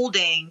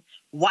upholding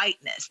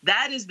whiteness.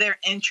 That is their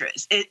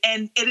interest.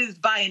 And it is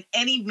by an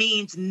any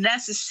means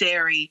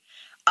necessary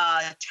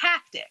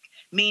tactic,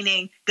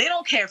 meaning they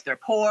don't care if they're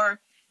poor.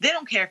 They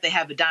don't care if they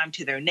have a dime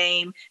to their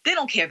name. They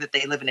don't care that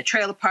they live in a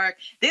trailer park.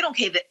 They don't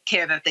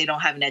care that they don't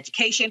have an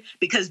education,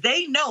 because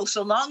they know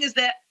so long as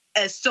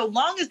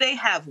they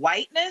have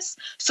whiteness,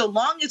 so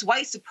long as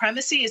white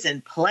supremacy is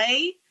in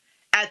play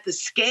at the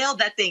scale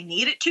that they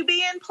need it to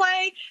be in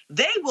play,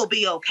 they will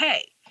be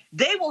okay.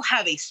 They will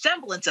have a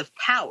semblance of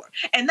power.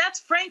 And that's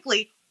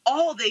frankly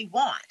all they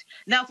want.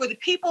 Now, for the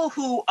people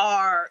who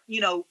are,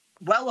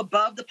 well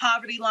above the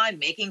poverty line,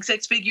 making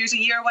six figures a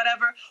year or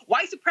whatever,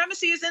 white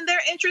supremacy is in their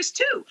interest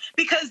too,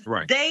 because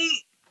they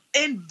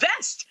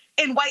invest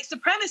in white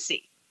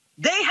supremacy.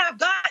 They have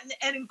gotten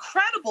an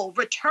incredible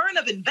return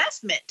of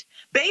investment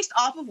based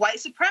off of white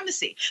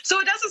supremacy. So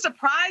it doesn't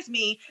surprise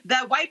me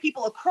that white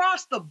people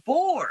across the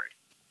board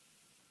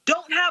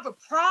don't have a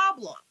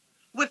problem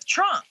with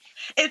Trump.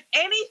 If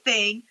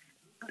anything,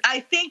 I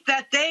think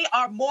that they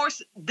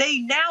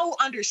now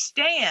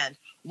understand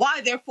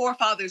why their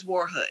forefathers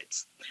wore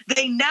hoods.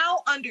 They now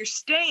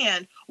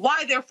understand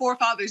why their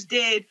forefathers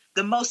did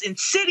the most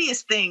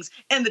insidious things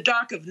in the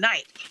dark of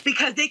night,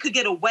 because they could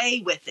get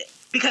away with it,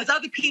 because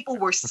other people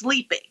were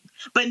sleeping.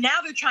 But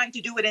now they're trying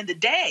to do it in the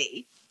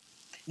day.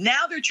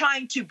 Now they're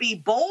trying to be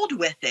bold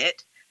with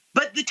it,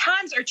 but the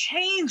times are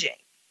changing.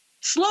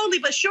 Slowly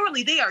but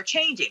surely, they are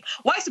changing.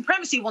 White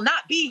supremacy will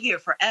not be here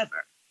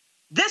forever.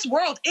 This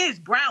world is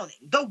browning.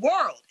 The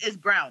world is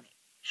browning.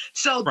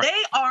 So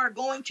they are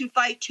going to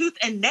fight tooth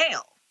and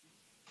nail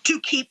to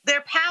keep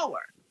their power.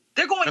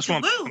 They're going to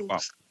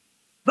lose,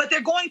 but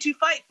they're going to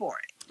fight for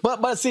it.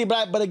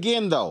 But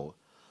again, though,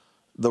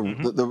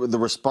 the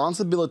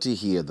responsibility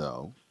here,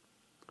 though,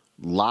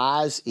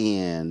 lies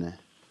in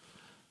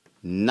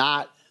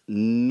not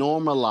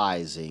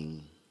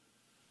normalizing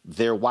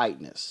their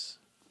whiteness.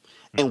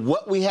 And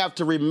what we have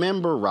to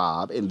remember,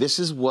 Rob, and this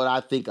is what I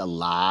think a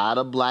lot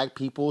of black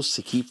people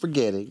keep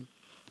forgetting,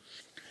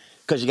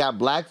 because you got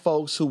black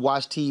folks who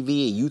watch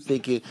TV and you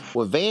thinking,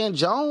 well, Van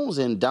Jones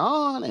and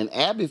Don and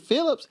Abby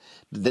Phillips,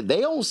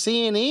 they on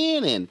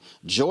CNN, and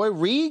Joy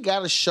Reid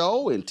got a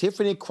show, and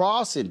Tiffany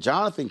Cross and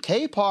Jonathan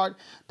Capehart,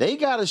 they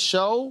got a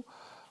show.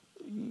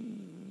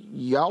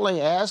 Y'all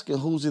ain't asking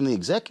who's in the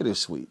executive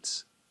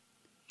suites.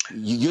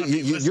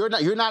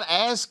 You're not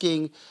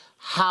asking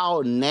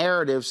how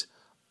narratives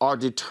are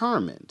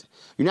determined.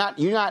 You're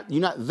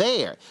not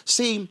there.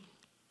 See,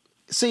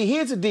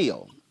 here's the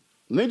deal.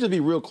 Let me just be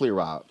real clear,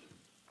 Rob.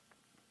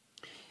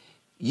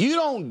 You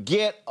don't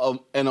get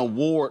an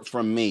award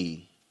from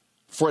me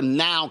for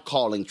now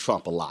calling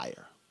Trump a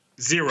liar.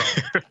 Zero.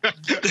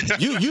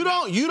 you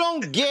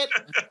don't get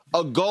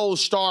a gold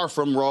star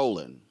from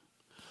Roland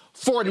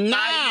for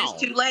now.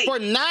 Too late. For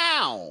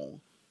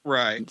now.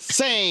 Right.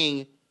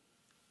 Saying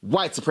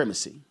white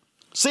supremacy.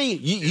 See,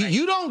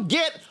 you don't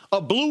get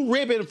a blue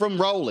ribbon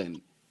from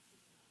Roland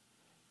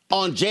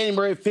on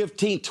January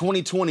 15,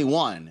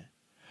 2021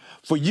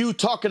 for you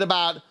talking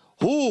about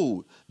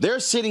who they're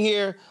sitting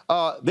here,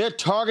 they're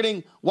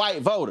targeting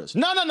white voters.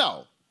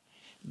 No.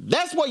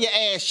 That's where your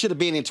ass should have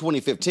been in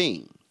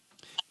 2015.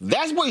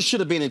 That's where he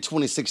should have been in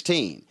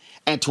 2016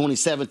 and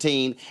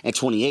 2017 and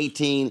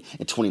 2018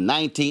 and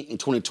 2019 and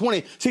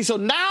 2020. See, so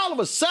now all of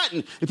a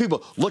sudden, if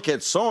people look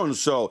at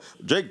so-and-so,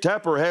 Jake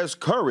Tapper has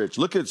courage.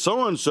 Look at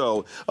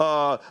so-and-so.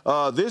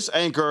 This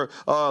anchor,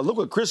 look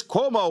what Chris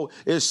Cuomo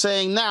is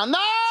saying now.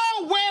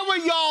 No, where were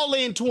y'all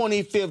in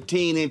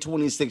 2015 and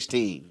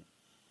 2016?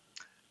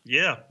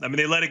 Yeah, I mean,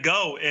 they let it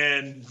go.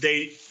 And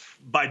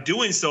by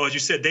doing so, as you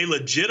said, they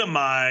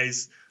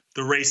legitimize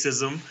the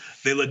racism.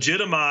 They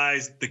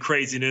legitimize the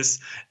craziness.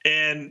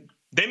 And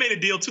they made a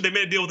deal, too. They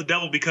made a deal with the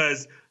devil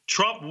because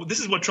Trump,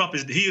 this is what Trump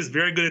is. He is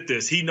very good at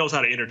this. He knows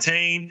how to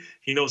entertain.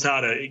 He knows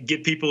how to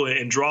get people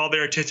and draw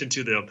their attention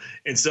to them.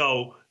 And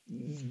so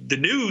the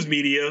news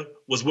media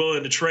was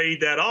willing to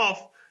trade that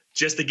off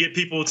just to get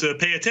people to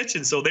pay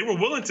attention. So they were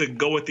willing to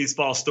go with these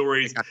false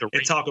stories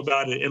and talk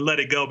about it and let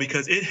it go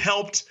because it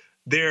helped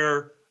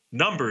their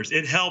numbers.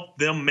 It helped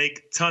them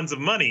make tons of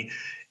money.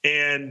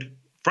 And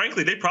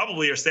frankly, they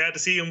probably are sad to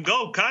see him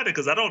go, kind of,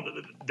 because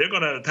they're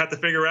going to have to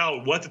figure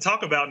out what to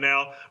talk about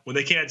now when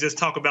they can't just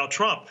talk about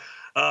Trump.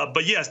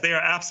 But yes, they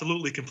are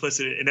absolutely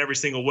complicit in every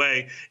single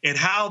way. And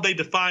how they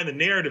define the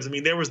narratives. I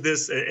mean, there was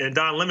this, and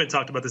Don Lemon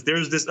talked about this, there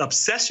was this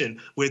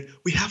obsession with,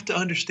 we have to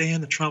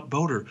understand the Trump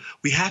voter.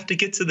 We have to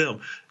get to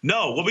them.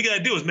 No, what we got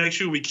to do is make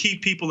sure we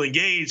keep people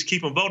engaged,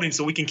 keep them voting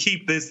so we can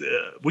keep this,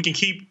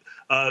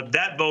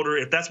 that voter,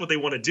 if that's what they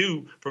want to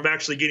do, from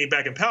actually getting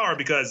back in power,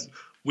 because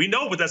we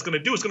know what that's going to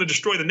do. It's going to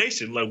destroy the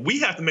nation. Like, we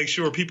have to make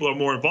sure people are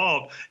more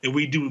involved, and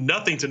we do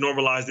nothing to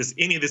normalize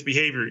any of this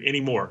behavior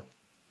anymore.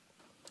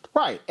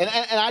 Right. And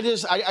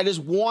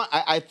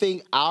I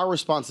think our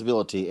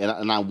responsibility,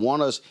 and I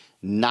want us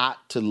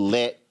not to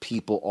let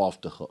people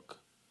off the hook.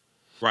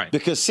 Right.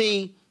 Because,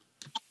 see,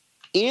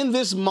 in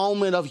this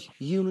moment of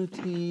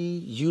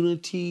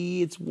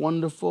unity, it's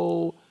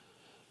wonderful,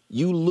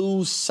 you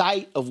lose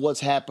sight of what's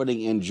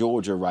happening in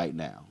Georgia right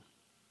now.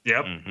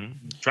 Yep.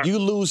 Mm-hmm. You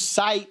lose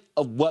sight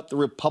of what the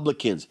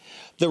Republicans,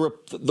 the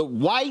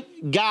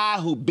white guy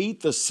who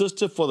beat the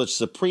sister for the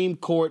Supreme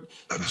Court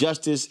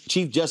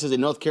Chief Justice in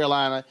North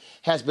Carolina,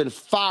 has been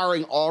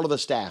firing all of the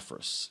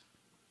staffers.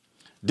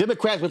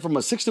 Democrats went from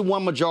a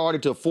 61 majority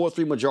to a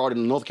 4-3 majority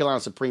in the North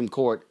Carolina Supreme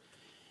Court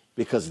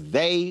because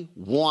they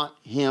want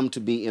him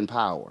to be in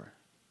power.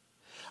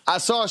 I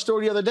saw a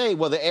story the other day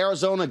where the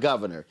Arizona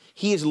governor,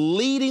 he is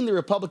leading the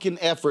Republican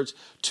efforts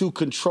to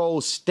control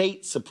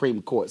state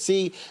Supreme Court.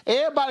 See,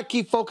 everybody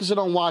keep focusing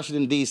on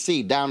Washington,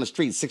 D.C., down the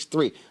street,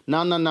 6'3".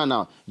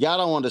 No. Y'all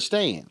don't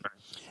understand.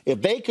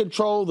 If they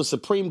control the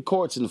Supreme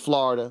Courts in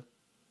Florida,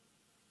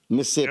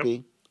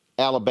 Mississippi,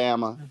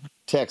 Alabama,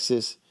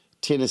 Texas,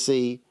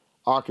 Tennessee,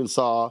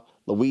 Arkansas,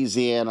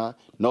 Louisiana,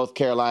 North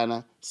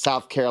Carolina,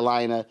 South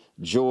Carolina,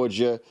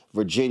 Georgia,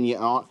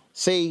 Virginia,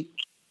 see,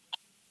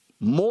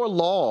 more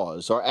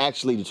laws are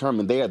actually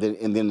determined there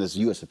than this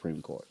U.S.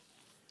 Supreme Court.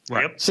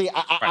 Right. See,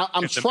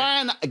 I'm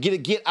trying to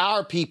get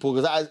our people,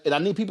 because I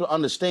need people to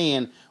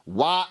understand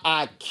why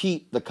I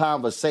keep the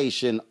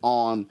conversation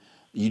on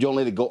you don't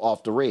let it go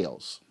off the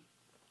rails.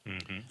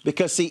 Mm-hmm.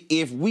 Because, see,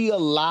 if we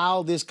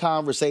allow this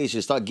conversation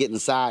to start getting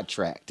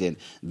sidetracked and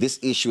this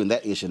issue and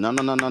that issue, no.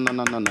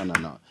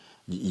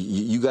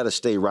 You got to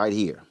stay right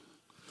here.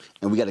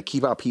 And we got to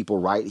keep our people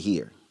right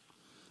here.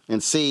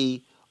 And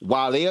see,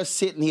 while they are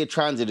sitting here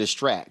trying to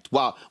distract,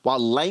 while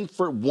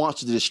Langford wants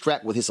to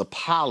distract with his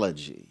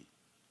apology,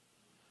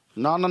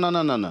 no.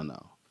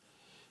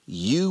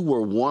 You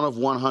were one of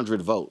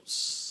 100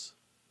 votes.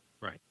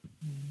 Right.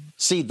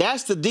 See,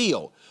 that's the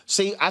deal.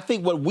 See, I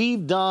think what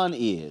we've done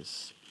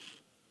is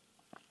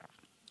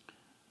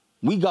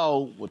we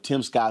go, well,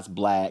 Tim Scott's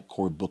black,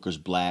 Cory Booker's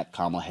black,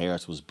 Kamala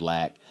Harris was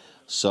black,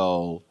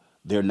 so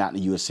they're not in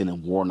the U.S. Senate.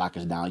 Warnock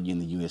is now in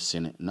the U.S.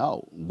 Senate.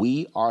 No,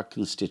 we are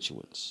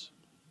constituents.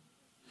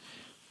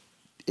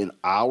 And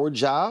our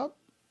job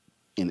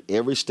in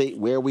every state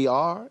where we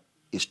are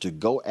is to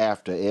go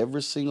after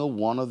every single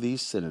one of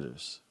these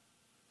senators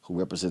who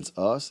represents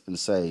us and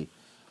say,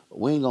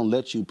 we ain't going to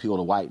let you peel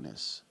the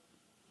whiteness.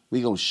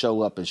 We're going to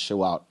show up and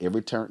show out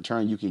every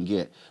turn you can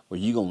get where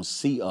you're going to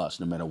see us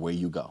no matter where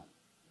you go.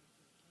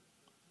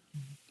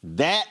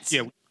 That's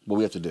what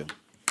we have to do.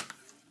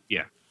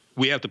 Yeah.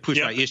 We have to push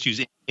our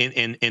issues.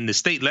 And the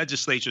state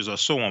legislatures are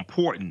so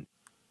important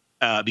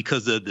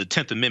because of the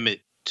 10th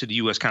Amendment to the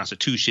U.S.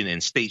 Constitution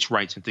and states'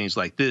 rights and things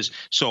like this.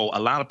 So a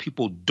lot of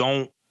people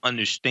don't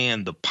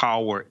understand the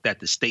power that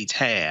the states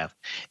have.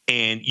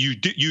 And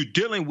you're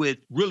dealing with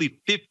really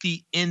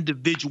 50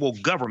 individual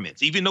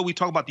governments. Even though we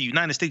talk about the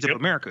United States of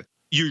America,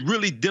 you're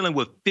really dealing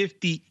with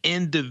 50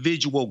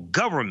 individual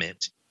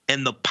governments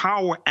and the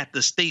power at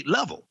the state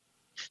level.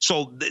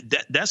 So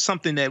that's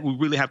something that we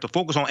really have to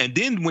focus on. And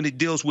then when it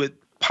deals with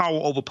power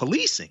over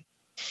policing,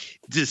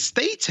 the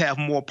states have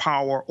more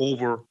power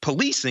over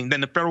policing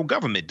than the federal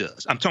government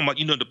does. I'm talking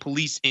about, the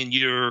police in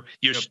your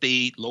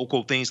state,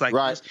 local, things like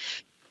this.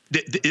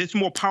 There's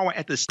more power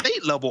at the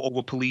state level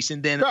over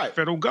policing than the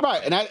federal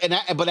government. Right,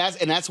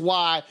 and that's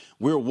why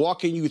we're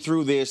walking you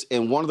through this.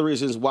 And one of the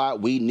reasons why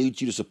we need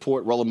you to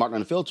support Roland Martin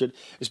Unfiltered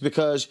is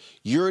because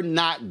you're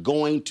not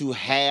going to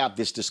have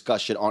this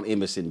discussion on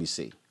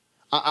MSNBC.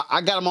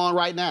 I got them on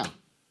right now.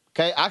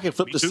 Okay, I can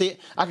flip to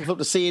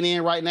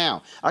CNN right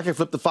now. I can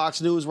flip to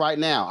Fox News right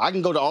now. I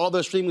can go to all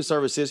their streaming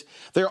services.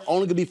 They're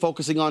only going to be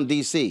focusing on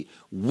D.C.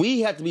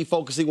 We have to be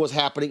focusing what's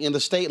happening in the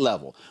state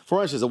level.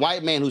 For instance, a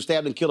white man who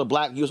stabbed and killed a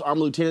black U.S.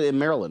 Army lieutenant in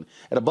Maryland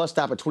at a bus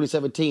stop in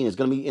 2017 is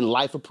going to be in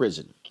life of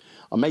prison.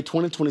 On May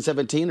 20,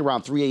 2017,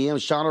 around 3 a.m.,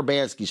 Sean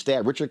Urbanski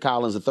stabbed Richard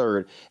Collins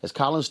III as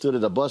Collins stood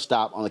at a bus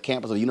stop on the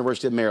campus of the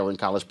University of Maryland,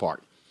 College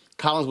Park.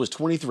 Collins was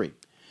 23.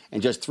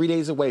 And just 3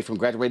 days away from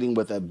graduating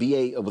with a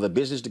BA with a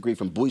business degree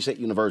from Bowie State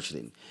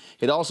University.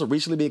 He'd also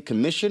recently been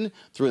commissioned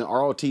through an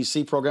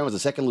ROTC program as a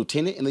second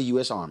lieutenant in the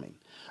U.S. Army.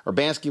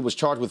 Urbanski was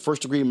charged with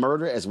first-degree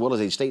murder as well as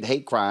a state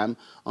hate crime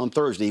on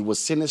Thursday. He was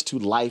sentenced to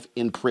life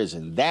in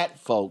prison. That,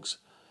 folks,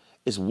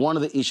 is one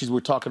of the issues we're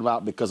talking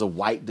about because of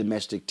white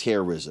domestic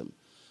terrorism.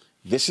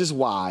 This is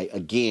why,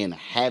 again,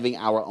 having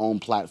our own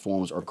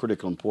platforms are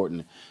critically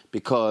important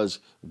because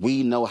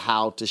we know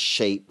how to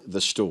shape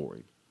the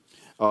story.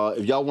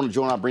 If y'all want to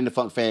join our Bring the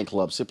Funk fan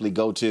club, simply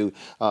go to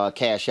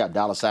Cash App,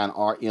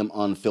 $RM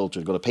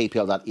Unfiltered. Go to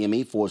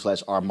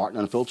paypal.me/R Martin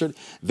Unfiltered,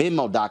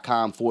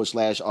 Venmo.com/RM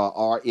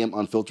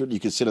Unfiltered. You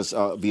can send us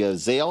via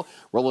Zelle,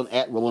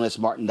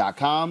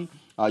 Roland@RolandSMartin.com.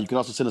 You can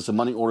also send us a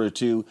money order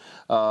to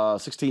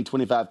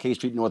 1625 K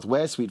Street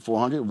Northwest, Suite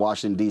 400,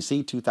 Washington,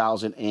 D.C.,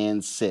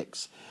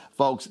 2006.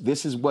 Folks,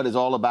 this is what it's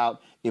all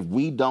about. If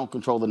we don't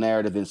control the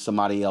narrative, then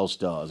somebody else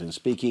does. And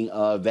speaking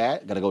of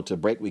that, got to go to a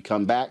break. We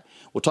come back.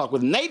 We'll talk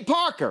with Nate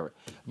Parker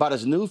about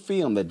his new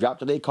film that dropped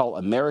today called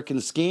American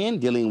Skin,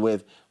 dealing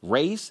with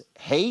race,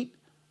 hate,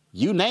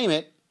 you name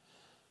it.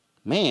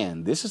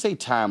 Man, this is a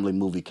timely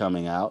movie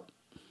coming out.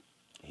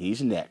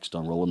 He's next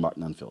on Roland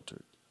Martin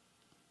Unfiltered.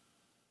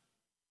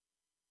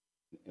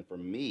 And for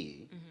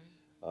me,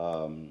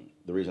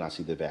 the reason I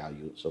see the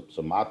value,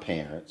 so my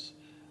parents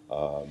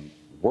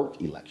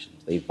worked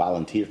elections. They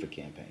volunteered for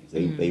campaigns.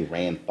 They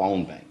ran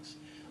phone banks.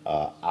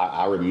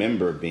 I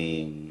remember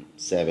being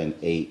 7,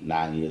 8,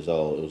 9 years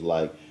old. It was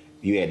like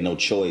you had no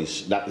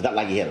choice. It's not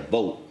like you had a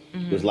vote.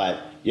 It was like,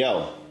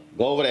 yo,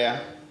 go over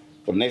there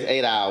for the next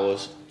 8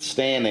 hours,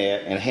 stand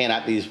there and hand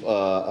out these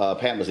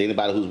pamphlets to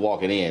anybody who's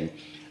walking in,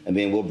 and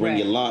then we'll bring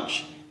you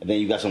lunch, and then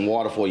you got some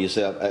water for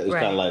yourself. It was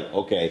kind of like,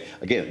 okay.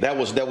 Again, that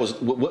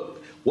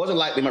wasn't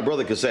like my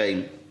brother could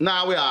say,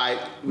 nah, we're all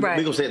right.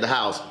 We gonna stay at the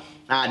house.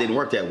 It didn't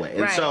work that way.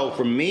 And so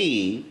for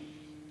me,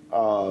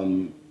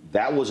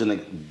 that was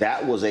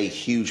a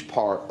huge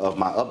part of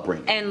my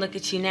upbringing. And look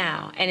at you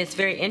now. And it's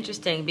very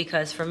interesting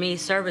because for me,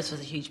 service was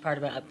a huge part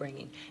of my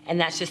upbringing. And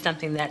that's just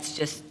something that's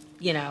just,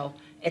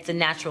 it's a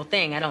natural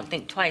thing. I don't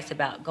think twice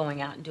about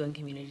going out and doing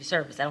community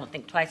service. I don't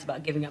think twice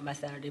about giving up my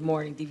Saturday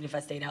mornings, even if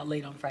I stayed out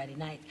late on Friday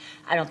nights.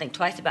 I don't think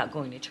twice about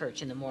going to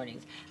church in the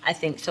mornings. I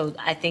think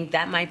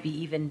that might be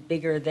even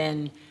bigger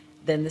than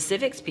the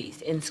civics piece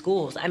in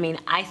schools. I mean,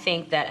 I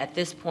think that at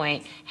this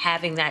point,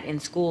 having that in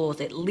schools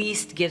at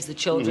least gives the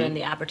children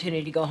the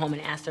opportunity to go home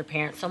and ask their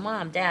parents, so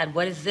Mom, Dad,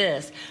 what is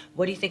this?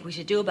 What do you think we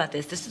should do about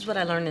this? This is what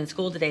I learned in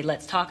school today.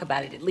 Let's talk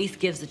about it. At least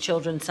gives the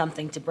children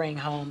something to bring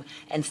home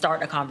and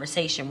start a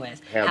conversation with.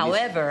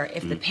 However,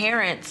 if the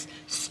parents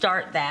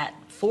start that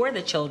for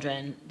the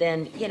children,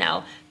 then,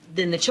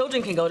 then the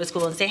children can go to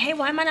school and say, hey,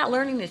 why am I not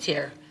learning this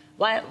here?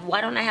 Why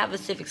don't I have a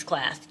civics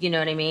class? You know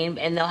what I mean?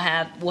 And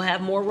we'll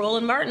have more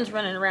Roland Martins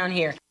running around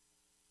here.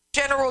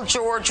 General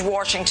George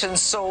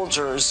Washington's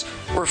soldiers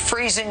were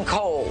freezing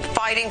cold,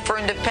 fighting for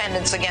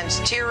independence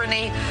against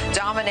tyranny,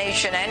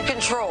 domination, and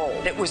control.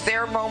 It was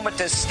their moment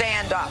to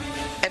stand up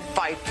and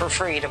fight for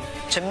freedom.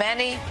 To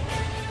many,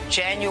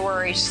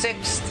 January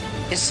 6th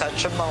is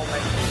such a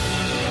moment.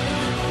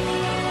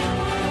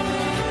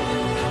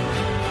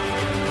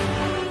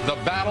 The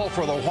battle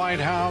for the White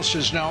House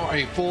is now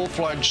a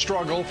full-fledged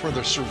struggle for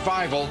the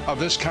survival of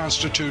this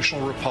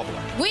constitutional republic.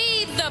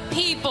 We, the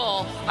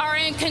people, are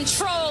in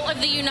control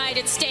of the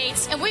United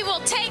States, and we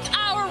will take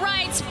our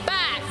rights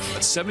back.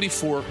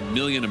 74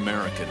 million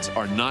Americans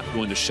are not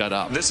going to shut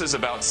up. This is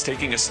about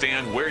taking a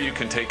stand where you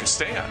can take a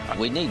stand.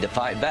 We need to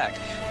fight back.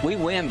 We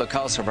win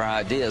because of our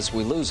ideas.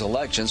 We lose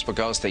elections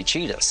because they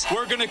cheat us.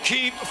 We're going to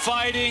keep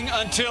fighting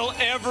until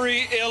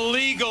every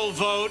illegal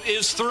vote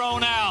is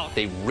thrown out.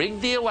 They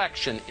rigged the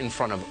election in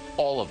front of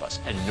all of us,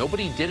 and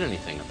nobody did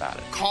anything about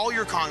it. Call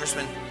your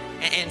congressman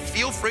and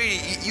feel free.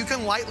 You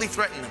can lightly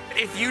threaten them.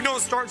 If you don't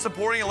start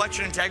supporting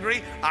election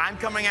integrity, I'm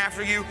coming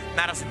after you.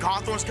 Madison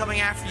Cawthorn's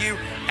coming after you.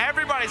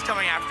 Everybody's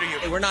coming after you.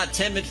 Hey, we're not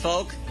timid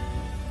folk.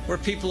 We're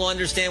people who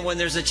understand when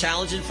there's a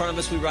challenge in front of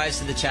us, we rise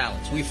to the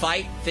challenge. We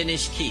fight,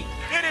 finish, keep.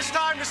 It is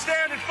time to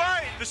stand and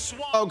fight.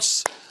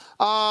 Folks,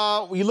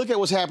 you look at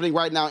what's happening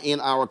right now in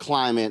our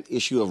climate,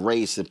 issue of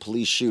race and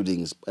police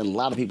shootings, and a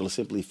lot of people are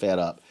simply fed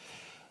up.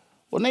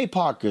 Well, Nate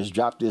Parker's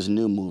dropped his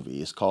new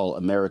movie. It's called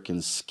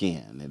American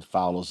Skin. It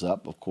follows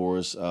up, of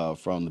course,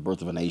 from The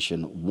Birth of a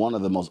Nation, one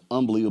of the most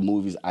unbelievable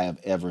movies I have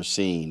ever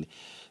seen.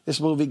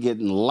 This movie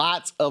getting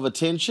lots of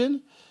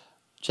attention.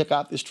 Check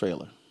out this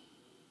trailer.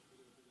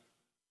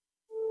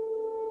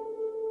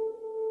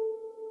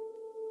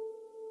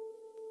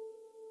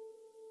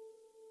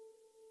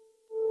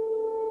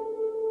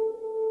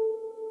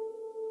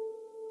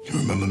 You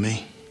remember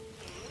me?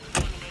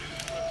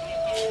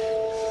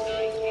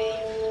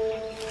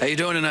 How you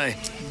doing tonight?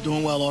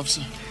 Doing well,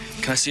 officer.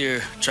 Can I see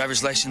your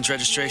driver's license,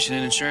 registration,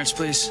 and insurance,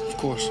 please? Of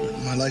course.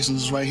 My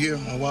license is right here,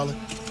 my wallet.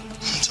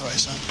 It's all right,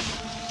 son.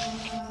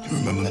 You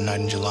remember the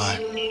night in July?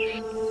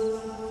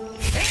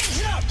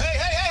 Hands up!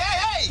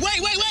 Hey!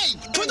 Wait!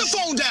 Put the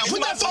phone down! Put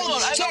that phone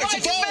down! Sorry, it's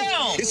a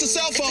phone! It's a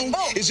cell phone.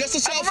 It's just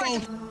a cell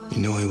phone. You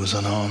knew he was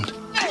unarmed.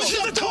 Get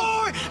in the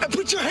car and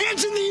put your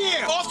hands in the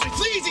air! Officer,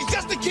 please, he's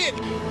just a kid!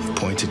 You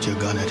pointed your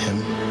gun at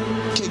him.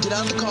 Okay, get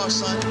out of the car,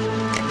 son.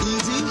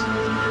 Easy.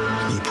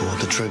 You pulled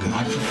the trigger.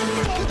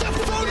 Put that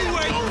phone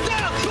away!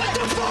 Put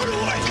the phone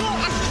away!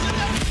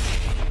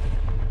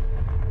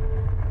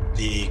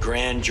 The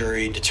grand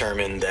jury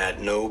determined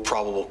that no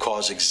probable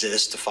cause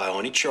exists to file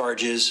any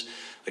charges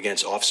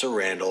against Officer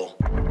Randall.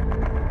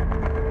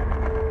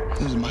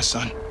 This is my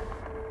son.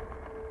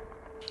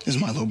 This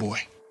is my little boy.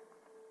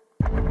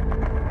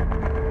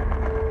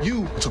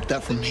 You took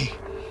that from me.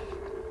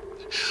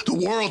 The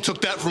world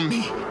took that from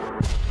me.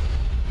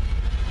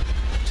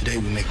 Today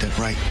we make that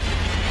right.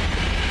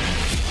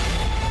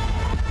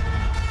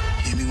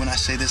 Hear me when I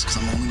say this, because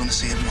I'm only going to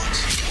say it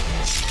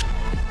once.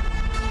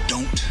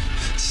 Don't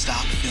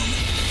stop filming.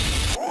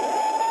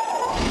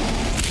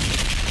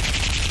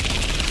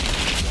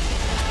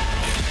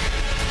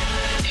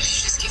 You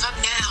should just give up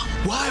now.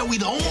 Why are we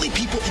the only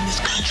people in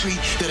this country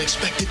that are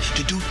expected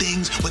to do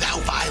things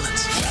without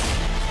violence?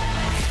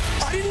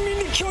 I didn't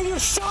mean to kill your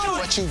son.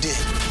 What you did.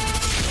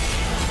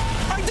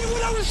 I did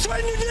what I was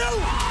trying to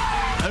do.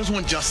 I just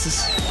want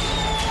justice.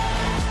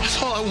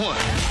 That's all I want.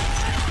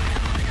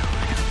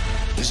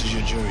 This is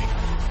your jury.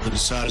 The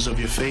deciders of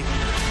your fate.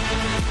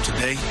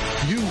 Today,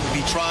 you will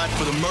be tried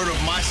for the murder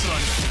of my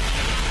son.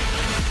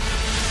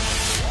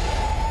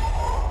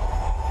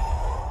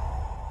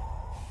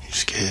 You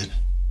scared?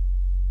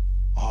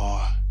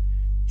 Are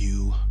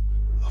you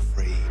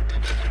afraid?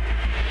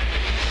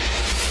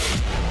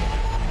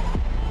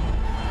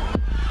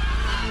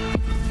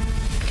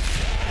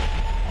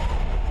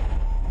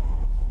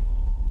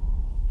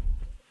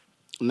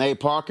 Nate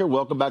Parker,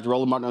 welcome back to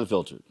Roland Martin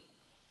Unfiltered.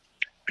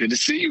 Good to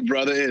see you,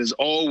 brother. It is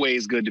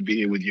always good to be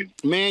here with you.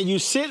 Man, you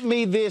sent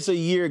me this a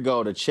year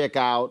ago to check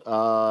out.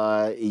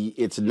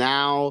 It's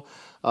now,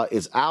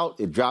 it's out.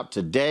 It dropped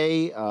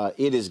today.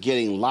 It is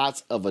getting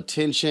lots of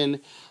attention.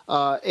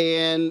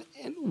 And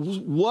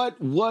what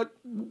was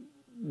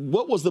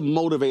the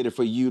motivator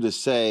for you to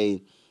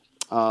say,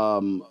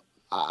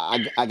 I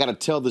got to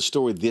tell the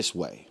story this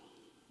way?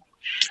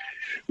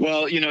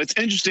 Well, you know, it's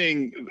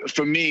interesting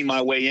for me,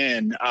 my way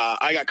in.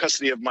 I got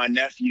custody of my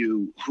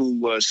nephew, who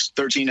was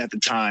 13 at the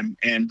time,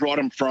 and brought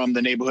him from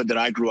the neighborhood that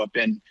I grew up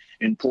in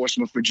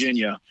Portsmouth,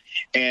 Virginia,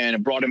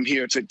 and brought him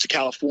here to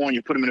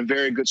California, put him in a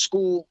very good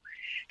school.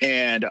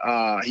 And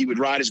he would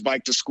ride his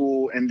bike to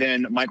school. And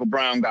then Michael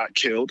Brown got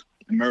killed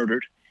and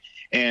murdered.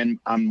 And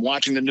I'm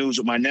watching the news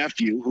with my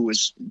nephew, who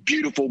is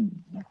beautiful,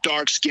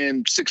 dark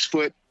skinned, 6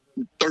 foot,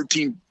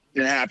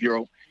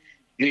 13-and-a-half-year-old.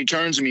 And he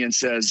turns to me and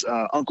says,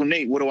 Uncle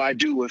Nate, what do I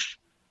do if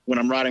when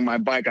I'm riding my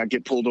bike, I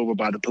get pulled over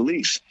by the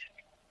police?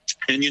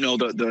 And, you know,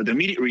 the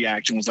immediate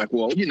reaction was like,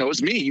 well, you know,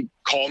 it's me. You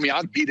call me.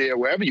 I'll be there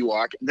wherever you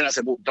are. And then I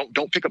said, well,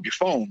 don't pick up your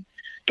phone.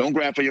 Don't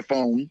grab for your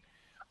phone.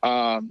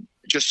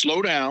 Just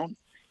slow down.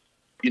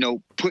 You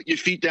know, put your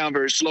feet down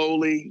very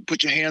slowly.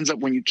 Put your hands up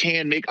when you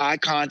can. Make eye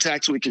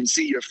contact so we can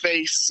see your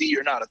face, see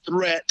you're not a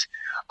threat.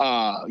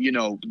 You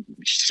know,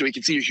 so he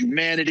can see your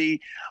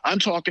humanity. I'm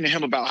talking to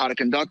him about how to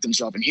conduct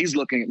himself, and he's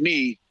looking at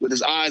me with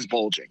his eyes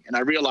bulging. And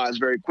I realized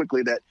very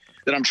quickly that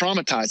I'm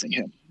traumatizing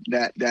him,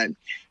 that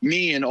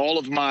me and all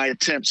of my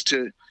attempts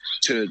to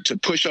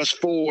push us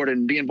forward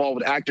and be involved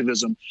with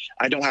activism,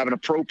 I don't have an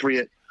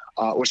appropriate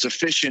or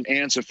sufficient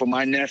answer for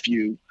my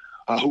nephew,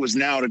 who is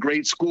now at a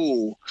great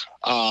school,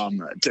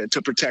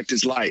 to protect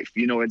his life.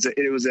 You know,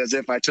 it was as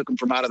if I took him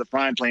from out of the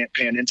frying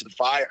pan into the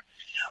fire.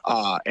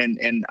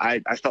 And I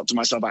felt to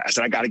myself, I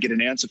said, I got to get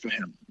an answer for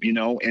him, you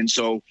know? And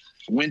so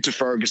went to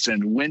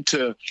Ferguson, went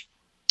to,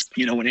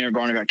 you know, when Aaron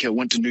Garner got killed,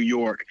 went to New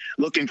York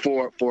looking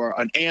for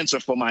an answer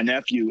for my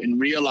nephew, and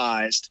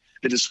realized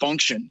the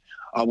dysfunction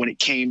when it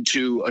came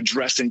to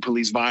addressing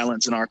police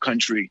violence in our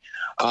country,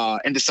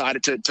 and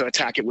decided to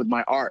attack it with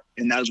my art.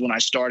 And that is when I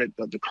started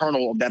the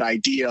kernel of that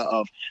idea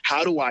of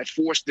how do I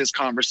force this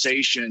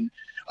conversation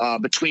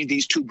between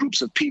these two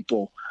groups of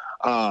people.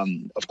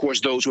 Of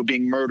course, those who are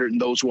being murdered and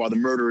those who are the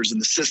murderers in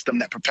the system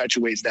that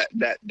perpetuates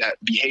that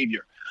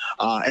behavior.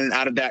 And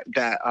out of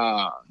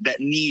that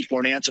need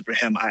for an answer for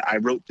him, I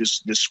wrote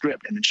this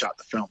script and then shot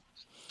the film.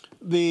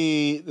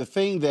 The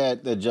thing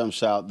that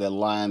jumps out, that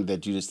line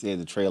that you just said in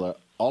the trailer,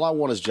 all I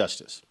want is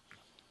justice.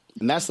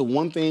 And that's the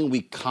one thing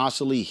we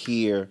constantly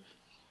hear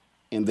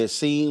in this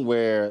scene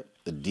where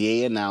the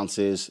DA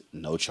announces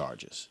no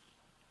charges.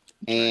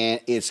 And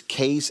it's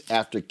case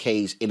after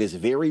case. It is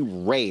very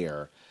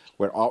rare.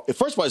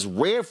 First of all, it's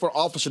rare for an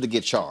officer to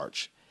get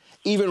charged.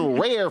 Even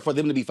rare for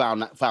them to be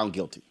found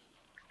guilty.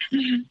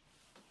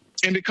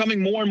 And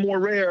becoming more and more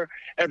rare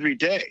every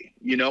day.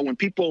 You know, when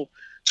people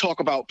talk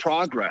about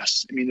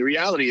progress, I mean, the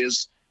reality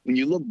is when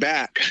you look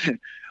back,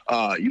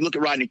 you look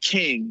at Rodney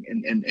King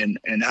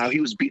and how he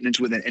was beaten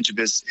into within an inch of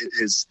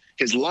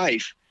his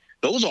life.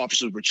 Those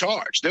officers were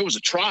charged. There was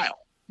a trial.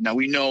 Now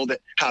we know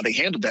that how they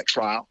handled that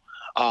trial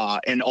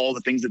and all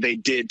the things that they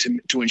did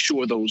to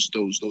ensure those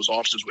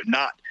officers would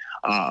not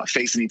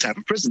face any type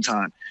of prison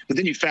time. But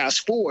then you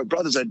fast forward,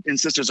 brothers and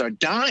sisters are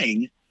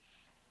dying,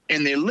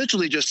 and they're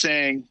literally just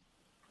saying,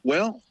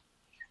 "Well,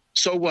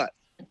 so what?"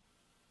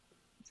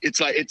 It's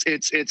like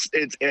it's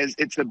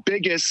the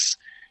biggest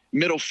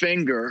middle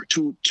finger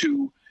to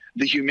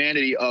the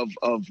humanity of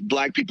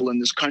Black people in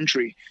this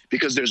country,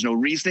 because there's no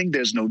reasoning,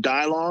 there's no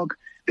dialogue.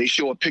 They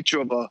show a picture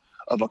of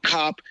a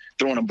cop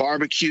throwing a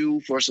barbecue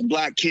for some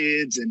Black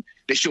kids, and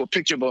they show a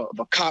picture of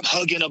a cop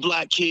hugging a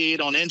Black kid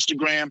on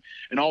Instagram,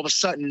 and all of a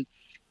sudden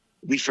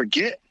we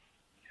forget.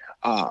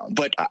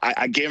 But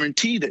I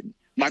guarantee that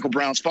Michael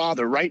Brown's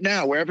father right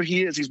now, wherever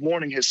he is, he's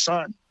mourning his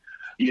son.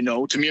 You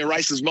know, Tamir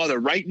Rice's mother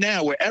right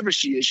now, wherever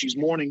she is, she's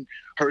mourning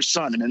her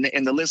son.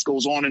 And the list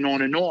goes on and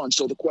on and on.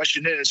 So the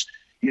question is,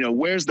 you know,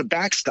 where's the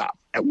backstop?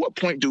 At what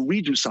point do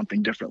we do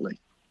something differently?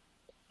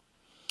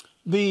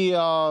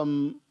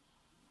 In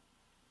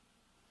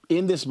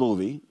this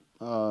movie,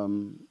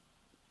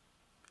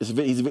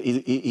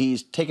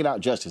 he's taking out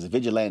justice, a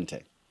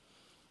vigilante.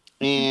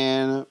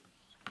 And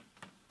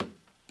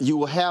you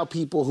will have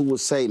people who will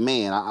say,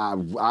 man,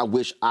 I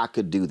wish I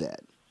could do that.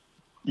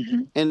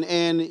 Mm-hmm.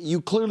 And you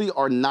clearly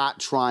are not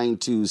trying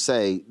to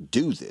say,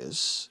 do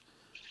this.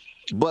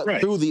 But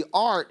through the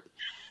art,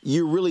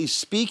 you're really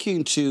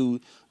speaking to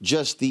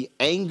just the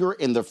anger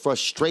and the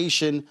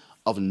frustration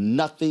of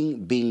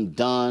nothing being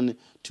done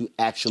to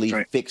actually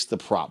fix the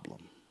problem.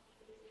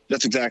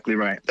 That's exactly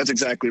right. That's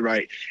exactly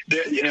right.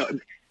 You know,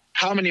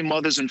 how many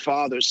mothers and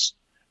fathers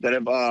that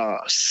have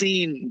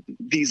seen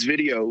these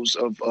videos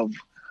of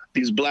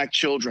these Black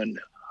children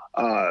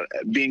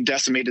being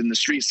decimated in the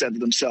streets said to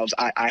themselves,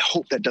 I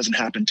hope that doesn't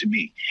happen to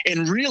me.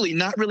 And really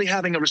not really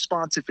having a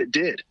response if it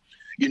did.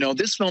 You know,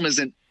 this film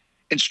isn't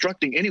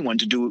instructing anyone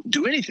to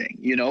do anything.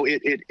 You know,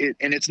 and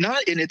it's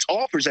not, and it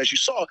offers, as you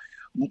saw,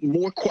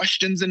 more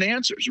questions than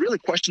answers, really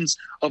questions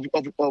of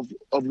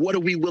what are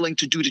we willing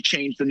to do to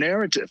change the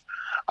narrative.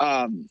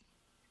 I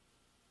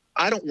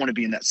don't want to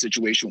be in that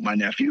situation with my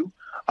nephew.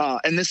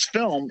 And this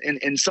film,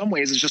 in some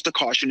ways, is just a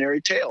cautionary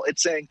tale.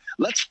 It's saying,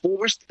 let's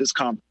force this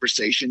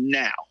conversation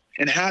now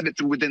and have it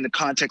within the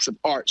context of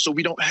art so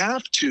we don't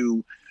have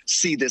to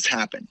see this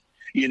happen.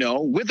 You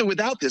know, with or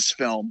without this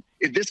film,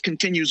 if this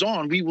continues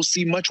on, we will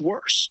see much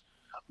worse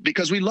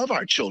because we love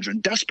our children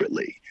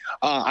desperately.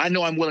 I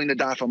know I'm willing to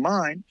die for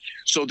mine.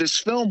 So this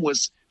film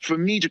was for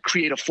me to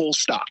create a full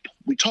stop.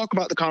 We talk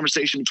about the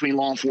conversation between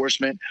law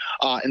enforcement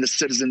and the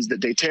citizens that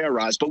they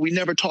terrorize, but we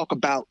never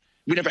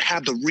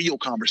have the real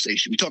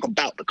conversation. We talk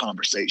about the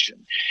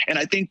conversation. And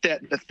I think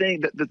that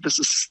the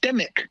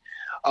systemic,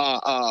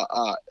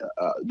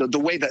 the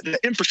way that the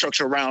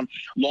infrastructure around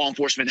law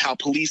enforcement, how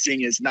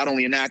policing is not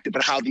only enacted,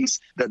 but how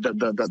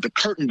the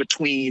curtain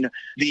between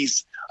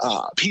these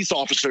peace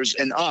officers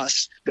and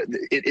us,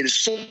 it is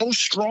so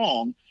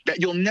strong that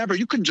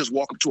you couldn't just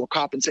walk up to a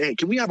cop and say, hey,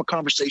 can we have a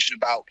conversation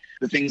about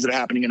the things that are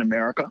happening in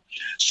America?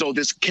 So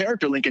this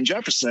character, Lincoln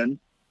Jefferson,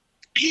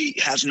 he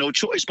has no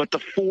choice but to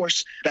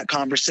force that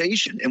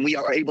conversation. And we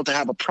are able to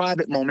have a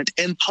private moment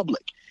in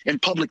public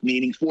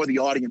meeting for the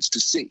audience to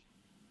see.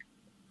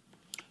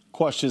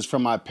 Questions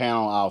from my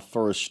panel. I'll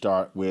first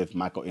start with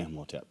Michael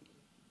Imhotep.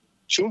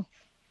 Sure.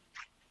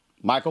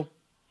 Michael?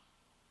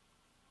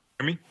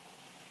 Hear me?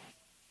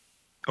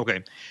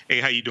 Okay. Hey,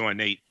 how you doing,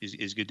 Nate?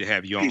 It's good to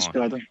have you Peace, on.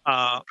 brother.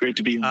 Great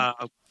to be on.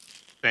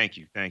 Thank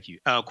you.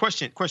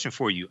 Question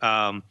for you.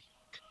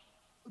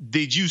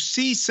 Did you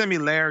see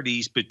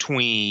similarities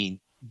between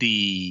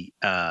the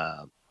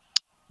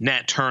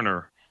Nat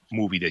Turner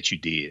movie that you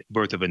did,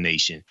 Birth of a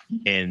Nation,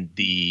 and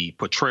the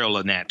portrayal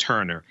of Nat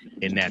Turner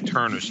and Nat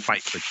Turner's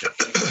fight for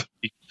justice?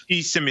 Did you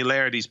see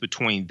similarities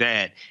between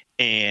that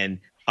and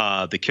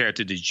the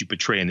character that you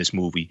portray in this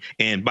movie?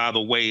 And by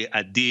the way,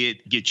 I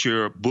did get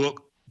your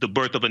book, The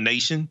Birth of a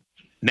Nation,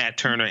 Nat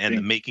Turner and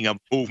the Making of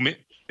Movement.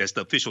 That's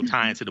the official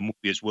tie into the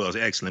movie as well. It's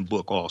an excellent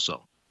book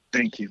also.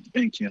 Thank you.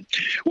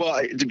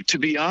 Well, to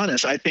be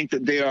honest, I think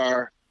that there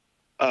are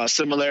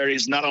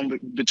similarities not only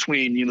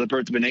between The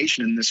Birth of a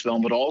Nation in this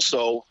film, but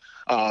also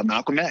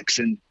Malcolm X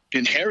and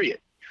Harriet,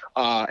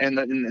 and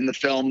the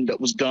film that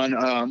was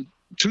done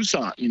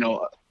Tucson. You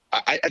know,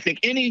 I think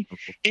any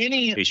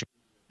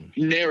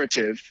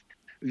narrative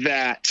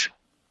that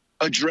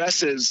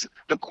addresses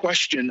the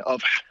question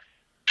of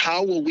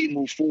how will we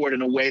move forward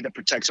in a way that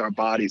protects our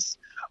bodies,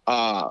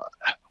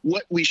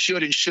 what we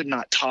should and should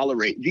not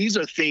tolerate. These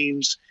are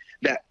themes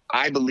that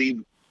I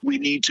believe we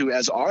need to,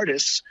 as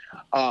artists,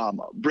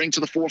 bring to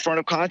the forefront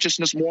of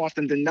consciousness more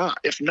often than not.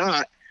 If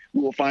not,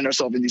 we will find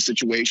ourselves in these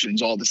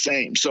situations all the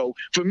same. So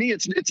for me,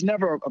 it's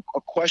never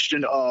a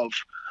question of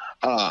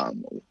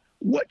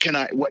what can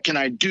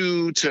I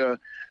do to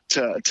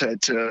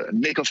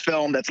make a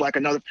film that's like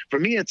another. For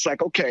me, it's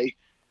like, okay,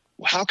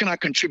 how can I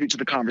contribute to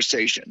the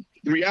conversation?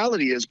 The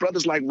reality is,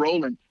 brothers like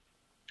Roland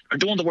are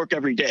doing the work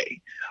every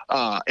day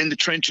in the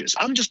trenches.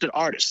 I'm just an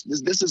artist.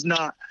 This is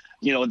not,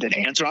 the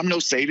answer. I'm no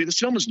savior. This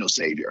film is no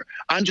savior.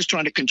 I'm just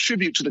trying to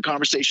contribute to the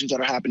conversations that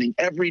are happening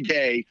every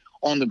day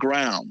on the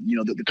ground.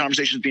 The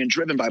conversations being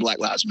driven by Black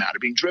Lives Matter,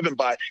 being driven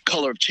by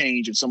Color of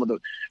Change and some of the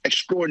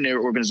extraordinary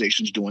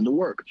organizations doing the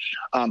work.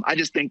 I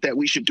just think that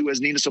we should do,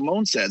 as Nina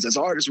Simone says, as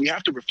artists, we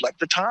have to reflect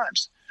the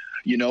times.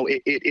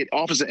 It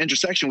offers an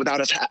intersection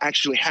without us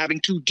actually having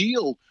to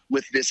deal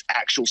with this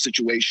actual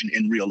situation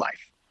in real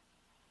life.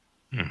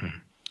 Mm-hmm.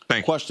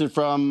 Thank you. Question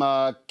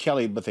from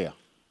Kelly Bethea.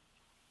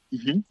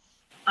 Mm-hmm.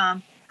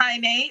 Hi,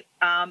 Nate.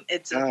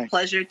 It's a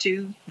pleasure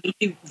to meet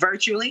you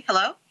virtually.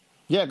 Hello?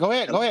 Yeah, go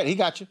ahead. Go ahead. He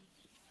got you.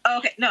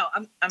 Okay. No,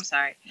 I'm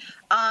sorry.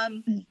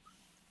 I'm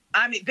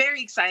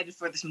very excited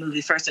for this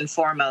movie, first and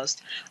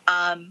foremost.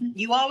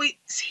 You always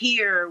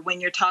hear when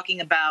you're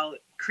talking about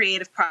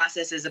creative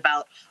processes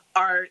about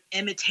art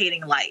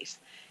imitating life.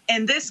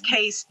 In this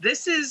case,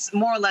 this is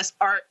more or less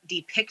art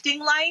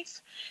depicting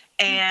life.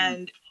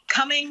 And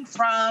coming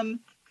from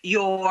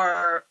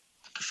your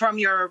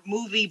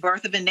movie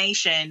Birth of a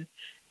Nation,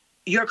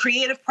 your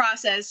creative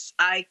process,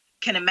 I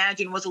can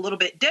imagine, was a little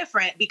bit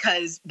different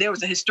because there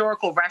was a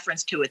historical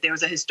reference to it. There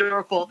was a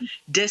historical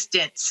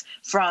distance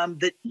from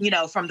the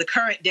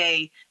current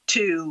day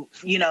to,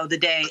 the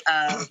day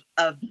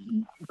of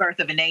Birth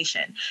of a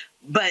Nation.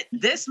 But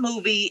this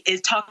movie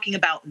is talking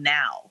about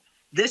now.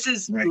 This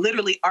is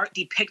literally art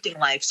depicting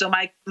life. So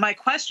my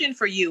question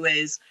for you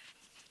is,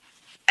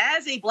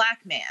 as a Black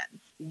man,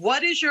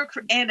 what is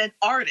and an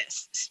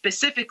artist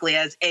specifically,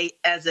 as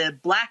a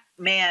Black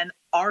man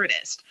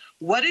artist,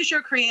 what is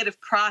your creative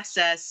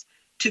process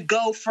to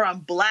go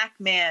from Black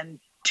man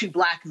to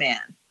Black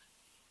man?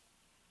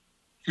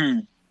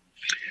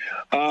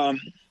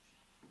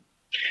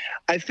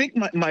 I think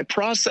my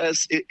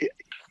process,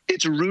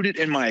 it's rooted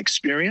in my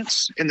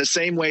experience, in the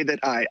same way that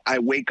I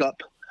wake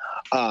up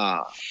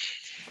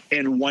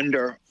and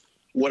wonder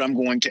what I'm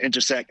going to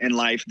intersect in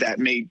life that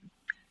may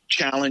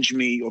challenge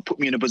me or put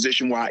me in a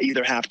position where I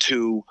either have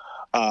to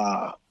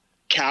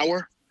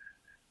cower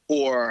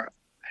or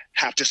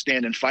have to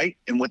stand and fight,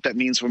 and what that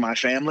means for my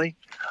family.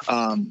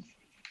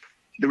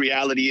 The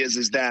reality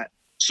is that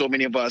so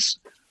many of us,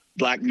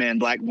 Black men,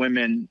 Black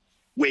women,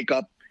 wake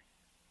up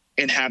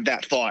and have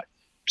that thought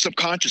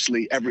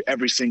subconsciously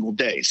every single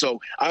day. So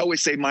I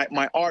always say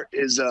my art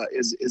is a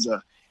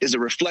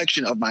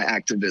reflection of my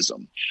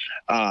activism.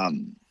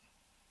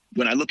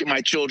 When I look at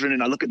my children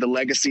and I look at the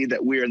legacy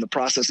that we're in the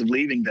process of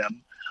leaving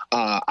them,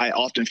 I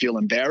often feel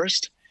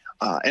embarrassed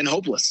and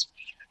hopeless.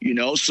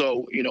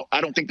 So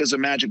I don't think there's a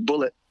magic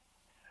bullet,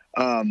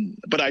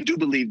 but I do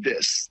believe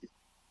this: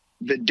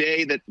 the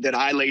day that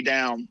I lay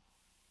down,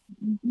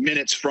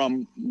 minutes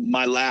from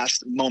my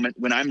last moment,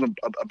 when I'm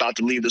about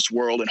to leave this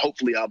world, and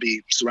hopefully I'll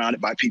be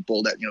surrounded by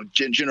people that,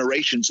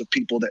 generations of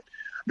people that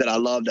I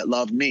love, that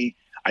love me.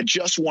 I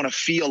just want to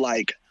feel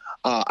like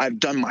I've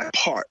done my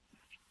part.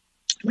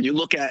 When you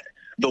look at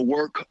the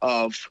work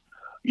of,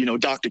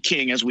 Dr.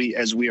 King, as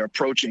we are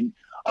approaching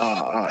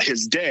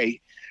his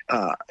day,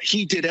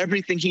 he did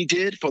everything he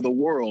did for the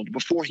world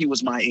before he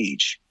was my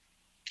age.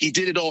 He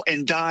did it all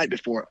and died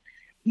before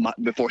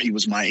he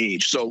was my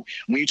age. So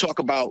when you talk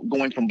about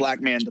going from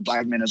Black man to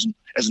Black man as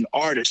an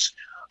artist,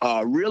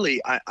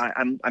 really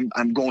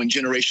I'm going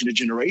generation to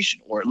generation,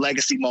 or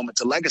legacy moment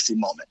to legacy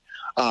moment.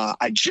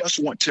 I just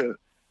want to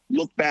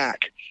look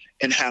back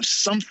and have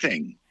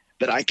something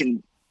that I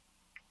can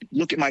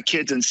look at my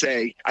kids and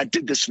say, I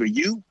did this for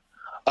you.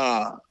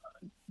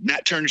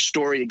 Nat Turner's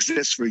story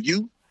exists for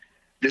you.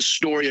 This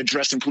story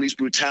addressing police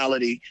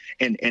brutality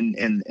and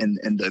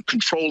the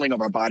controlling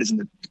of our bodies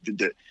and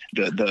the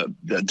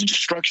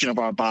destruction of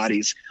our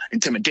bodies,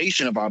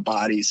 intimidation of our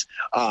bodies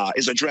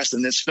is addressed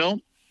in this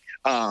film.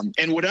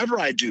 And whatever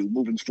I do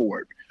moving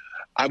forward,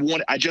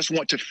 I just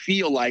want to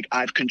feel like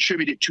I've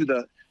contributed to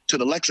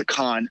the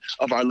lexicon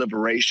of our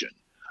liberation.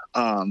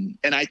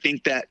 And I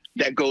think that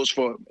goes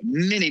for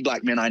many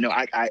Black men I know.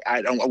 I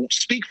won't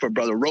speak for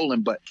Brother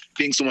Roland, but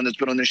being someone that's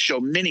been on this show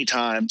many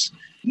times,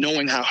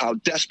 knowing how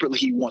desperately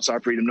he wants our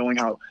freedom, knowing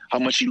how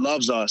much he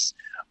loves us,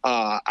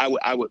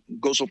 I would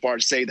go so far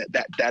to say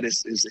that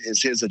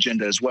is his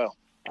agenda as well.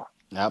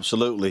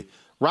 Absolutely.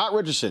 Rod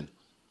Richardson.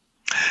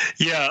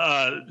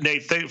 Yeah,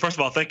 Nate, first of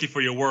all, thank you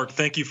for your work.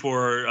 Thank you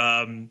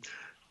for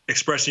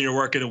expressing your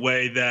work in a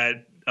way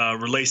that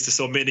relates to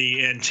so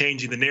many and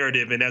changing the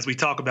narrative. And as we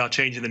talk about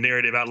changing the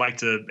narrative, I'd like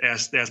to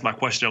ask my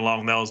question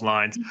along those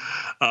lines.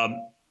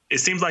 It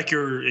seems like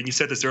and you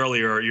said this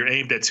earlier, you're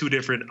aimed at two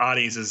different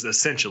audiences,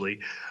 essentially.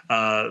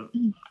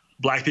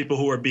 Black people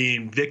who are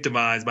being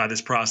victimized by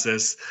this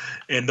process,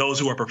 and those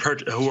who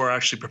are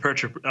actually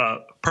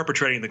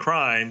perpetrating the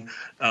crime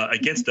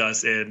against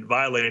us and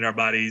violating our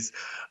bodies.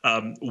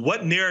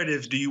 What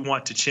narratives do you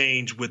want to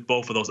change with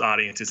both of those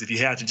audiences? If you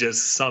had to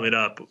just sum it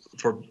up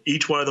for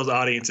each one of those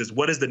audiences,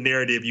 what is the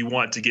narrative you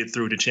want to get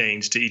through to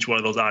change to each one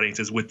of those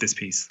audiences with this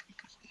piece?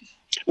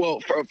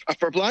 Well,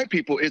 for Black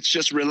people, it's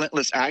just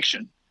relentless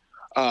action.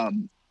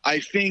 I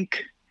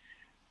think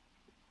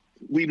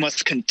we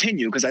must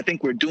continue, because I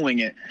think we're doing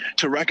it,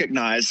 to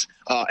recognize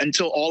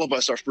until all of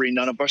us are free,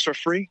 none of us are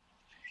free.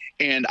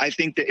 And I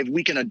think that if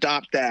we can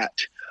adopt that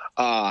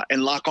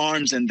and lock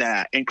arms in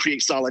that and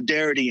create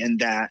solidarity in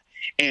that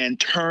and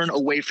turn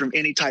away from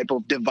any type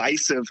of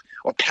divisive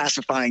or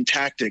pacifying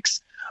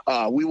tactics,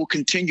 we will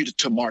continue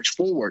to march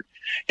forward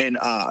and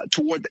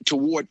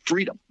toward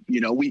freedom.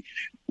 You know, we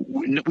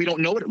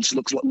don't know what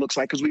it looks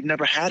like because we've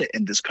never had it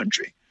in this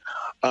country.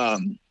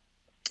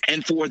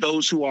 And for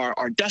those who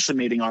are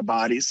decimating our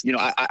bodies, you know,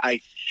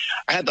 I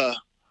had the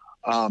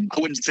I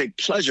wouldn't say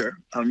pleasure,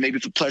 maybe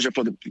it's a pleasure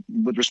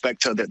with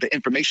respect to the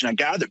information I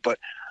gathered, but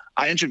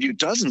I interviewed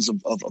dozens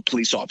of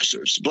police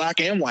officers, Black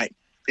and white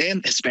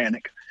and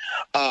Hispanic,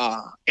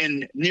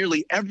 and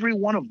nearly every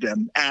one of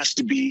them asked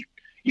to be,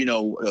 you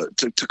know,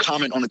 to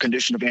comment on the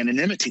condition of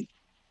anonymity.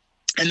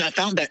 And I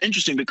found that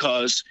interesting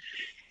because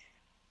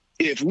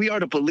if we are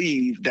to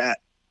believe that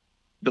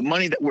the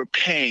money that we're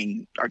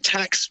paying, our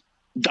tax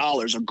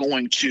dollars, are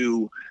going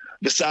to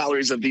the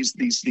salaries of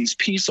these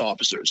peace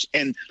officers,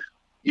 and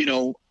you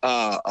know,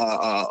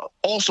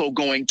 also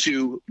going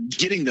to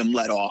getting them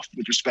let off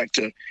with respect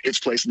to its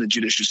place in the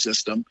judicial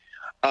system.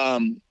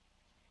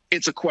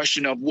 It's a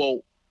question of,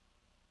 well,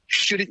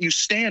 shouldn't you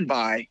stand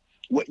by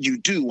what you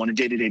do on a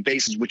day-to-day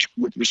basis,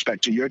 with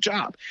respect to your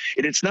job?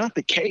 And it's not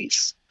the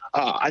case.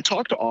 I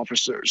talked to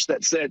officers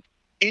that said,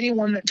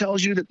 anyone that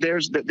tells you that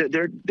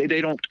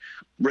they don't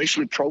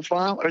racially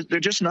profile, or they're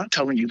just not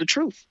telling you the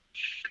truth.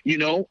 You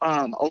know,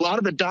 a lot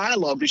of the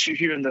dialogue that you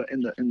hear in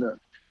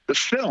the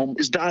film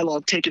is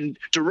dialogue taken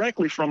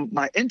directly from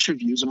my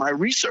interviews and my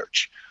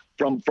research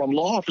from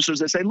law officers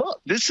that say, look,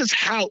 this is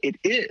how it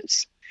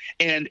is.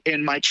 And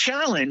my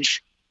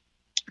challenge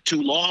to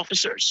law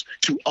officers,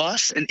 to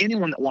us, and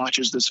anyone that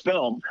watches this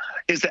film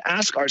is to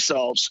ask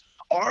ourselves,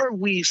 are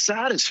we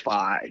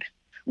satisfied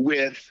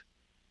with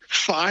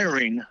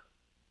firing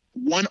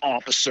one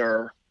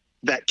officer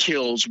that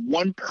kills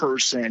one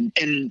person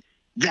and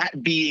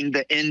that being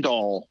the end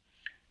all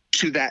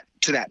to that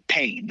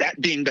pain, that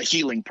being the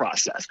healing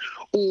process?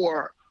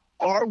 Or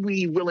are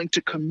we willing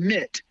to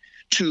commit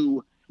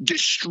to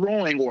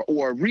destroying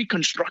or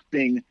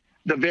reconstructing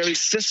the very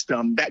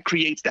system that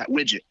creates that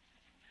widget,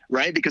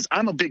 right? Because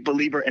I'm a big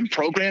believer in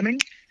programming,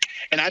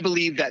 and I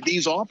believe that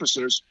these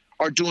officers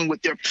are doing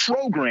what they're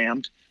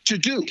programmed to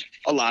do,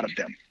 a lot of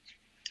them.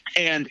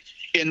 And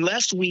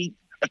unless we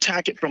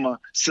attack it on a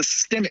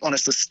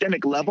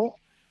systemic level,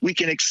 we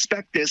can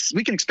expect this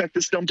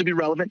film to be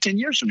relevant 10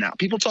 years from now.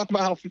 People talk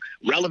about how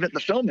relevant the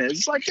film is.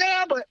 It's like,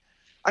 yeah, but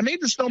I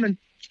made this film in the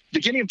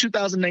beginning of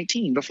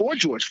 2019, before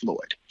George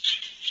Floyd,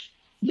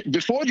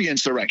 before the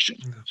insurrection.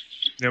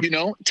 Yep. You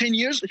know, 10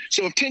 years.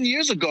 So if 10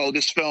 years ago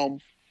this film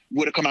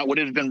would have come out, would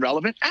it have been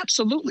relevant?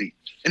 Absolutely.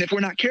 And if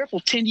we're not careful,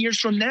 10 years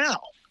from now,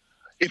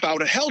 if I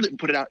would have held it and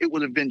put it out, it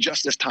would have been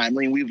just as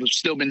timely, and we would have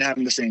still been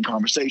having the same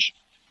conversation.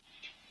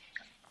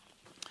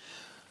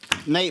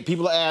 Nate,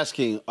 people are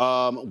asking,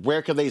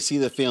 where can they see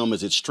the film?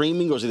 Is it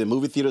streaming or is it in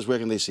movie theaters? Where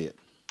can they see it?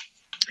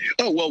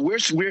 Oh, well,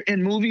 we're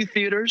in movie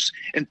theaters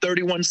in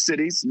 31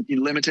 cities,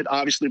 limited,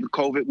 obviously, with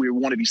COVID. We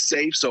want to be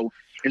safe. So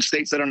in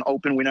states that aren't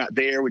open, we're not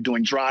there. We're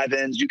doing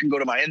drive-ins. You can go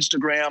to my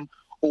Instagram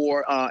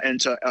or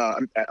into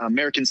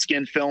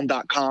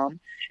AmericanSkinFilm.com,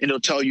 and it'll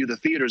tell you the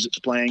theaters it's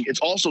playing. It's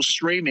also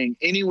streaming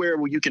anywhere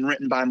where you can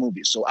rent and buy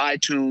movies. So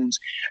iTunes,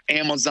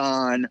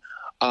 Amazon,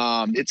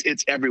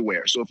 it's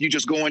everywhere. So if you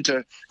just go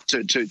into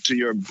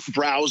your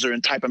browser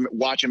and type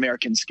Watch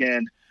American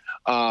Skin,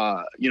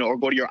 you know, or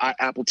go to your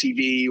Apple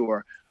TV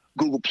or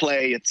Google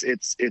Play,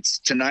 it's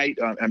tonight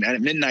and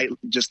at midnight.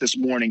 Just this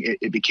morning,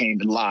 it became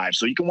live,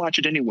 so you can watch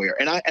it anywhere.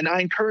 And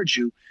I encourage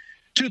you,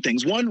 two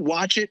things: one,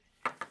 watch it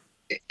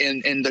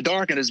in the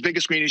dark and as big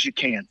a screen as you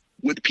can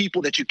with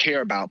people that you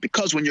care about,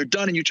 because when you're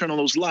done and you turn on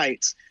those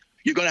lights,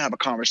 you're going to have a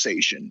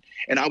conversation.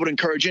 And I would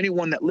encourage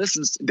anyone that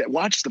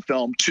watches the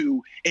film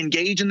to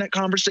engage in that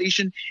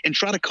conversation and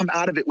try to come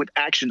out of it with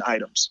action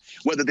items,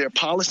 whether they're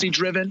policy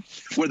driven,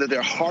 whether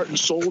they're heart and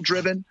soul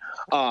driven,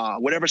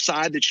 whatever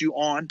side that you're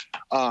on.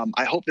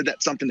 I hope that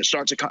that's something that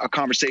starts a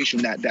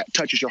conversation that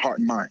touches your heart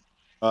and mind.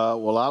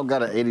 Well, I've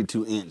got an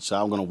 82-inch, so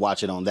I'm going to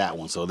watch it on that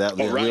one. So that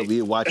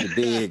we'll watch it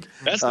big.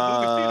 That's the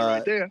movie theater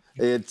right there.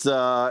 It's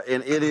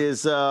and it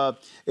is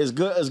it's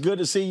good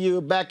to see you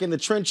back in the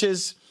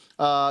trenches,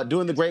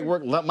 doing the great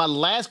work. My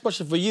last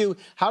question for you: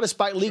 how does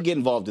Spike Lee get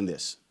involved in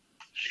this?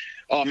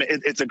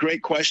 It's a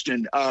great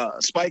question.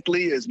 Spike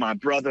Lee is my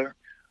brother,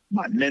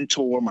 my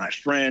mentor, my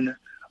friend.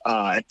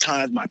 At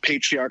times, my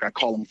patriarch. I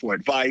call him for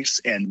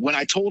advice. And when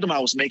I told him I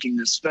was making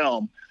this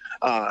film,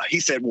 he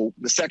said, well,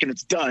 the second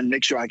it's done,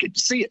 make sure I get to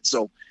see it.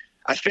 So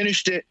I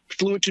finished it,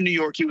 flew it to New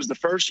York. He was the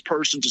first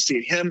person to see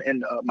it, him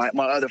and my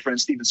other friend,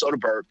 Steven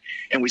Soderbergh.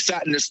 And we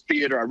sat in this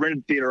theater. I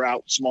rented the theater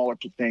out, smaller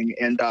thing,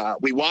 and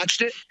we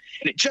watched it.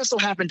 And it just so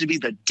happened to be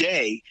the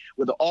day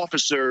where the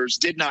officers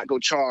did not go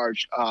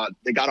charge.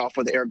 They got off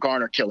for the Eric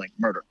Garner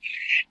murder.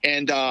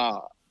 And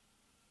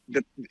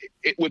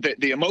with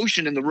the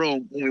emotion in the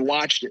room when we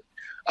watched it,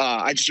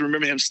 I just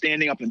remember him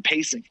standing up and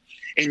pacing.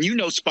 And you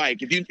know Spike,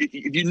 if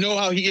you know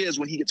how he is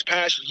when he gets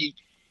passionate,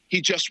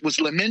 he just was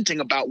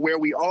lamenting about where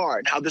we are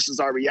and how this is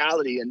our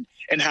reality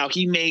and how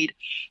he made,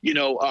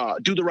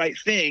 Do the Right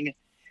Thing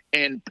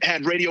and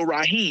had Radio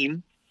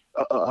Raheem,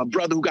 a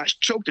brother who got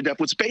choked to death,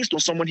 was based on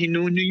someone he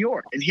knew in New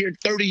York. And here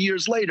 30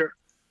 years later,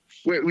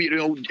 where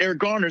Eric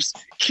Garner's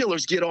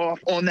killers get off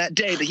on that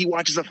day that he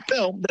watches a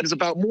film that is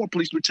about more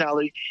police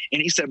brutality.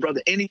 And he said,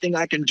 brother, anything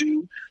I can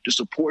do to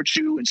support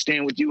you and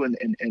stand with you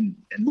and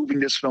moving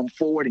this film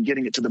forward and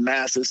getting it to the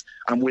masses,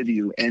 I'm with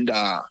you. And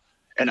I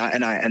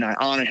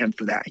honor him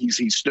for that.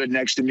 He stood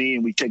next to me,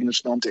 and we've taken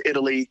this film to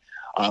Italy,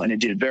 and it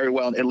did very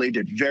well in Italy,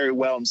 did very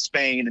well in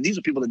Spain. And these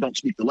are people that don't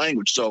speak the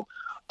language. So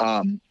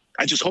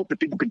I just hope that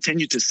people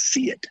continue to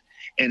see it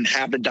and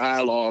have the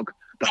dialogue,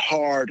 the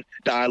hard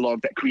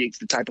dialogue that creates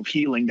the type of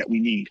healing that we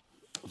need.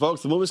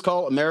 Folks, the movie's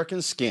called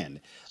American Skin,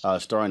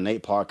 starring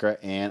Nate Parker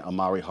and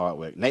Omari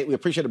Hardwick. Nate, we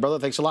appreciate it, brother.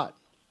 Thanks a lot.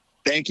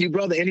 Thank you,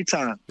 brother.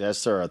 Anytime. Yes,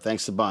 sir.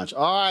 Thanks a bunch.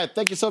 All right.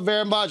 Thank you so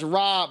very much,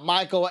 Rob,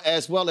 Michael,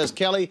 as well as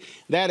Kelly.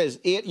 That is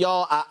it,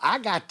 y'all. I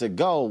got to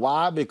go.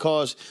 Why?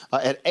 Because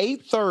at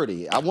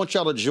 8:30, I want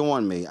y'all to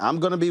join me. I'm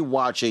going to be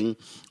watching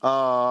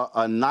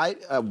One Night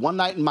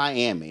in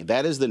Miami.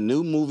 That is the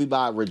new movie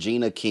by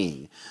Regina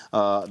King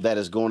that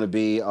is going to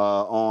be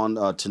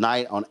on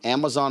tonight on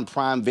Amazon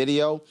Prime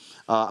Video.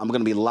 I'm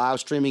going to be live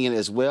streaming it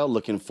as well.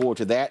 Looking forward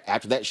to that.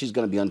 After that, she's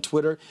going to be on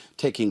Twitter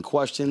taking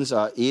questions.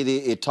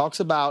 It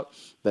talks about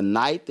the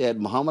night that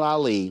Muhammad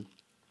Ali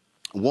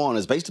won.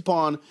 It's based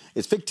upon,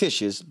 it's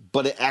fictitious,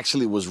 but it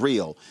actually was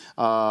real.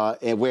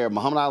 And where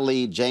Muhammad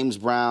Ali, James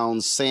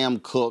Brown, Sam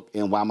Cooke,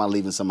 and why am I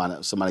leaving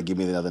somebody? Somebody give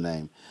me the other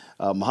name.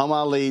 Muhammad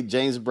Ali,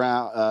 James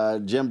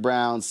Brown, Jim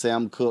Brown,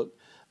 Sam Cooke,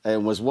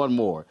 and was one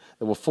more.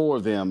 There were four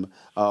of them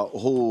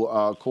who,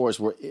 of course,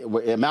 were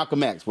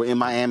Malcolm X were in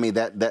Miami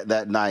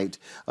that night.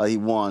 He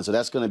won. So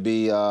that's going to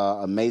be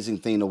an amazing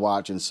thing to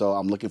watch. And so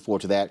I'm looking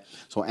forward to that.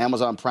 So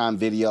Amazon Prime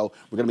Video,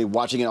 we're going to be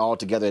watching it all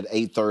together at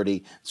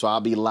 8:30. So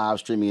I'll be live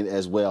streaming it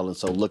as well. And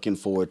so looking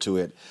forward to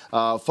it.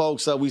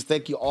 Folks, we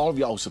thank you, all of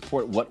y'all who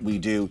support what we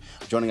do,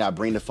 joining our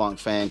Bring the Funk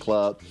fan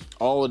club.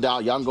 All the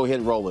dollars, y'all can go ahead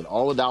and roll it.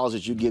 All the dollars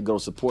that you give go to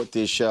support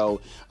this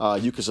show.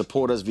 You can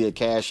support us via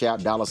Cash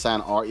App,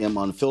 $RM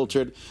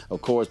Unfiltered.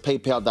 Of course,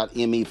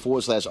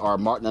 PayPal.me/R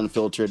Martin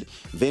Unfiltered.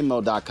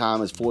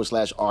 Venmo.com is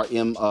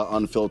 /RM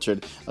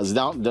Unfiltered.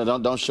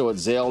 Don't show it.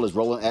 Zelle is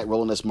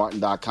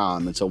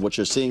RolandSMartin.com. And so what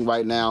you're seeing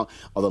right now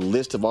are the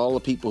list of all the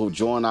people who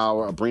join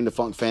our Bring the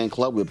Funk fan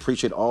club. We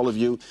appreciate all of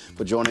you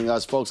for joining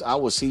us, folks. I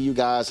will see you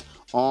guys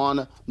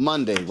on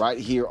Monday right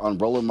here on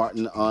Roland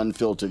Martin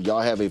Unfiltered.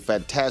 Y'all have a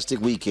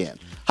fantastic weekend.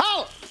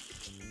 Holla!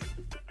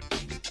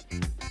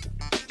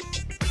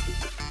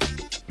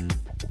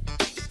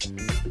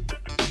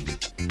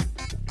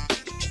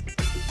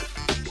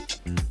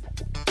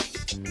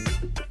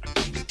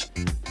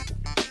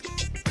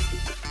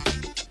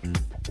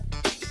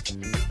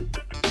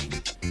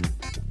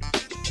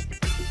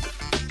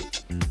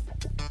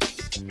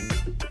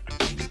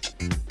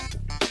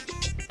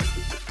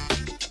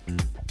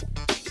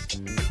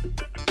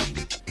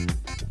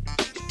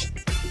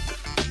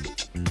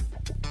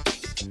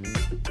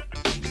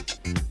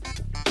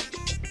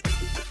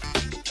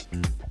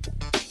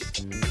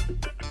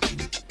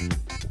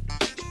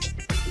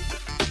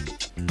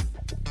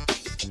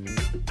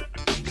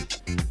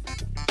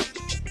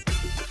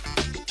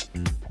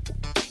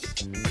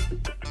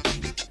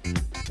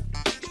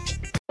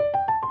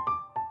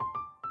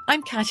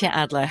 I'm Katya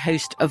Adler,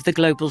 host of The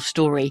Global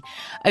Story.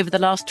 Over the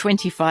last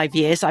 25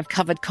 years, I've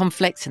covered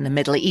conflicts in the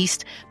Middle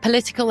East,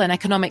 political and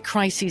economic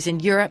crises in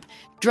Europe,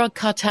 drug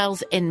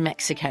cartels in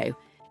Mexico.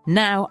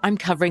 Now I'm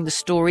covering the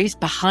stories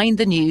behind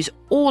the news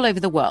all over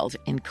the world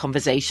in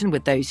conversation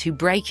with those who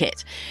break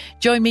it.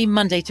 Join me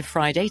Monday to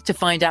Friday to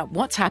find out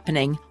what's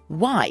happening,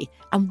 why,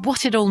 and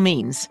what it all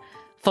means.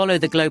 Follow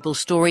The Global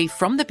Story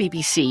from the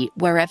BBC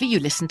wherever you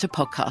listen to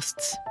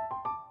podcasts.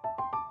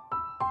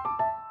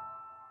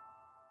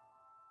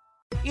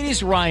 It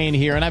is Ryan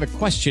here, and I have a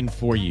question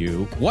for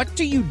you. What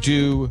do you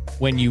do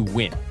when you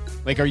win?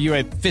 Like, are you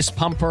a fist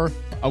pumper,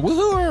 a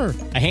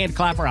woohooer, a hand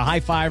clapper, a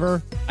high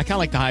fiver? I kind of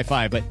like the high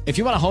five, but if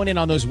you want to hone in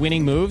on those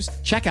winning moves,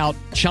 check out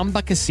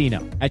Chumba Casino.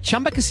 At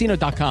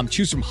ChumbaCasino.com,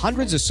 choose from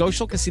hundreds of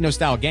social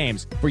casino-style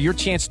games for your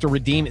chance to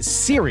redeem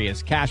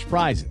serious cash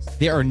prizes.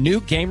 There are new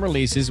game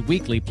releases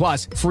weekly,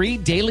 plus free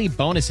daily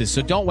bonuses,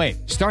 so don't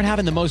wait. Start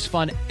having the most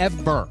fun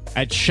ever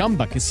at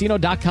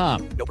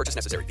ChumbaCasino.com. No purchase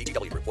necessary.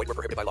 VGW. Void where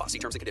prohibited by law. See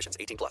terms and conditions.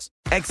 18+.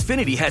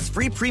 Xfinity has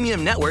free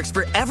premium networks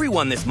for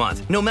everyone this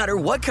month, no matter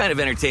what kind of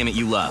entertainment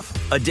you love.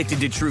 Addicted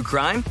to true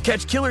crime?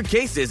 Catch killer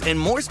cases and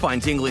more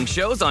spine-tingling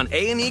shows shows on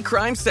A&E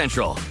Crime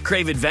Central.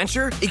 Crave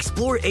adventure?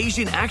 Explore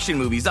Asian action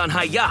movies on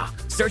Hi-YAH.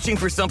 Searching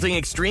for something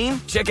extreme?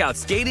 Check out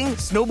skating,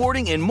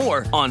 snowboarding, and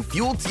more on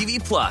Fuel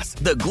TV Plus,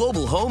 the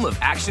global home of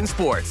action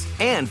sports.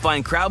 And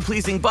find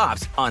crowd-pleasing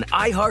bops on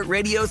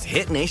iHeartRadio's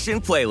Hit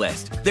Nation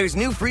playlist. There's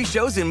new free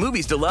shows and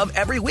movies to love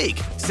every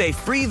week. Say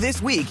free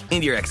this week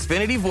in your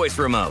Xfinity voice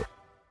remote.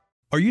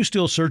 Are you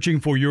still searching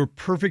for your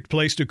perfect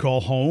place to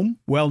call home?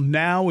 Well,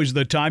 now is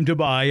the time to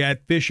buy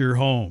at Fisher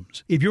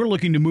Homes. If you're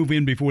looking to move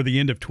in before the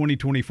end of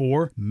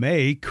 2024,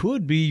 May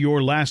could be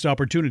your last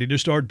opportunity to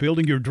start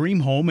building your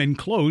dream home and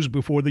close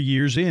before the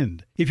year's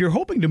end. If you're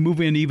hoping to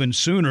move in even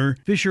sooner,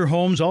 Fisher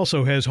Homes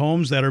also has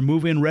homes that are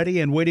move-in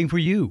ready and waiting for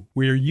you,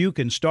 where you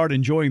can start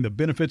enjoying the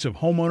benefits of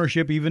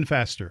homeownership even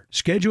faster.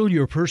 Schedule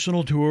your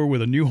personal tour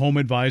with a new home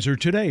advisor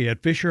today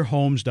at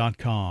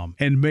FisherHomes.com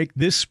and make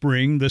this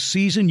spring the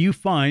season you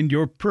find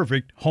your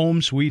perfect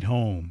home sweet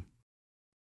home.